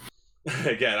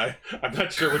 Again, I'm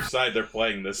not sure which side they're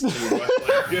playing this to. But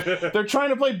they're trying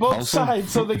to play both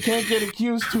sides so they can't get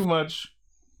accused too much.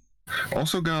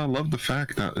 Also, gotta love the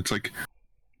fact that it's like,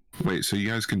 wait, so you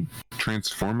guys can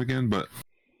transform again? But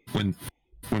when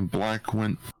Black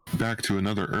went back to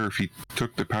another Earth, he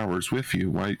took the powers with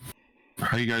you. Why?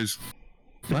 How you guys?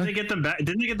 Didn't they get them back?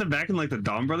 Didn't they get them back in like the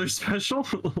Dawn Brothers special?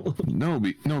 No,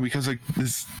 because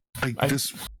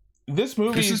This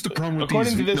movie, this is the problem with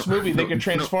according these, to this movie, they could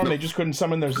transform. They just couldn't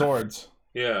summon their Zords.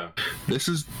 Yeah. This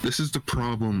is the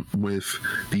problem with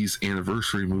these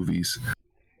anniversary movies.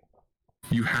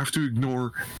 You have to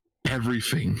ignore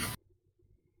everything.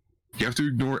 You have to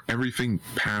ignore everything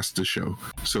past the show.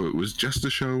 So it was just a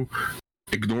show.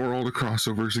 Ignore all the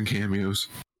crossovers and cameos.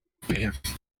 Bam.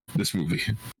 This movie.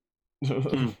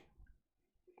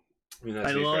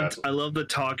 I love the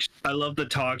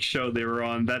talk show they were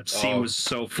on. That scene was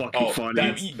so fucking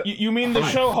funny. You mean the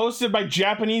show hosted by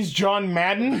Japanese John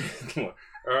Madden?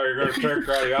 You're gonna take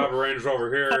the operators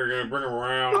over here. You're gonna bring them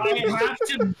around. I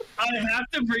have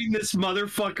to bring this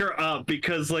motherfucker up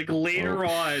because like later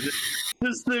on,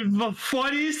 just the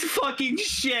funniest fucking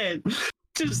shit.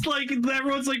 Just like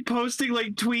everyone's like posting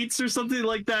like tweets or something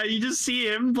like that. You just see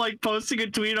him like posting a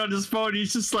tweet on his phone.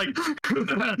 He's just like,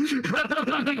 it's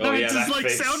just like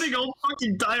face. Sounding all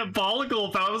fucking diabolical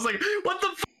about. I was like, what the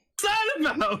f is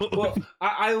that about? Well,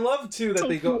 I love too that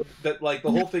they go that like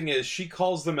the whole thing is she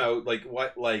calls them out like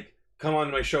what like come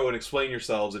on my show and explain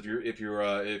yourselves if you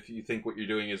think what you're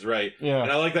doing is right. Yeah. And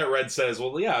I like that Red says,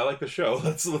 well, yeah, I like the show.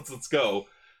 Let's go.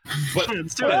 But I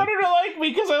wanted to like me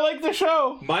because I like the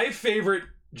show. My favorite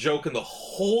joke in the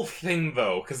whole thing,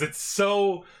 though, because it's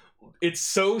so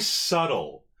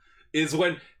subtle, is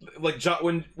when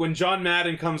when John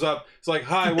Madden comes up. It's like,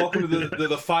 hi, welcome to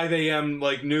the 5 a.m.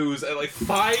 like news at like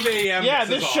 5 a.m. Yeah,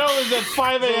 this show is at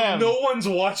 5 a.m. So no one's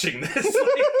watching this.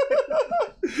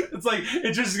 It's like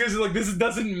it just gives like this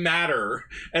doesn't matter,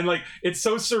 and like it's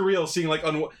so surreal seeing like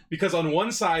because on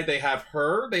one side they have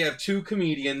two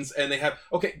comedians, and they have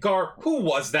Gar, who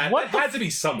was that? That had to be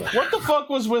someone. What the fuck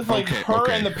was with like her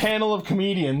and the panel of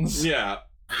comedians? Yeah.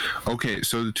 Okay,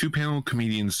 so the two panel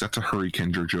comedians, that's a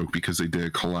Hurricane joke because they did a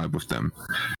collab with them.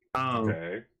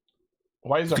 Okay.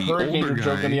 Why is a Hurricane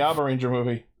joke in the Alba Ranger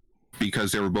movie?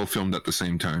 Because they were both filmed at the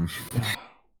same time.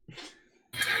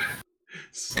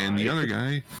 And the other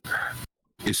guy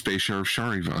is Space Sheriff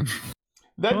Charivan.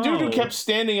 That dude who kept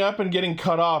standing up and getting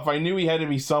cut off, I knew he had to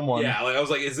be someone. Yeah, like I was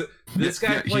like, is it this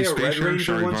guy play a Red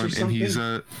Ranger once or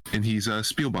something? And he's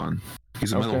Spielbahn.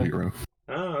 He's a metal hero.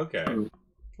 Oh, okay.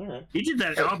 Right. He did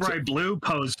that Albright Blue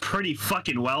pose pretty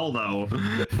fucking well, though.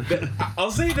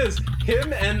 I'll say this: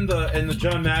 him and the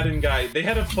John Madden guy, they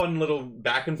had a fun little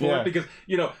back and forth because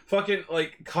fucking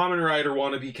like Kamen Rider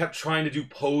wannabe kept trying to do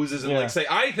poses and like say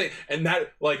I think, and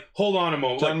that like hold on a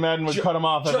moment, John Madden would cut him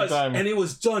off every time, and it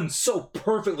was done so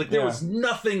perfect. Like there was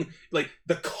nothing like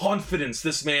the confidence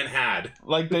this man had.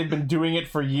 Like they've been doing it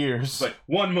for years. Like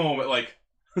one moment, like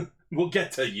we'll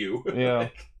get to you. Yeah.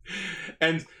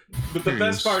 But the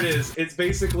best part is it's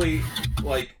basically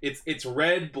like it's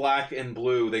red, black, and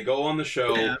blue. They go on the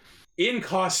show in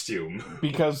costume.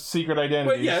 Because secret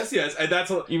identities. But yes, and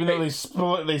that's even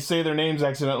though they say their names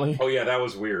accidentally. Oh yeah, that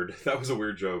was weird. That was a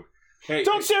weird joke. Hey,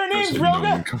 don't say our names,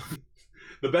 Roga!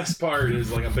 The best part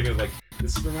is, like, I'm thinking, like,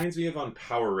 this reminds me of on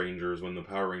Power Rangers, when the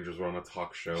Power Rangers were on a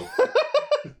talk show.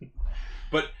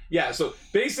 But, yeah, so,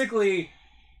 basically,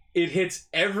 it hits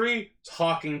every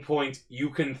talking point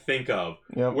you can think of.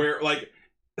 Yep. Where, like,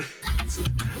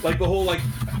 like, the whole, like,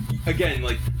 again,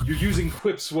 like, you're using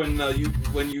quips when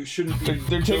you shouldn't be.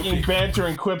 They're taking banter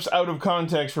and quips out of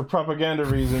context for propaganda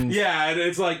reasons. Yeah, and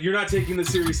it's like, you're not taking this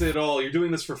seriously at all. You're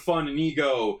doing this for fun and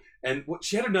ego. And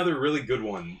she had another really good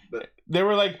one. They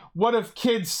were like, what if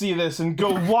kids see this and go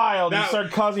wild and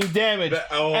start causing damage?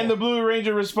 And the Blue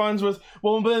Ranger responds with,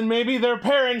 well, then maybe their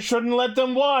parents shouldn't let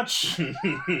them watch. And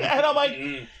I'm like,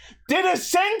 did a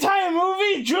Sentai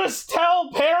movie just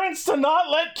tell parents to not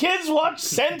let kids watch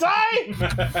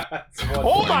Sentai?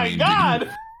 Oh my god!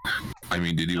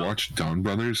 Did you watch Dawn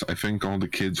Brothers? I think all the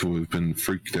kids would have been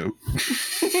freaked out.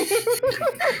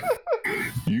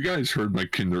 You guys heard my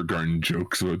kindergarten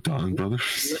jokes about Dawn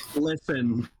Brothers?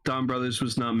 Listen, Dawn Brothers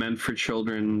was not meant for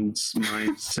children's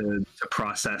minds to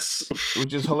process.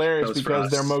 Which is hilarious because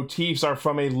their motifs are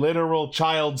from a literal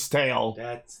child's tale.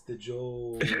 That's the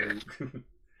joke.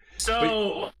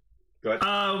 So,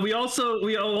 we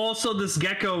also this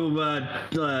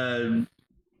gecko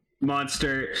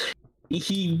monster.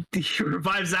 He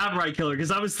revives Aberrai Killer,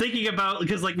 because I was thinking about,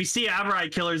 because like we see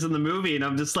Aberrai Killers in the movie and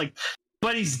I'm just like,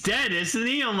 but he's dead, isn't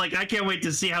he? I'm like, I can't wait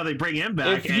to see how they bring him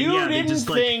back. If you didn't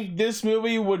think this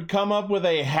movie would come up with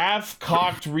a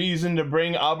half-cocked reason to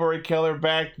bring Aberrai Killer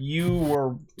back, you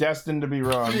were destined to be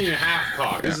wrong. I mean,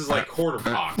 half-cocked. This is like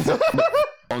quarter-cocked.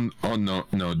 Oh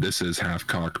no, this is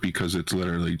half-cocked because it's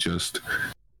literally just,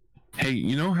 hey,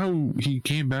 you know how he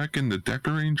came back in the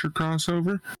Decker Ranger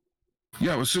crossover?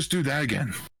 Yeah, let's just do that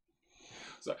again.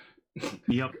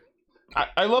 Yep.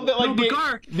 I love that, like,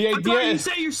 the idea you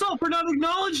say yourself for not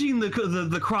acknowledging the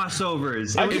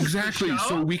crossovers. Exactly,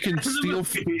 so we can steal.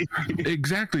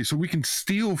 Exactly, so we can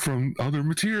steal from other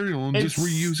material and just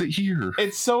reuse it here.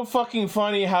 It's so fucking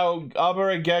funny how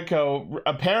Aberrai Gecko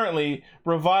apparently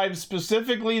revives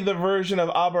specifically the version of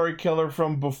Aberrai Killer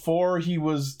from before he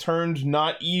was turned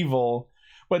not evil,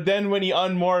 but then when he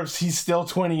unmorphs, he's still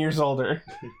 20 years older.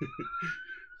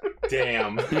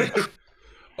 Damn.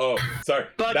 Oh, sorry.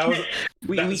 But that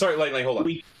was sorry. Like, hold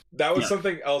on. That was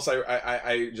something else.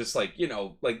 I just, like, you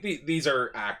know, like these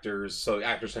are actors, so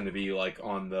actors tend to be like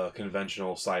on the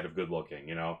conventional side of good looking,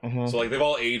 you know. Mm-hmm. So like they've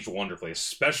all aged wonderfully,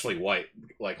 especially White.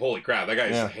 Like, holy crap, that guy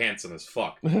is handsome as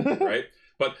fuck, right?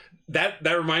 But that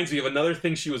reminds me of another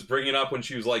thing she was bringing up when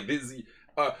she was like, "This,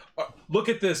 look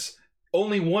at this."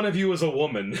 Only one of you is a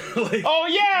woman. Like, oh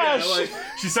yeah, like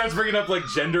she starts bringing up like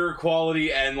gender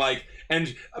equality and like.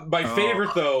 And my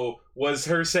favorite, though, was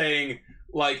her saying,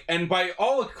 like, and by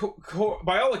all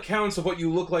accounts of what you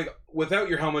look like without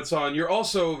your helmets on, you're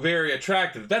also very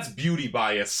attractive. That's beauty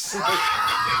bias.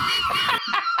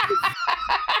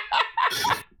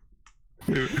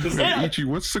 Ichi,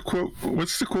 what's the quote?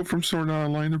 What's the quote from Sword Art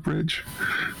Online: The Bridge?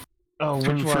 Oh,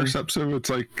 from which the one? First episode, it's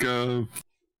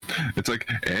like,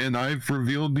 and I've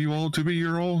revealed you all to be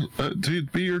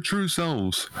your true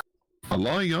selves. A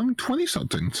lot of young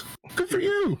 20-somethings. Good for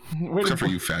you. Except for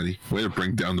you, fatty. Way to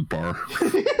bring down the bar.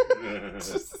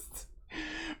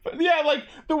 But yeah, like,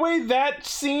 the way that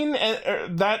scene,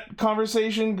 that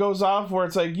conversation goes off, where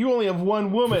it's like, you only have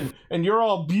one woman, and you're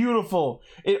all beautiful.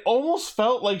 It almost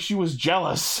felt like she was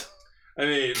jealous. I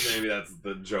mean, maybe that's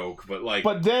the joke, but like...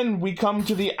 But then we come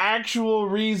to the actual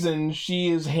reason she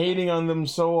is hating on them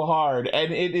so hard,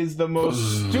 and it is the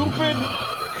most stupid,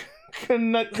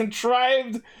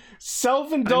 contrived...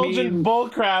 self-indulgent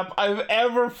bullcrap I've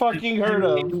ever fucking heard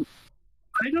of.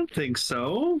 I don't think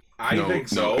so. I think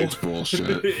so. No, it's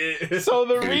bullshit. So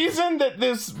the reason that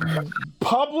this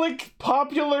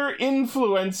popular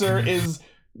influencer is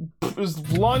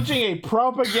launching a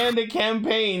propaganda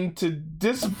campaign to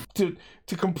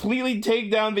completely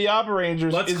take down the Abba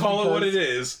Rangers. Let's call it what it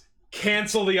is.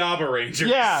 Cancel the Abba Rangers.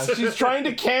 Yeah, she's trying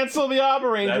to cancel the Abba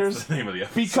Rangers. That's the name of the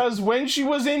episode. Because when she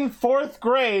was in 4th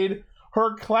grade,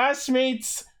 her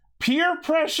classmates peer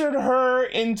pressured her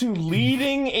into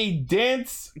leading a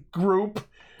dance group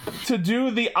to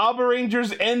do the Abba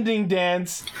Rangers ending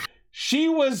dance. She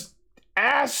was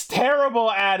ass terrible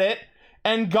at it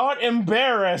and got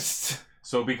embarrassed.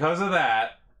 So because of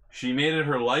that, she made it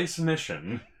her life's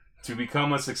mission to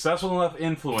become a successful enough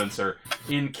influencer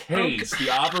in case the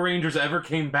Abba Rangers ever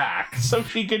came back. So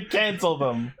she could cancel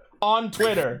them on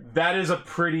Twitter. That is a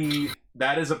pretty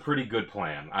that is a pretty good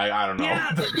plan. I don't know.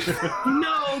 Yeah.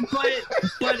 No,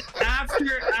 but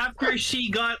after she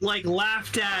got like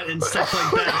laughed at and stuff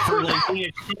like that for like being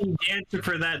a shitty dancer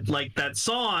for that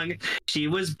song, she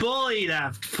was bullied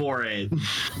for it.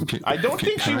 I don't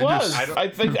think she was. I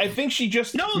think she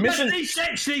just they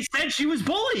said she was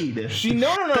bullied.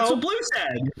 No. That's what Blue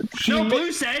said.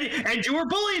 Blue said, and you were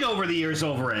bullied over the years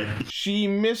over it. She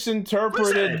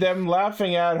misinterpreted them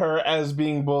laughing at her as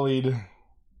being bullied.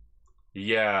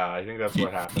 Yeah, I think that's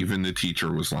what happened. Even the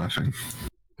teacher was laughing,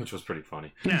 which was pretty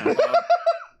funny. Yeah.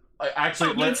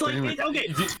 Actually, it's like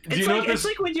it's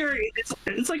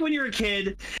like when you're a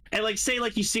kid and like say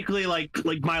like you secretly like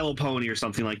Milo Pony or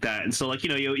something like that, and so like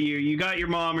you got your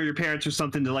mom or your parents or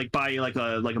something to like buy you like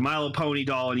a Milo Pony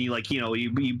doll, and you like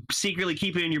you secretly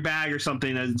keep it in your bag or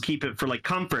something and keep it for like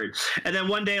comfort, and then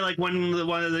one day like when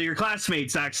one of your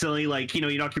classmates accidentally like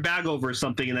you knock your bag over or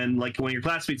something, and then like one of your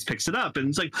classmates picks it up and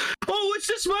it's like, oh, what's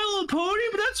this Milo Pony?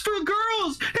 But that's for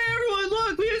girls. Hey everyone,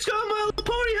 look, we just got Milo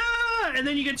Pony, ha! And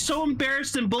then you get so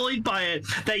embarrassed and bullied by it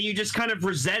that you just kind of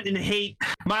resent and hate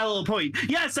My Little Pony.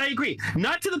 Yes, I agree.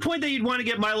 Not to the point that you'd want to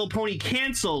get My Little Pony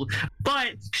canceled,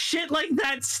 but shit like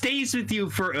that stays with you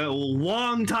for a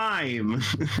long time.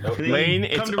 Lane,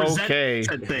 it's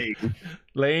okay.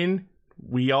 Lane,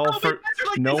 we all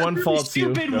no one faults you.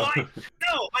 Why?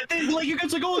 No, but then like you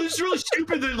guys like, oh, this is really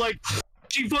stupid. That like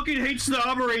she fucking hates the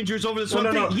Arbor Rangers over this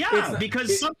one thing. Yeah,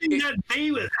 because something that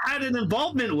they had an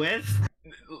involvement with.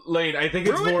 Lane, I think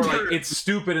it's more like it's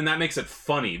stupid, and that makes it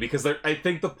funny because I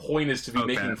think the point is to be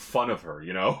making fun of her,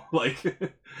 you know, like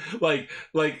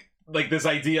this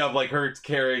idea of like her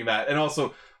carrying that, and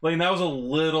also Lane, that was a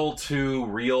little too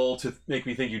real to make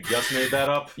me think you just made that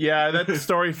up. Yeah, that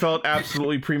story felt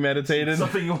absolutely premeditated.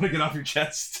 Something you want to get off your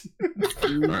chest.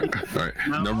 All right.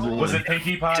 Number one. Was it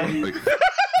Pinkie Pie?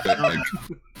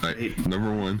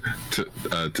 Number one,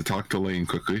 to talk to Lane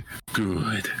quickly.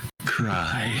 Good.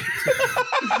 Cry.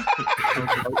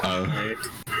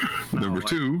 Number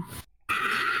two.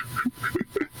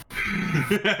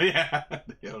 Yeah.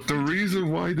 The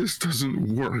reason why this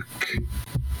doesn't work.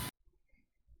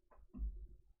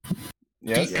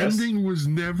 Yes, the ending was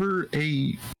never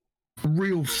a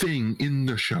real thing in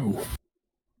the show.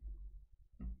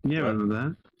 Yeah, I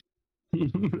remember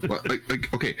that. Well,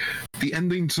 okay, the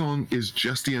ending song is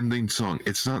just the ending song.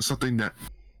 It's not something that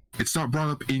it's not brought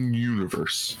up in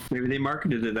universe. Maybe they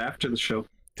marketed it after the show.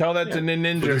 Tell that to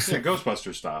Ninja.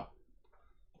 Ghostbusters style.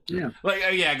 Yeah.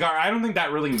 Gar, I don't think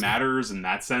that really matters in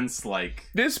that sense. Like,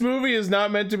 this movie is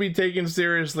not meant to be taken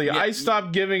seriously. Yeah. I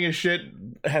stopped giving a shit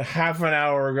half an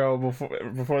hour ago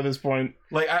before this point.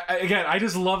 Like, I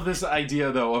just love this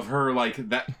idea though of her like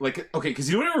that. Like, okay, because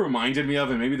you know what it reminded me of,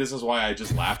 and maybe this is why I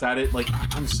just laughed at it. Like,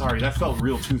 I'm sorry, that felt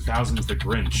real 2000s The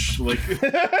Grinch. Like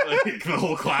the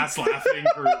whole class laughing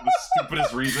for the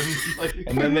stupidest reason. Like,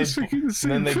 and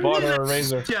then they bought her a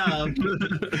razor. Yeah.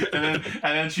 and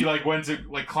then she like went to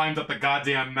like climbed up the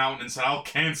goddamn mountain and said, "I'll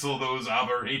cancel those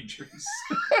Arbor Rangers."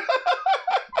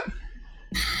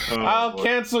 I'll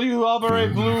cancel you,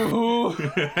 Albert Blue.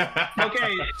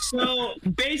 Okay, so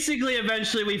basically,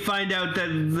 eventually we find out that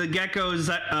the Gecko's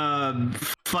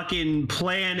fucking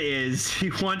plan is he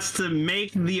wants to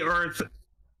make the Earth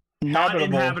not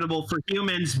inhabitable for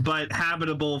humans, but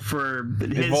habitable for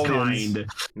his kind.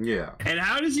 Yeah. And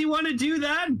how does he want to do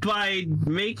that? By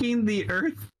making the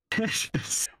Earth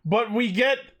But we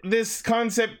get this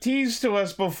concept teased to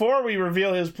us before we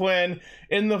reveal his plan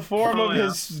in the form of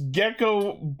his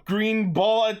gecko green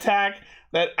ball attack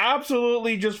that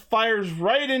absolutely just fires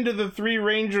right into the three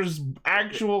Rangers'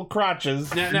 actual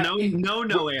crotches.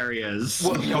 No areas.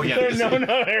 Well, oh yeah,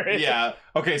 no areas. Yeah.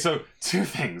 Okay, so two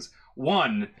things.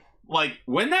 One, like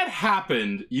when that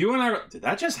happened, you and I were, did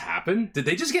that just happen? Did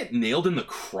they just get nailed in the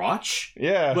crotch?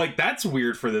 Yeah. Like that's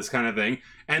weird for this kind of thing.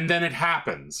 And then it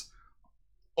happens.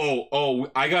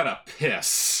 Oh, I gotta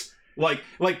piss. Like,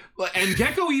 and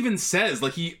Gecko even says,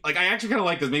 I actually kind of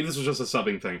like this. Maybe this was just a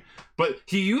subbing thing, but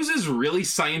he uses really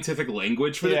scientific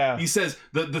language for it. He says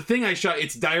the thing I shot,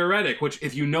 it's diuretic, which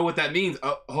if you know what that means,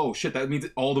 oh shit, that means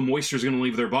all the moisture is going to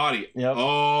leave their body. Yep.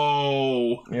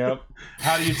 Oh. Yep.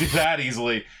 How do you do that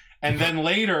easily? And then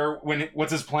later,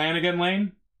 what's his plan again,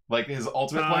 Lane? Like his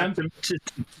ultimate plan?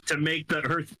 To make the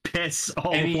Earth piss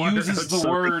all and he water uses the outside.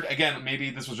 word, again, maybe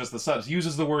this was just the subs, he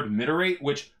uses the word miterate,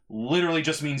 which literally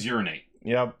just means urinate.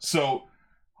 Yep. So,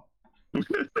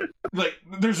 like,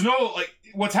 there's no, like,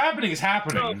 what's happening is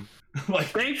happening. No. Like,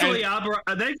 thankfully,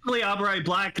 Albright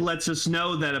Black lets us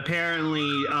know that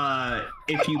apparently,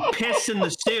 if you piss in the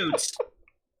suits,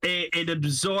 it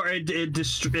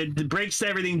breaks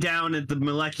everything down at the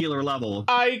molecular level.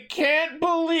 I can't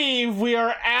believe we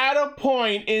are at a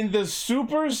point in the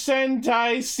Super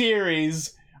Sentai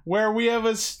series where we have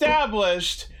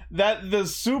established that the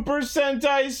Super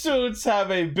Sentai suits have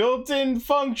a built-in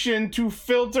function to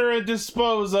filter and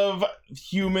dispose of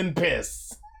human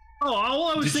piss. Oh,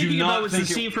 all I was Did thinking you not about was the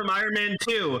think it- scene from Iron Man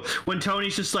 2 when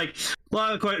Tony's just like, a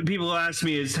lot of people ask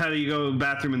me is, how do you go to the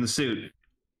bathroom in the suit?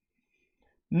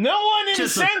 No one in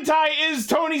Just Sentai is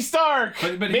Tony Stark.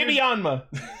 But Maybe here's- Yanma.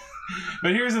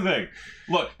 But here's the thing.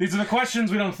 Look, these are the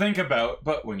questions we don't think about,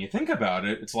 but when you think about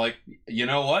it, it's like, you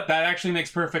know what? That actually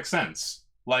makes perfect sense.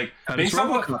 Like, based on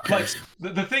what, like,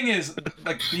 the thing is,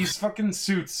 like, these fucking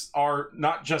suits are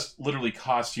not just literally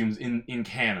costumes in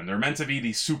canon. They're meant to be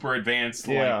these super advanced,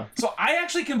 like, so I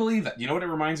actually can believe that. You know what it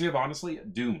reminds me of, honestly?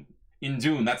 Dune. In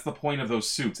Dune, that's the point of those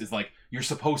suits, is like, you're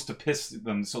supposed to piss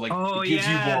them, so like, it gives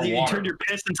you more you water. turn your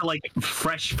piss into like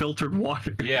fresh filtered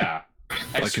water. Yeah.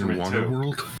 Like in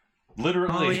Waterworld?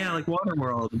 Literally. Oh yeah, like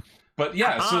Waterworld. But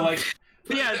yeah, so like...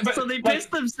 so they piss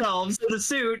themselves in the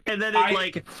suit, and then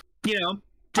it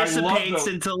dissipates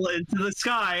into the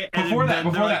sky. And Before that,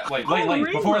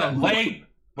 Lane.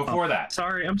 Before that.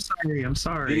 Sorry, I'm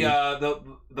sorry.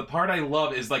 The part I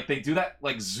love is like they do that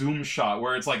like zoom shot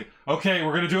where it's like, okay,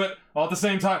 we're gonna do it all at the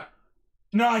same time.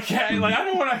 No, I can't. Like, I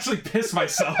don't want to actually piss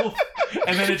myself.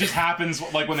 And then it just happens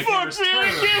like when the cameras turn. I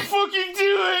can't fucking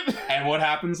do it. And what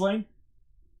happens, Lane?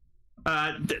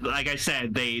 Like I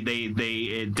said,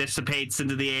 it dissipates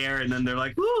into the air, and then they're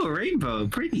like, "Ooh, rainbow,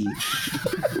 pretty."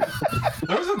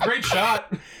 That was a great shot.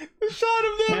 The shot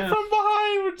of them from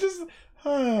behind would just,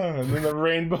 and then the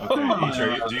rainbow. Okay,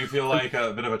 Ichiro, do you feel like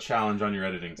a bit of a challenge on your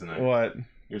editing tonight? What?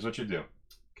 Here's what you do.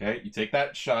 Okay, you take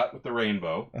that shot with the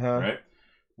rainbow, right,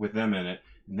 with them in it.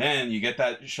 And then you get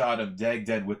that shot of Dag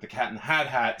Dead with the Cat in the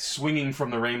Hat swinging from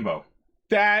the rainbow.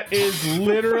 That is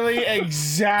literally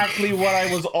exactly what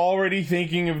I was already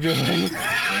thinking of doing. Very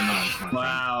nice,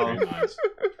 wow.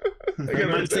 Very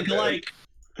nice. Think alike.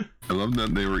 I love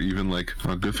that they were even like,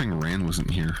 oh, good thing Rand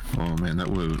wasn't here. Oh man, that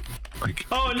would have like.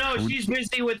 Oh no, she's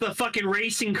busy with the fucking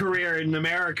racing career in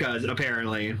America,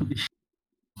 apparently.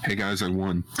 Hey guys, I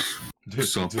won.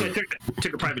 So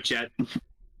took a private jet.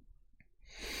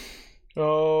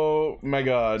 Oh my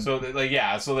god. So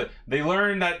they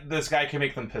learn that this guy can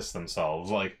make them piss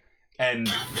themselves, like, and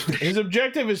his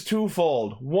objective is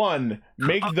twofold. One,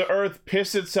 make the Earth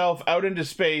piss itself out into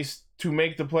space to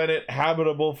make the planet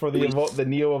habitable for the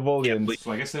Neo-Evolians.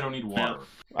 So I guess they don't need water.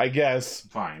 I guess.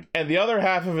 Fine. And the other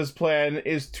half of his plan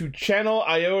is to channel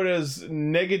Iota's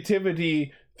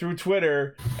negativity through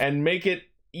Twitter and make it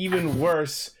even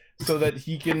worse so that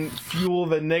he can fuel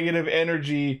the negative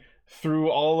energy through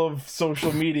all of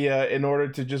social media in order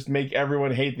to just make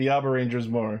everyone hate the Abba Rangers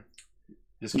more.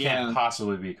 This can't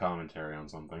possibly be commentary on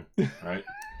something, right?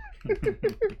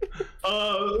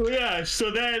 Yeah, so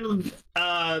then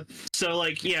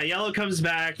Yellow comes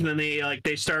back, and then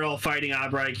they start all fighting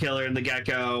Abrai Killer and the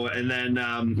Gecko, and then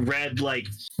Red, like,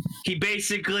 he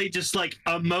basically just like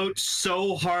emotes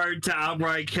so hard to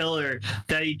Abrai Killer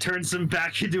that he turns him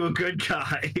back into a good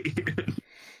guy.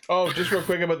 Oh, just real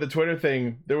quick about the Twitter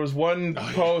thing. There was one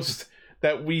post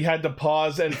that we had to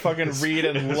pause and fucking read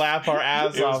and laugh our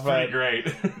ass off at. It was pretty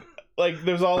great. Like,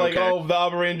 there's all like, oh, the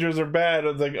Abba Rangers are bad.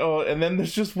 I was like, oh, and then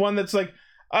there's just one that's like,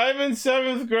 I'm in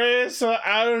 7th grade, so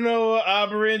I don't know what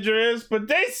Abba Ranger is, but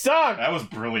they suck. That was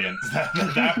brilliant.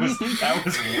 That was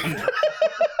wonderful.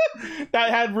 That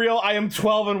had real, I am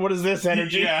 12 and what is this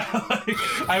energy? Yeah,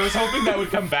 like, I was hoping that would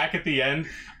come back at the end.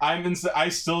 I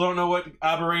still don't know what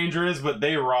Abba Ranger is, but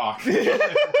they rock. That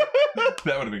would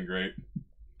have been great.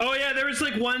 Oh yeah, there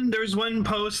was one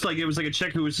post, like, it was like a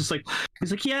chick who was just like,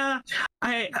 he's like, yeah,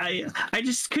 I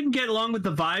just couldn't get along with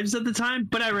the vibes at the time,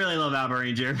 but I really love Abba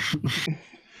Ranger.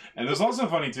 And it was also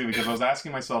funny too, because I was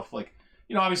asking myself, like,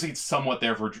 you know, obviously it's somewhat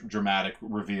there for dramatic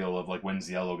reveal of like, when's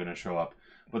Yellow gonna show up.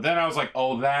 But then I was like,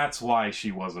 oh, that's why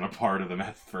she wasn't a part of them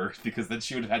at first, because then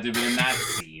she would have had to be in that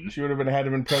scene. She would have had to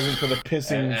been present for the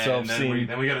pissing scene.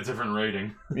 Then we got a different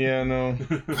rating. Yeah, no.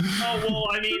 Oh, well,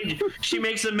 I mean, she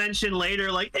makes a mention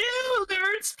later, like, ew, the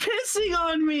Earth's pissing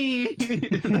on me.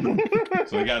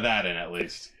 So we got that in, at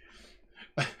least.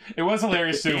 It was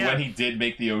hilarious too when he did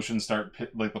make the ocean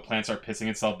the plant start pissing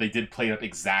itself. They did play it up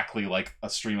exactly like a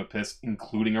stream of piss,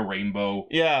 including a rainbow.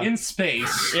 Yeah, in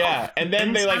space. Yeah, and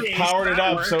then they like powered it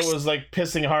up so it was like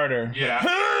pissing harder. Yeah.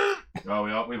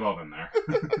 Oh, we've all been there.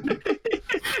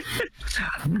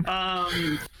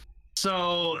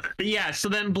 So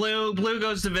then Blue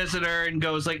goes to visit her and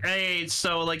goes like, hey,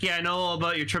 so like, yeah, I know all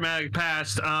about your traumatic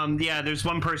past. Yeah, there's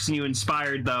one person you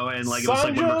inspired though, and like, it was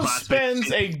like one of her Sanjo classmates.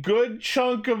 spends a good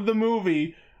chunk of the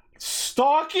movie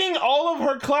stalking all of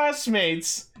her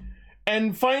classmates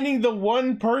and finding the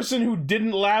one person who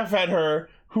didn't laugh at her,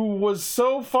 who was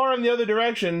so far in the other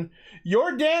direction.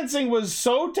 Your dancing was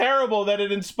so terrible that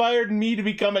it inspired me to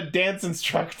become a dance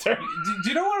instructor. Do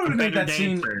you know what would have made that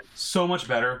scene so much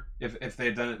better if they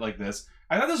had done it like this?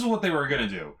 I thought this is what they were going to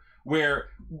do. Where,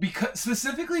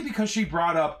 specifically because she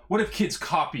brought up, what if kids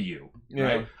copy you? Yeah.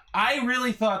 Right? I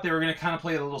really thought they were going to kind of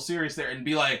play it a little serious there and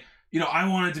be like, you know, I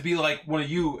wanted to be like one of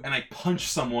you and I punch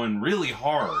someone really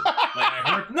hard.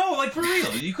 Like for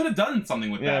real. You could have done something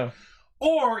with that.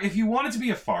 Or if you wanted to be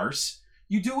a farce,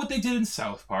 you do what they did in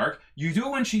South Park. You do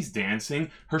it when she's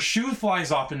dancing. Her shoe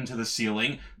flies off into the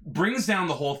ceiling, brings down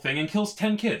the whole thing, and kills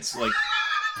 10 kids. Like,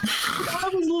 I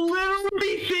was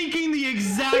literally thinking the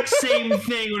exact same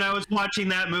thing when I was watching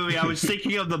that movie. I was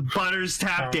thinking of the Butters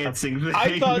tap dancing thing.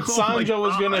 I thought Sanjo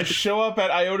was going to show up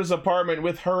at Iota's apartment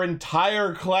with her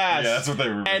entire class. Yeah, that's what they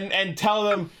were. And tell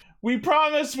them, we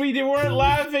promised we weren't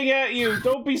laughing at you.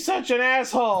 Don't be such an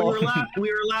asshole.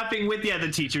 We were laughing with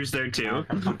the teachers there too.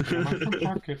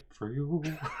 For you.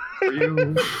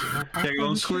 There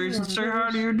goes Squeeze and say,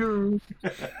 how do you do? I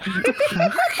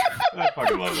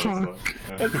fucking love that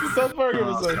stuff. That's the South Park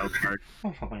episode. South Park.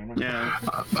 Yeah.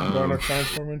 I'm gonna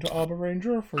transform into Abba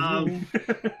Ranger for you.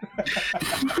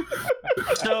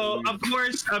 So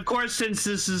of course, since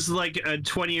this is like a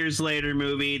 20 years later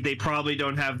movie, they probably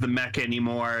don't have the mech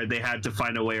anymore. They had to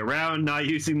find a way around not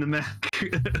using the mech.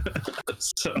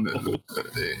 So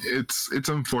it's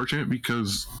unfortunate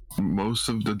because most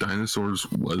of the dinosaurs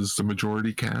was the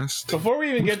majority cast. Before we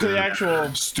even get to the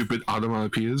actual stupid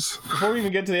onomatopoeias. Before we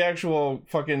even get to the actual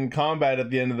fucking combat at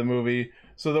the end of the movie,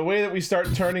 so the way that we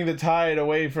start turning the tide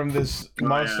away from this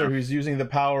monster who's using the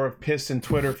power of piss and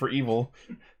Twitter for evil.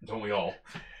 Don't we all?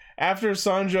 After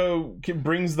Sanjo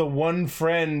brings the one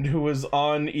friend who was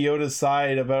on Iota's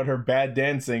side about her bad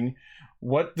dancing,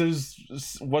 what does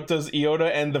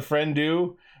Iota and the friend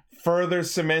do? Further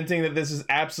cementing that this is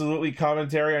absolutely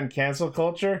commentary on cancel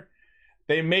culture,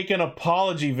 they make an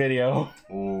apology video.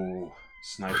 Ooh,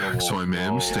 Sniper Wolf. So I made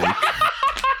a mistake.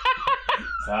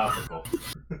 Topical.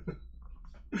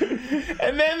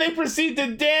 And then they proceed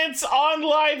to dance on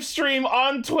live stream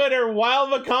on Twitter while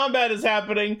the combat is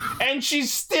happening, and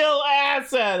she's still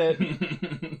ass at it.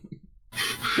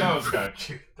 That was kind of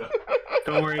cute, though.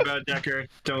 Don't worry about it, Decker.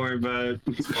 Don't worry about it.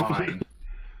 It's fine.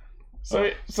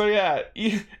 So yeah,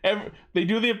 they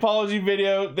do the apology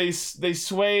video. They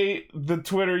sway the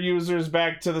Twitter users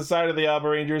back to the side of the Abba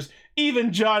Rangers.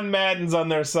 Even John Madden's on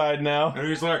their side now. And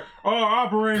he's like, "Oh,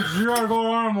 Abba Rangers, you gotta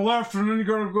go on the left, and then you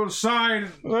gotta go to the side."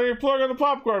 Well, you plug on the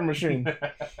popcorn machine.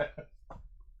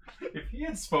 If he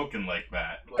had spoken like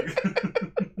that,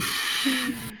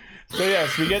 So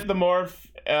yes, we get the morph,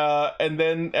 and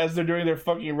then as they're doing their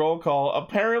fucking roll call,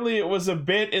 apparently it was a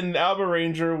bit in Abba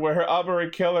Ranger where Abba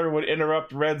Killer would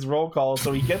interrupt Red's roll call,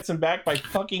 so he gets him back by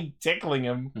fucking tickling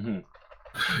him. Mm-hmm.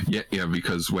 Yeah,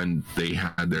 because when they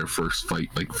had their first fight,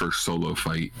 like first solo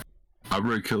fight,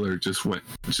 Abra Killer just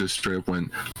straight up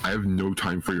went, I have no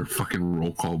time for your fucking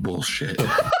roll call bullshit.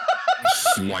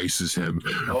 Slices him.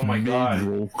 Oh my god.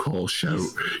 Roll call shout.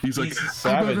 He's like,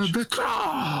 savage.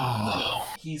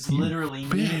 He's literally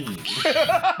mean.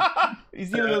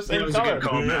 He's even the same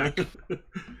color.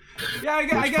 Yeah,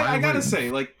 I gotta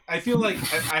say, like, I feel like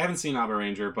I haven't seen Abba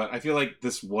Ranger, but I feel like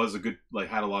this was a good, like,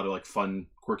 had a lot of like fun,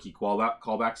 quirky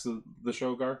callbacks to the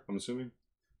show. Gar, I'm assuming.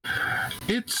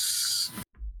 It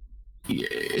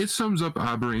sums up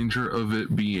Abba Ranger of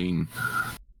it being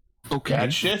okay.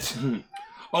 Bad shit.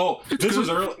 Oh, this was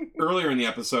earlier in the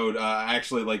episode.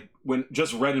 Actually, like when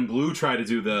just Red and Blue try to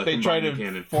do the they try to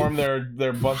cannon. Form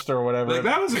their buster or whatever. Like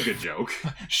that was a good joke.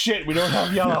 Shit, we don't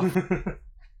have yellow.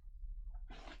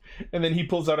 And then he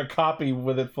pulls out a copy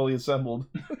with it fully assembled.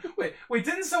 Wait,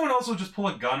 didn't someone also just pull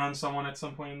a gun on someone at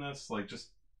some point in this? Like just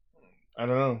I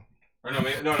don't know. Or no,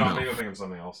 maybe I'm thinking of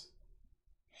something else.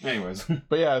 Anyways.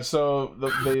 But yeah, so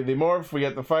they morph, we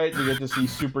get the fight, we get to see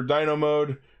Super Dino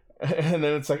mode, and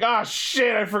then it's like,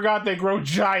 shit, I forgot they grow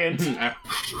giant.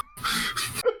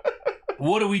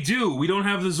 What do? We don't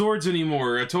have the Zords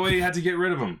anymore. Toei had to get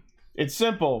rid of them. It's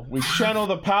simple. We channel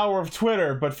the power of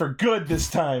Twitter, but for good this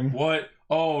time. What?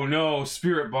 Oh no,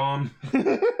 Spirit Bomb.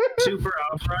 Super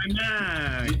Alpha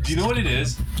Max. Do you know what it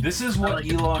is? This is what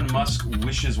Elon Musk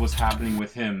wishes was happening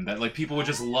with him. That like people would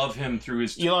just love him through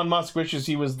his. Elon Musk wishes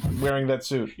he was wearing that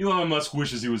suit. Elon Musk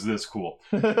wishes he was this cool.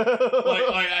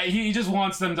 He just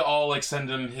wants them to all like send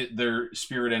him their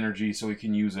spirit energy so he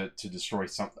can use it to destroy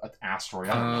an asteroid.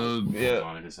 I don't know what's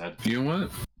on in his head. You know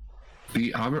what?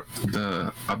 The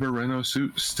Aberreno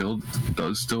suit still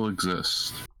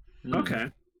exist. Okay.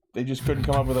 They just couldn't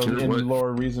come up with an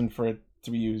in-lore reason for it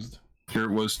to be used. Here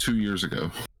it was 2 years ago.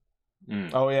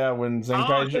 Oh yeah, when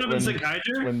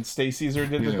Zenkaiger? When Stay Caesar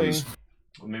did the thing.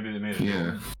 Well, maybe they made it.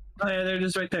 Yeah. Oh yeah, they're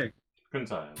just right there. Couldn't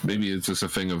tell you. Maybe it's just a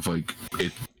thing of like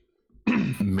it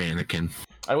mannequin.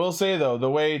 I will say though, the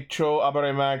way Cho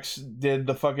Aberemax did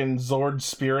the fucking Zord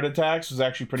spirit attacks was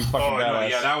actually pretty fucking badass.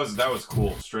 Yeah, that was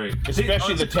cool, straight.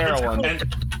 Especially the Terra one.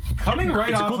 And coming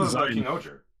right off of King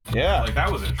Oger. Yeah. Like,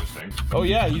 that was interesting. Oh,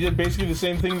 yeah, he did basically the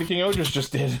same thing the King Ogers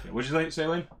just did. What'd you say,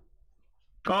 Lane?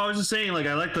 Oh, I was just saying, like,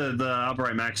 I like the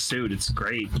Upright Max suit. It's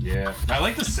great. Yeah. I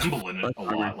like the symbol in it a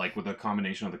lot, like, with the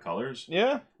combination of the colors.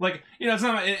 Yeah. Like, you know, it's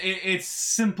not, it's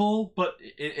simple, but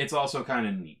it's also kind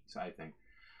of neat, I think.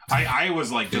 I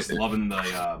was, like, just loving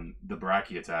the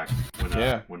Baraki attack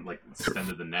when, like,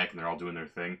 extended the neck and they're all doing their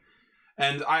thing.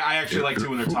 And I actually like, too,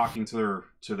 when they're talking to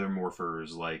their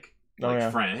morphers, like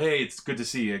friend, hey, it's good to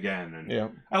see you again.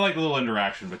 And I like the little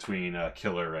interaction between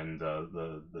Killer and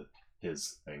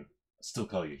his thing. Still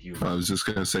call you human. I was just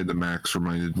gonna say the Max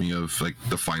reminded me of like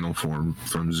the final form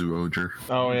from Zoojer.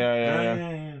 Oh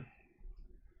yeah.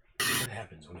 What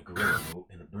happens when a gorilla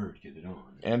and a bird get it on?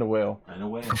 And a whale.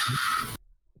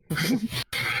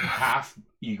 Half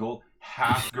eagle,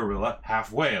 half gorilla,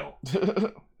 half whale.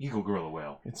 Eagle, gorilla,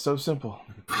 whale. It's so simple.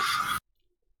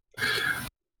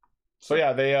 So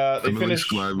yeah, they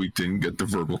finished. I'm glad we didn't get the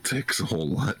verbal tics a whole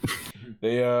lot.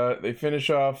 They finish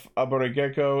off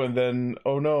Aborigekko, and then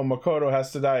oh no, Makoto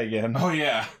has to die again. Oh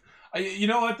yeah, you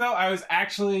know what though? I was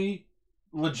actually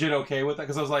legit okay with that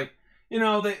because I was like, you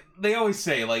know, they always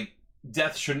say like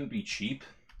death shouldn't be cheap.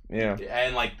 Yeah,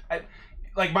 and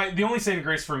the only saving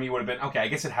grace for me would have been okay. I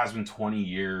guess it has been 20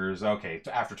 years. Okay,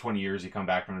 after 20 years, you come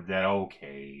back from the dead.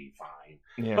 Okay, fine.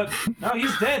 Yeah. But no,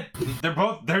 he's dead.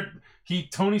 He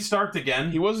Tony Starked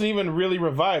again. He wasn't even really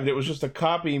revived. It was just a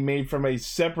copy made from a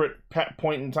separate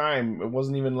point in time. It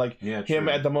wasn't even like him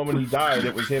at the moment he died.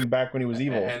 It was him back when he was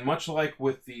evil. And much like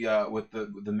with the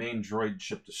main droid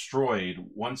ship destroyed,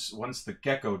 once the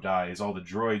Gecko dies, all the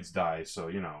droids die. So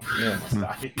you know, he must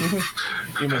die.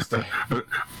 He must die.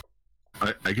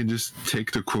 I can just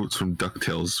take the quotes from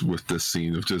DuckTales with this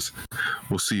scene of just,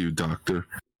 "We'll see you, Doctor.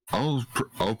 I'll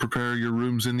prepare your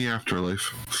rooms in the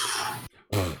afterlife."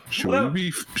 Should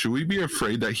we be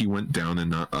afraid that he went down and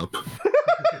not up?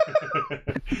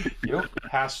 You don't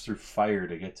pass through fire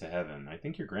to get to heaven. I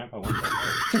think your grandpa went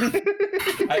that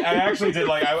way. I actually did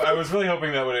I was really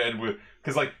hoping that would end with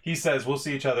because he says we'll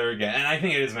see each other again, and I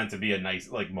think it is meant to be a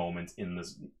nice moment in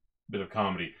this bit of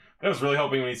comedy. I was really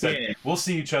hoping when he said, we'll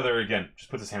see each other again. Just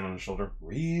put his hand on his shoulder.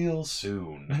 Real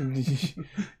soon.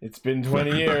 It's been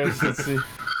 20 years. Let's see.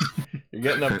 You're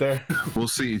getting up there. We'll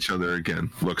see each other again.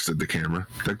 Looks at the camera.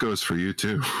 That goes for you,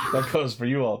 too. That goes for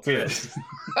you all, too. Yes.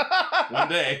 One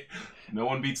day. No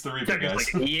one beats the Reaper,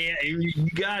 guys. Yeah, you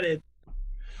got it.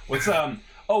 What's,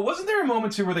 wasn't there a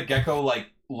moment, too, where the Gecko,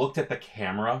 looked at the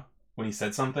camera when he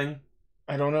said something?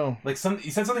 I don't know. He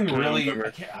said something really...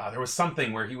 there was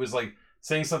something where he was,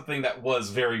 saying something that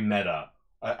was very meta.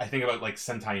 I think about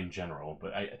Sentai in general,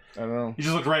 but I don't know. He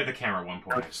just looked right at the camera at one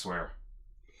point. I swear.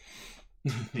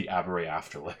 The Aberray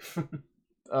afterlife.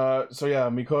 So yeah,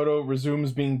 Mikoto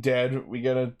resumes being dead. We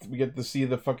get to see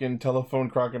the fucking telephone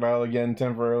crocodile again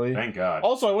temporarily. Thank God.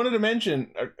 Also, I wanted to mention.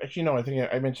 Actually, no, I think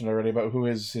I mentioned already about who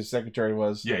his secretary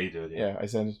was. Yeah, you did. Yeah, I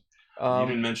said. You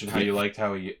didn't mention how you liked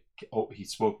how he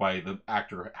spoke by the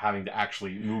actor having to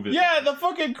actually move it. Yeah, the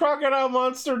fucking crocodile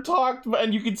monster talked,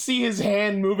 and you could see his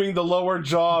hand moving the lower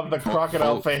jaw of the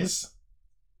crocodile face.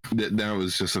 That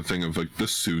was just a thing of the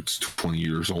suit's 20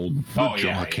 years old. The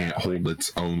jaw can't hold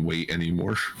its own weight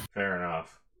anymore. Fair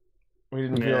enough. We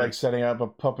didn't feel like setting up a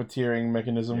puppeteering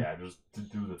mechanism. Yeah, just to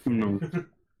do the thing.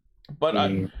 But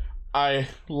I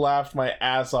laughed my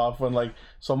ass off when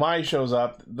so Mai shows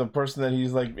up, the person that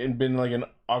he's been an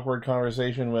awkward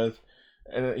conversation with,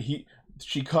 and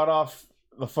she cut off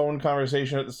the phone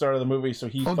conversation at the start of the movie, so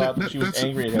he thought that she was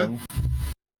angry at him.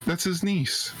 That's his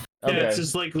niece. Okay. Yeah, it's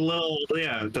just little.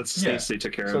 Yeah, that's the niece they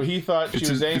took care of. So he thought she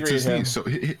was angry at him. Niece, so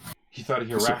he thought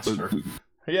he harassed her.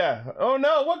 Yeah. Oh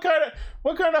no, what kind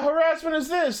of harassment is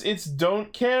this? It's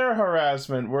don't care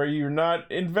harassment, where you're not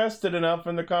invested enough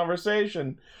in the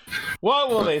conversation. What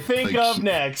will they think of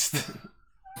next?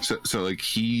 So like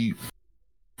he,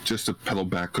 just to pedal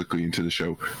back quickly into the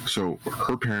show. So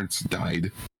her parents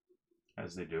died,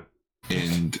 as they do,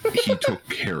 and he took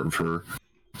care of her.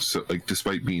 So like,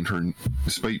 despite being him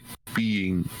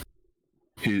being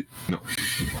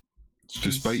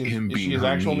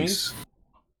her niece.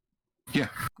 Yeah.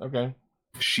 Okay.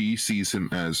 She sees him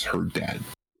as her dad.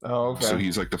 Oh, okay. So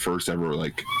he's like the first ever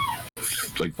like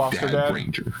foster dad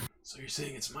ranger. So you're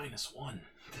saying it's -1?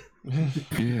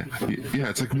 Yeah,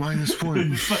 it's like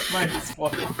 -1. It's like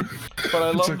 -1. But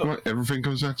I love everything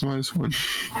comes back to -1.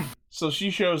 So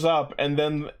she shows up, and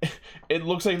then it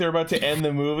looks like they're about to end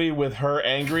the movie with her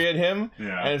angry at him.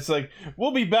 Yeah. And it's like,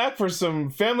 we'll be back for some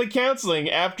family counseling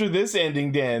after this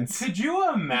ending dance. Could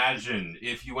you imagine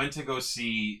if you went to go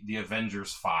see the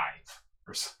Avengers 5,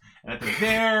 and at the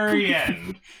very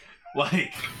end,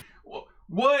 like,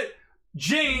 what?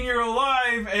 Jane, you're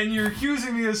alive, and you're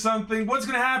accusing me of something. What's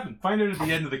going to happen? Find out at the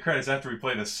end of the credits after we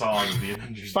play the song of the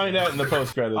Avengers. Find out in the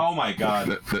post-credits. Oh my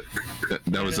god.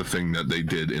 That was a thing that they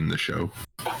did in the show.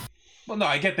 Well, no,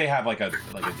 I get they have like a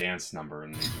dance number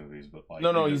in these movies, but like...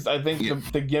 No, I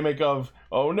think the gimmick of,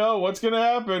 oh no, what's going to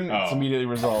happen? Oh. It's immediately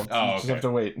resolved. You just have to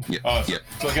wait. Yeah.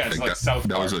 So again, it's like South Park.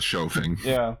 That was a show thing.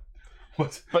 Yeah.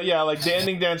 What? But yeah, like the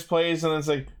ending dance plays, and then it's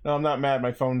like, no, I'm not mad.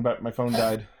 My phone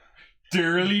died.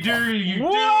 Dirly, you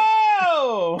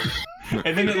Whoa!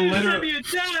 And then it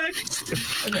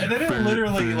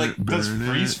literally like does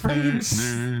freeze frames.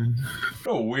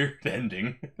 Oh, weird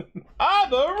ending.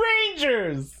 The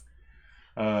Rangers.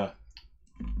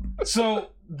 So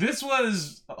this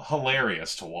was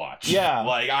hilarious to watch. Yeah.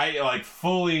 Like I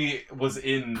fully was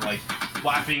in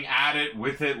laughing at it,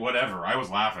 with it, whatever. I was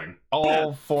laughing.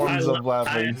 All forms of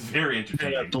laughing. Very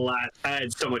entertaining. I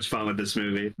had so much fun with this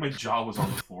movie. My jaw was on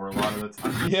the floor a lot of the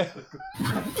time. Yeah.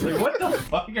 Like, what the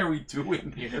fuck are we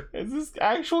doing here? Is this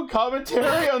actual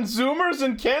commentary on Zoomers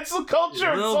and cancel culture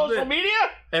and social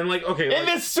media? And in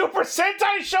this Super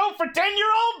Sentai show for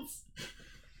 10-year-olds?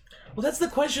 Well, that's the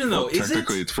question, though.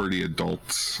 Technically, it's for the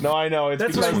adults. No, I know. It's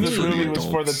that's because this movie was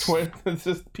for the it's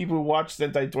just people who watched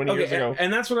Sentai 20 years ago.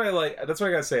 And that's what I like. That's what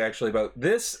I gotta say, actually, about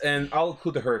this, and I'll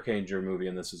include the Hurricaneger movie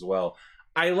in this as well.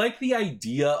 I like the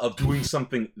idea of doing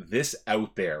something this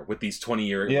out there with these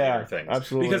 20-year later things.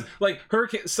 Absolutely.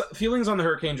 Because, feelings on the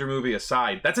Hurricaneger movie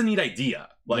aside, that's a neat idea.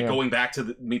 Going back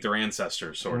to meet their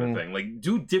ancestors sort of thing. Like,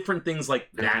 do different things like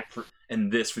that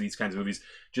and this for these kinds of movies.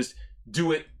 Just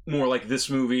do it more like this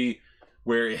movie,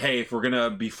 where, hey, if we're gonna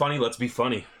be funny, let's be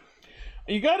funny.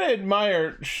 You gotta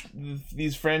admire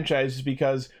these franchises,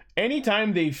 because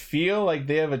anytime they feel like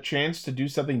they have a chance to do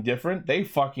something different, they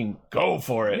fucking go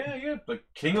for it. Yeah. But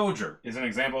King Oger is an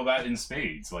example of that in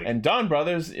spades. And Dawn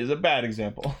Brothers is a bad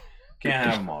example. Can't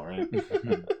have them all, right?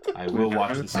 I will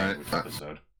watch the sandwich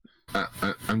episode.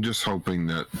 I'm just hoping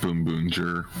that Boom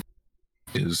Boonger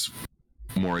is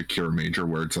more like Kira Major,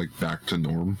 where it's back to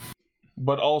norm.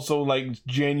 But also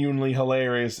genuinely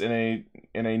hilarious in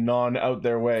a non out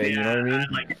there way. Yeah, you know what I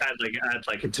mean? I'd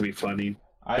like it to be funny.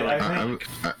 I think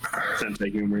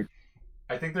Sentai humor.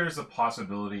 I think there's a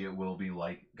possibility it will be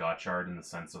like Gotchard in the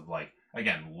sense of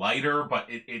again, lighter, but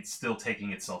it's still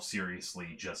taking itself seriously,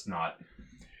 just not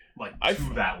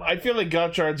to that level. I feel like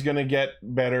Gotchard's gonna get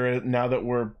better now that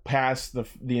we're past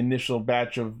the initial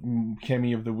batch of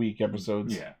Kemi of the Week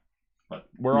episodes. Yeah, but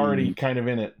we're already kind of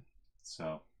in it.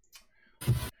 So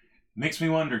makes me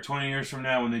wonder 20 years from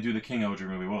now when they do the King Oger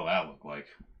movie, what will that look like?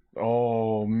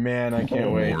 Oh man, I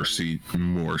can't wait.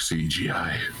 More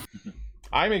CGI.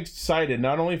 I'm excited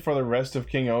not only for the rest of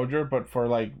King Oger, but for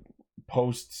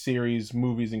post-series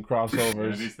movies and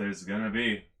crossovers. There's gonna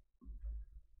be.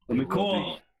 It'll be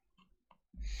cool.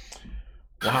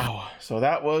 Wow. So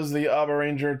that was the Abba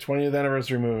Ranger 20th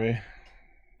anniversary movie.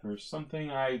 For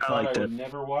something I thought I would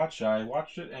never watch, I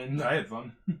watched it and I had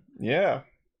fun. Yeah.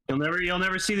 You'll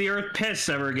never see the Earth piss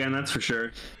ever again. That's for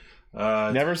sure.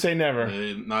 Never say never.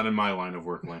 Not in my line of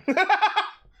work, Lane.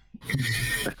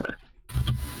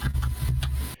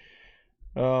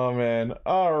 Oh man.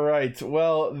 All right.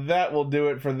 Well, that will do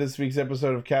it for this week's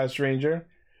episode of Castranger.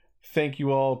 Thank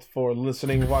you all for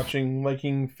listening, watching,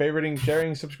 liking, favoriting,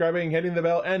 sharing, subscribing, hitting the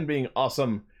bell, and being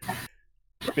awesome.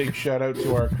 Big shout out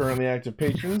to our currently active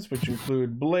patrons, which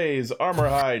include Blaze,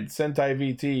 Armorhide, Sentai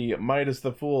VT, Midas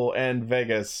the Fool, and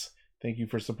Vegas. Thank you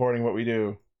for supporting what we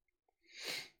do.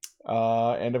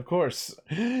 And of course,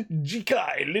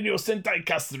 Jikai Radio Sentai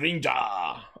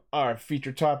Castranger, our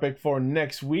feature topic for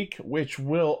next week, which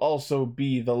will also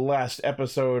be the last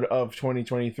episode of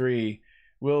 2023.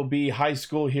 will be High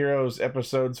School Heroes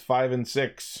episodes 5 and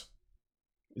 6.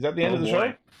 Is that the end of the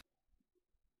show?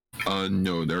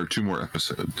 No, there are 2 more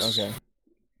episodes. Okay.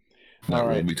 That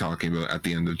we'll be talking about at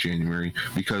the end of January,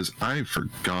 because I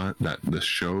forgot that the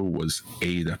show was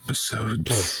 8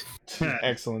 episodes.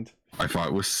 Excellent. I thought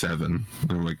it was 7.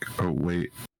 I'm like, oh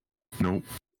wait, nope.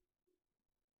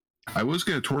 I was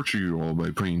gonna torture you all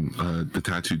by putting the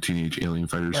Tattooed Teenage Alien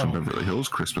Fighters from Beverly Hills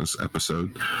Christmas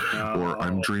episode, or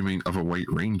I'm Dreaming of a White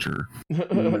Ranger.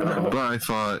 But I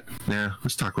thought, nah,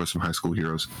 let's talk about some high school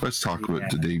heroes. Let's talk about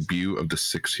the debut of the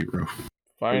 6th hero.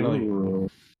 Finally.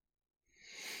 Ooh.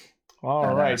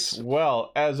 All right.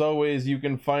 Well, as always, you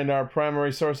can find our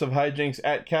primary source of hijinks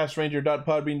at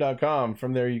castranger.podbean.com.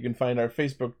 From there, you can find our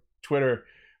Facebook, Twitter,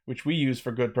 which we use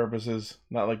for good purposes,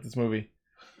 not like this movie.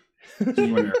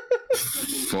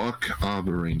 Fuck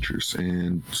Abba Rangers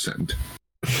and send.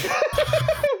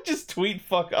 Just tweet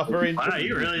fuck Abba Rangers. Wow,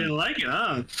 you really didn't like it,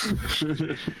 huh?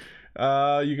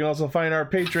 You can also find our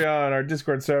Patreon, our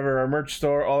Discord server, our merch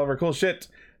store, all of our cool shit.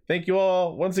 Thank you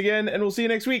all once again, and we'll see you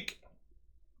next week.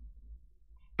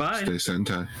 Bye. Stay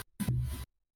Sentai.